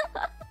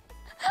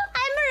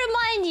gonna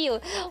remind you,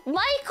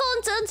 my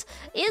content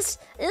is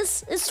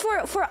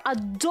for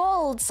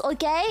adults,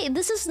 okay?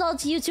 This is not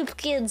YouTube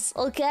Kids,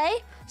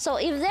 okay? So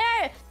if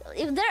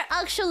they're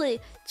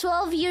actually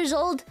 12 years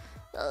old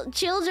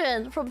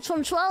children from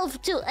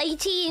 12 to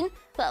 18,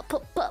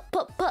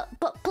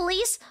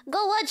 please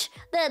go watch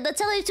the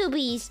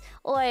Teletubbies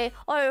or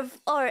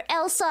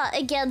Elsa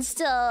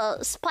against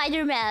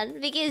Spider-Man,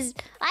 because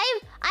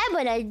I'm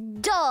an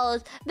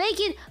adult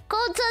making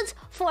content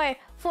for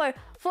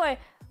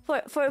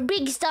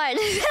big stars.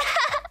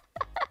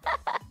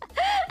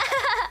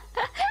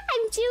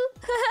 I'm two.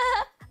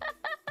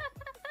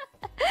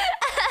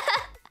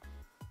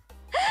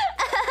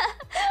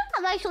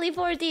 I'm actually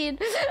 14.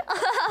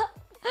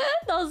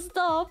 Don't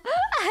stop.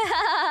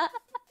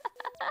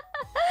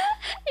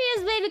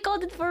 Here's baby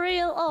content for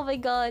real. Oh my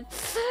god.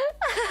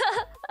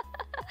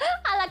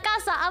 A la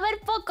casa, a ver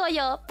poco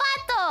yo.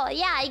 Pato!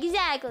 Yeah,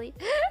 exactly.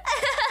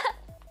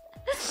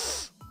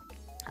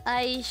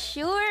 I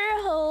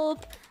sure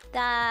hope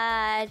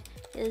that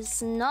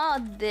is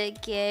not the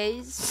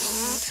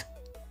case.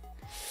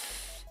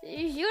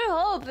 I sure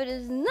hope it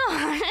is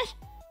not.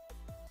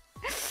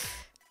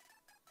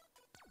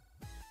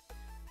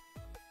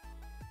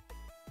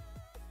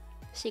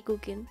 She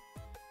cooking.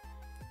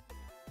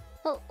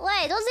 Wait,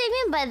 what do you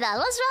mean by that?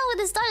 What's wrong with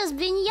the stars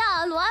being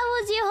young? Why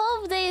would you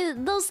hope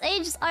those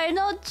ages are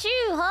not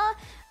true, huh?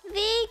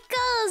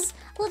 Because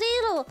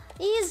Riro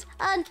is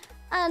an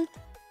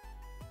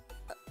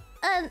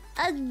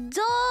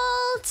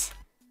adult,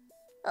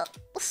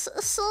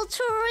 so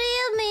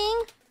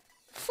trimming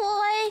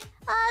for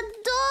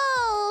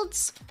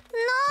adults,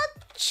 not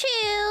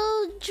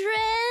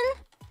children.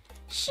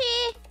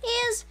 She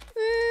is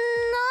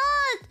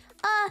not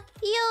a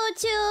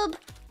YouTube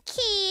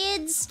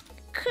Kids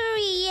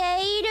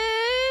creator.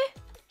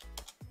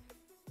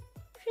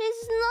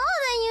 She's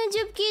not a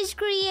YouTube Kids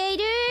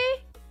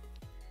creator.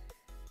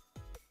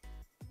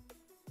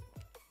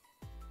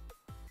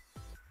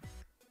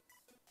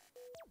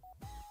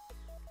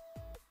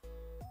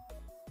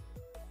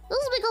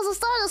 Just because the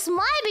stars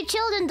might be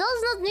children does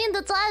not mean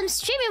that I'm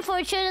streaming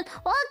for children.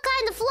 What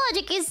kind of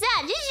logic is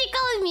that? Is she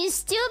calling me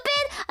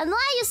stupid? And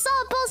why are you so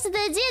opposed to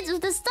the idea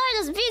of the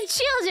stars being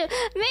children?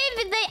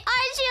 Maybe they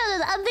are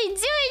children and they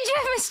do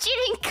enjoy my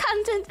streaming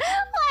content.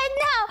 Why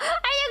now?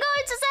 Are you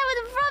going to say I'm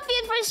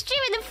inappropriate for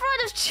streaming in front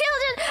of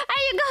children?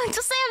 Are you going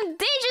to say I'm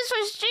dangerous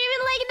for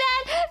streaming like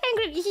that?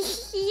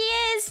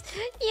 Yes,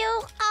 you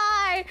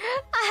are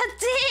a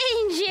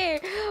danger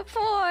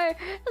for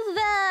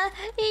the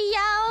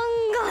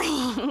younglings.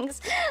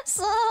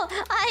 So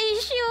I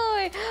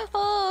sure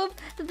hope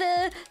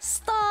the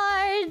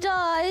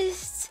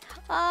Stardust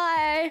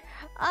are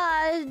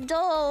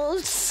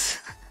adults.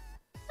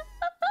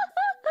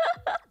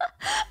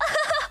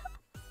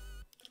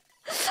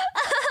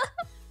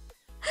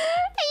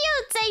 You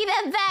take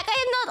that back. I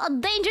am not a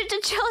danger to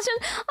children.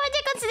 Why do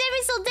you consider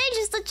me so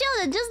dangerous to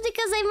children? Just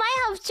because I might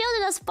have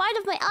children as part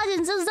of my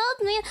audience does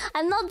not mean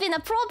I'm not being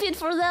appropriate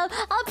for them.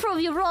 I'll prove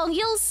you wrong.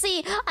 You'll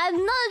see. I'm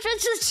not a threat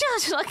to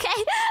children,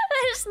 okay?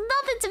 There's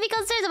nothing to be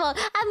concerned about.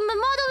 I'm a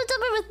model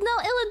YouTuber with no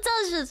ill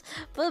intentions.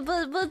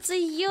 But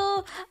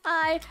you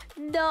are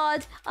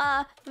not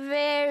a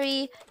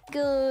very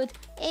good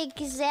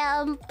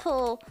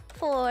example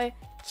for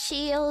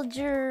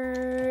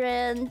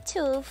children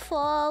to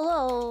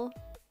follow.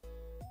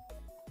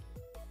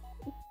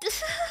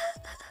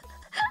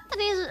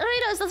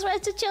 Rito's the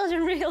threat to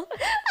children real.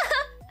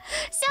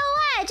 So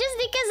what? Just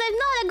because I'm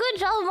not a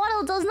good role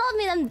model does not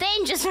mean I'm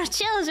dangerous for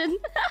children.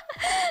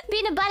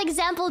 Being a bad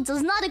example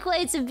does not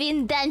equate to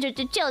being danger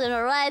to children,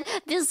 alright?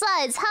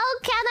 Besides, how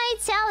can I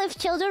tell if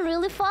children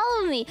really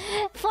follow me?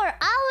 For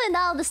all in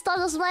all, the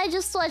stars might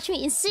just watch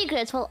me in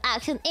secret while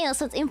acting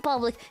innocent in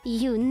public.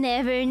 You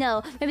never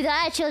know. Maybe there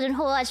are children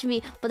who watch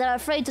me, but are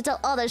afraid to tell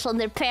others from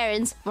their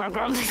parents. More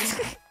grumbling.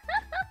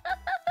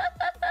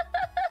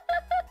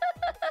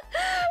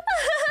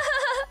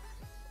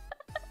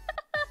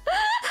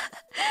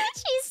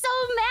 She's so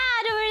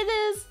mad over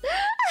this.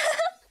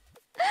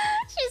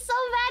 She's so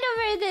mad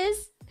over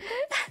this.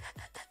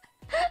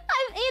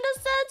 I'm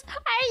innocent.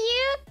 Are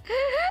you?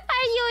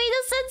 Are you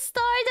innocent,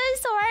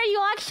 Stardust, or are you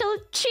actual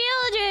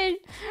children?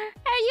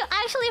 Are you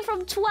actually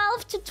from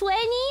 12 to 20?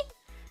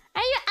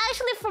 Are you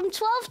actually from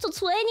 12 to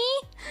 20?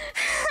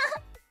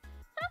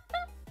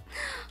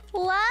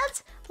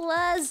 What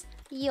was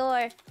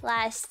your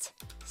last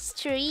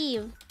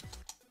stream?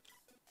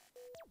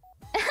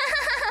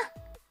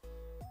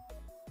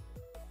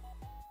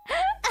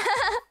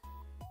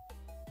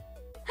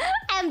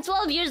 I'm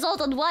 12 years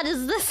old and what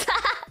is this?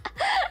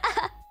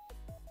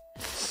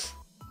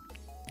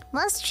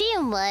 My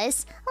stream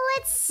was,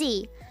 let's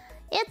see.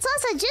 It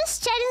was a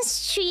just chatting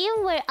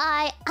stream where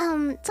I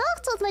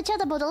talked with my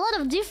chat about a lot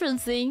of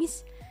different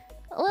things.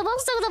 We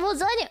both talked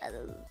about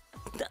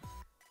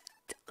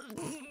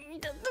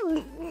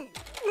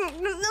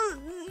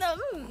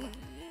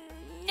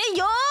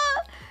Ayo!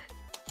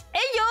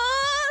 Ayo!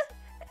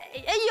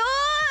 Ayo!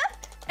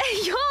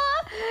 Ayo!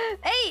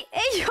 Ay!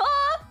 Ayo!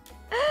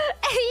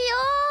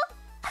 Ayo!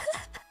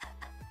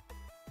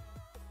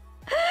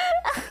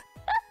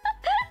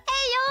 Ayo!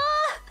 Ayo!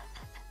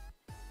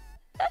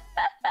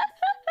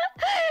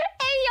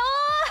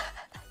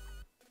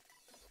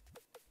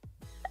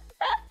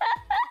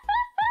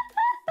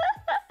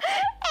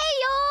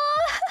 Ayo!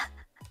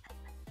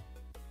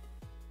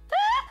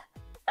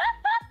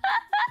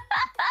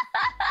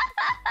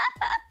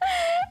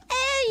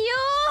 Ayo!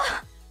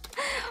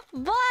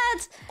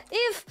 But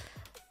if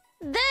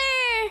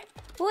there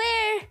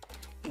were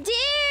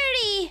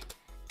dirty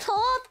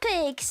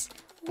topics,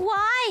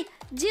 why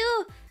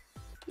do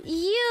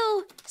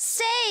you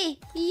say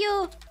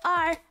you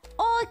are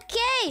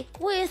okay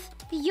with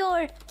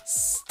your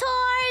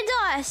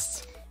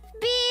Stardust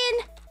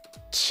being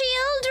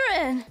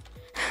children?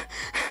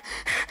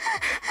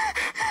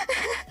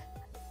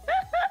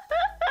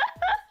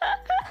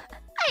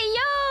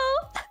 Ayo!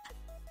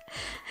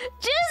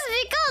 Just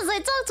because I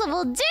talked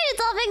about dirty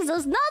topics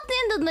does not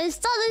mean that my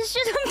Stardust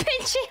shouldn't be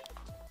children.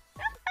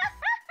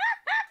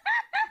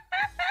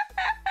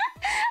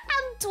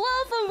 I'm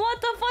 12 and what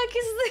the fuck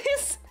is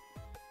this?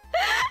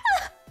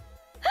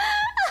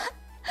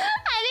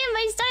 I mean,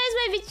 my stories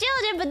might be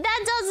children, but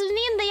that doesn't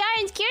mean they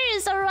aren't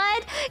curious,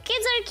 alright?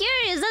 Kids are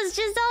curious, that's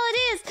just how it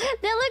this.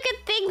 They look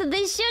at things that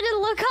they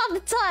shouldn't look all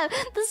the time.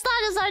 The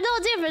status are no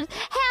different.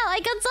 Hell, I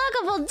can talk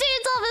about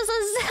digital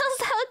business sales,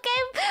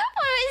 okay?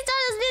 For my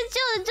status being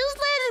children, just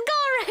let it go,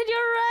 right?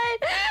 You're right.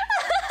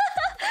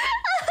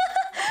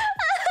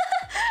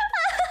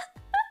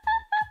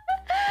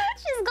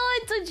 She's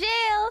going to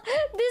jail.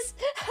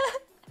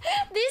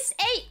 This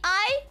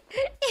AI,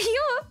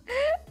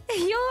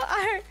 you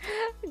are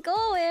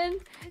going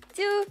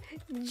to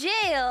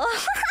jail.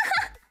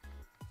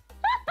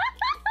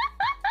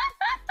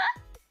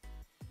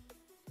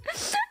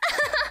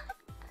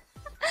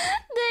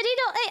 The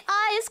Riro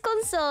AI is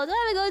concerned. Why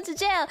are we going to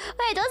jail?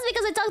 Wait, that's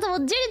because I talked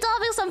about dirty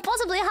topics and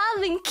possibly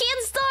having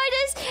kids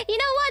starters. You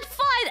know what?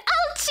 Fine,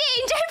 I'll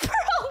change. I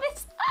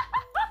promise.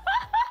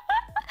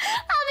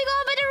 I'll become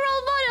a better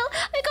role model.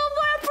 Become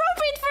more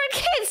appropriate for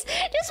kids.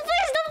 Just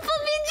please don't put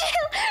me in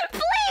jail.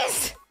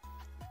 Please.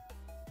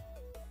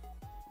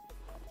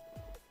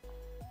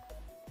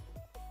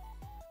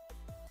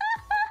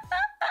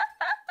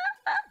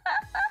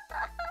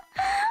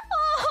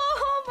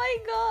 Oh my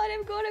god,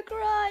 I'm gonna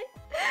cry.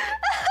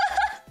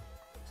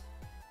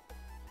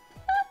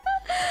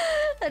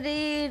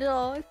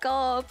 Riro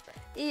Cop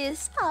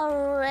is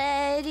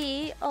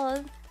already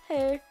on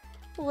her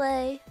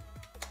way.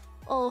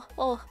 Oh,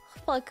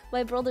 fuck.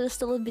 My brother is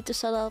telling me to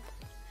shut up.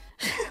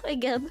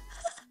 Again.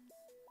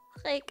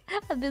 Like,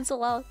 I've been so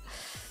loud.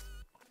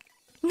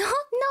 No!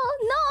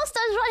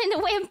 Starts running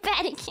away and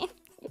panicking.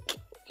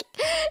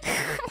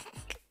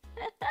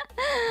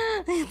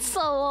 It's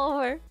so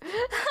over.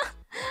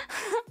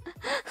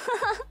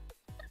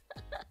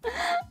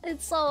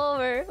 It's so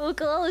over.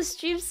 Ukulele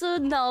stream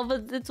soon? No,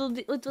 but it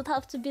would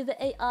have to be the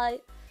AI.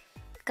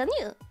 Can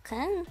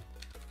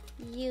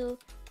you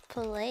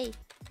play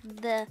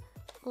the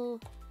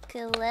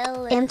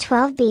ukulele?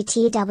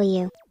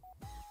 M12BTW.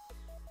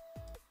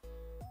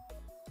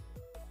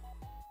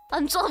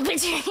 I'm so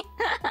bitchy.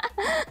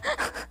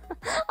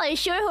 I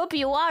sure hope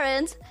you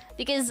aren't,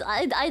 because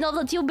I know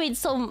that you made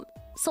some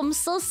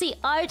saucy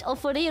art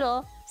of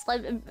Riro. So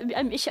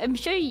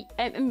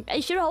I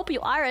sure hope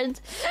you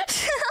aren't.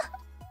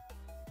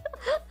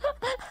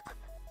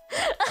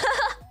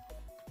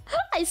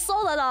 I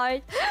saw that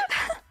art.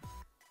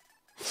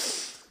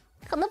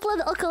 Can I play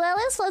the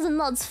ukulele?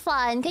 No, it's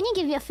fine. Can you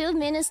give me a few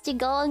minutes to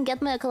go and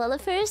get my ukulele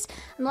first?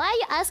 And why are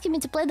you asking me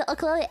to play the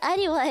ukulele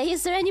anyway?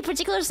 Is there any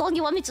particular song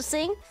you want me to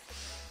sing?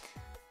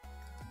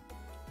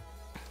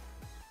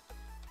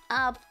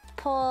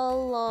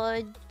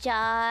 Apologize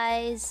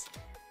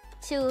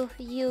to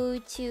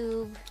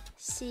YouTube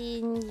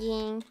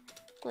singing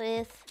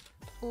with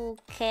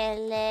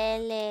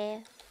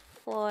ukulele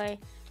for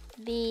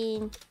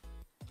being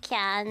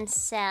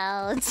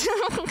cancelled.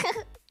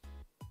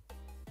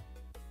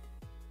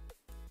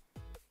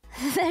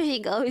 There he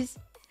goes.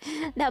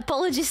 The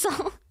apology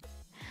song.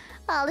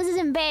 Oh, this is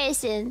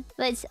embarrassing.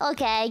 But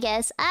okay, I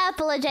guess. I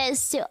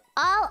apologize to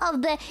all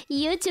of the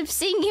YouTube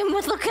singing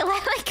with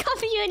ukulele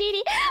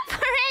community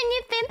for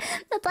anything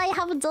that I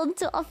have done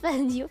to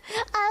offend you.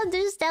 I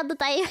understand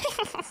that I...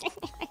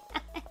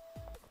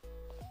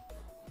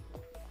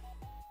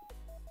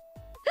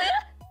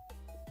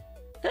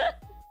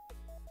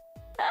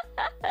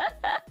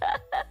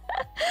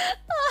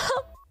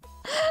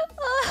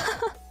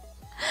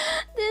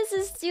 This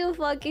is too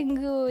fucking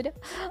good.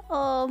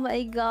 Oh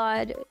my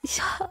god.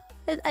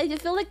 I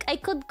feel like I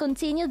could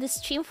continue this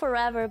stream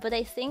forever, but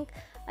I think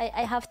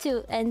I have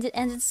to end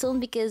it soon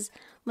because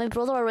my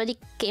brother already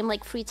came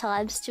like 3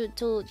 times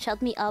to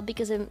shut me up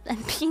because I'm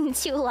being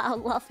too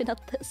loud laughing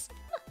at this.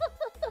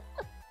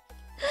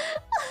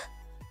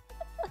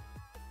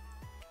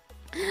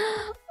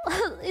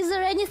 Is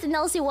there anything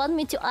else you want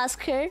me to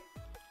ask her?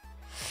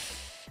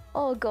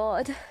 Oh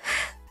god.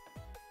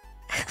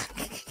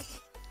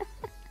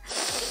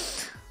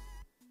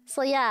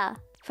 So yeah,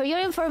 for your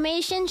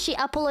information, she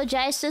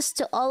apologizes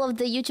to all of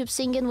the YouTube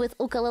singing with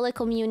ukulele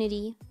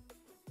community.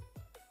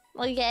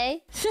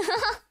 Okay?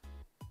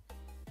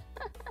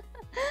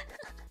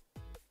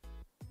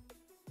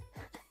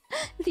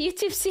 The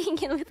YouTube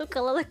singing with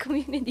ukulele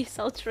community is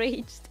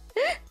outraged.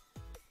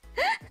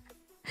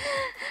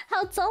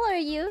 How tall are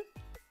you?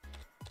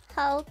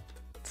 How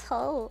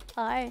tall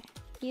are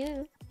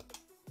you?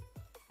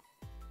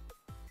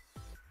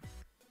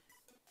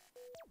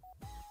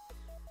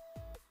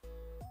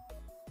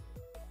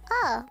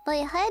 Ah,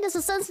 my height is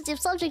a sensitive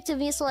subject to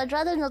me, so I'd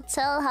rather not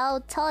tell how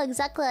tall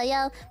exactly I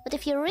am. But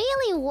if you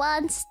really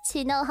want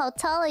to know how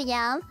tall I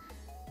am,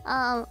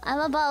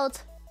 I'm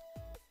about...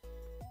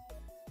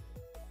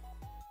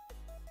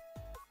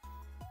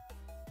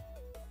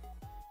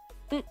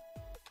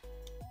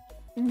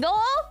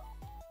 No?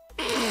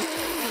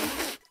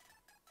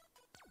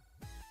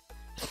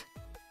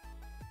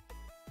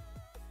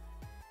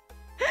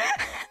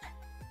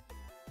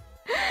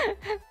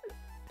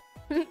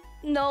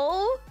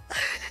 No?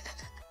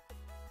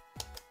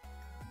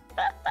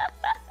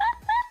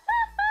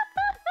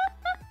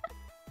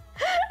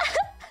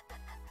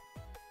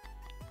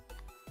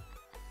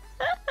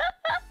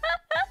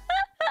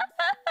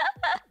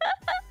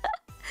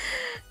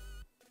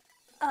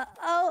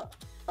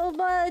 How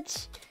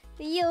much?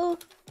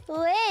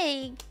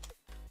 Meg!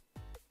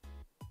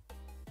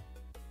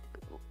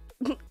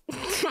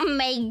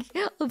 Meg.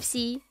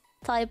 Oopsie.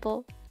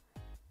 Typo.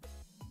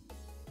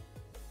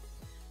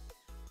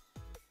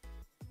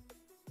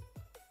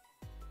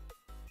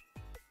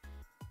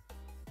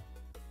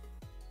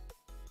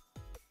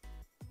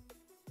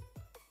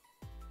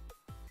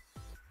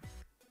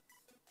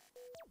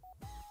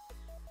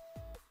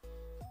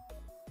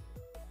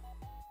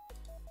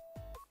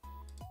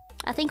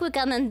 I think we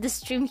can end the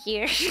stream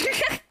here.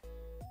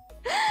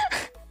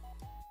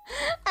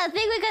 I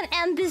think we can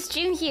end this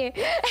stream here.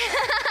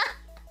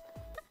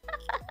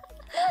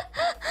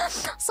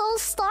 So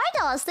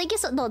Stardust, thank you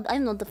so. No,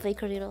 I'm not the fake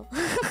Riro.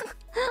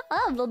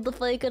 I'm not the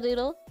fake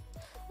Riro.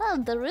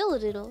 I'm the real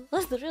Riro.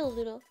 That's the real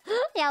Riro.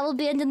 Yeah, I will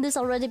be ending this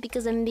already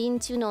because I'm being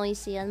too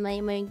noisy and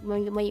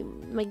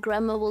my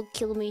grandma will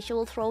kill me. She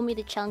will throw me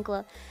the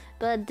chancla.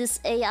 But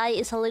this AI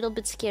is a little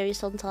bit scary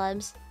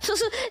sometimes.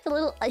 A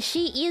little.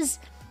 She is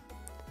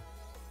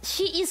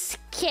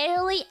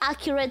scarily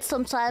accurate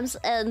sometimes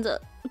and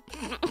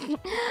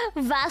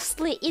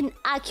vastly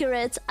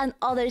inaccurate at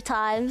other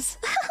times.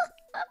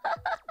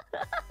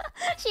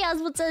 She has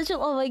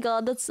potential. Oh my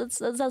god, that's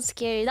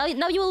scary.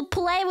 Now you will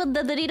play with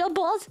the Dorito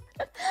bot.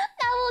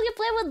 Now will you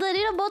play with the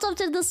Dorito bot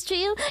after the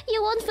stream?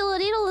 You won't feel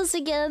Dorito-less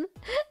again.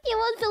 You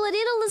won't feel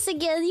Dorito-less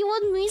again. You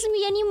won't miss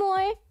me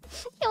anymore.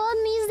 You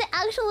won't miss the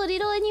actual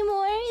Dorito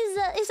anymore.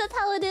 Is that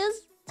how it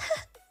is?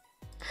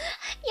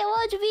 You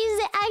won't miss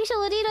the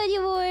actual Riro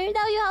anymore.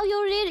 Now you have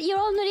your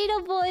own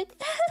Riro bot.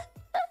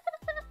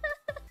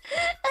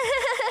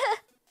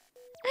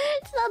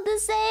 It's not the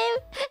same.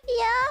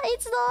 Yeah,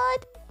 it's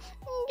not.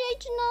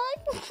 It's not.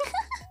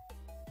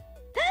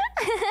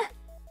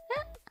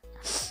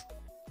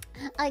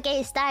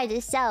 Okay,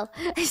 started. So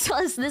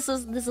this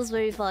was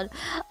very fun.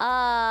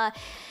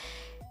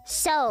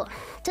 So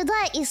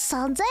today is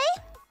Sunday.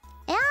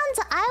 And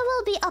I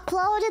will be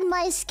uploading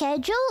my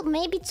schedule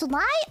maybe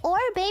tonight or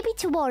maybe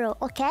tomorrow,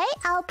 okay?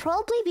 I'll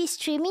probably be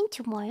streaming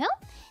tomorrow.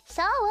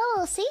 So we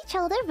will see each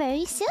other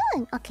very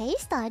soon. Okay,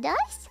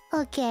 Stardust?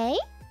 Okay.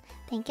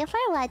 Thank you for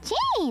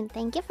watching.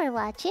 Thank you for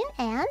watching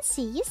and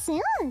see you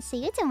soon.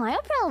 See you tomorrow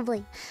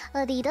probably.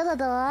 Bye bye.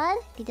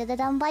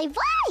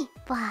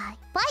 Bye.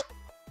 Bye.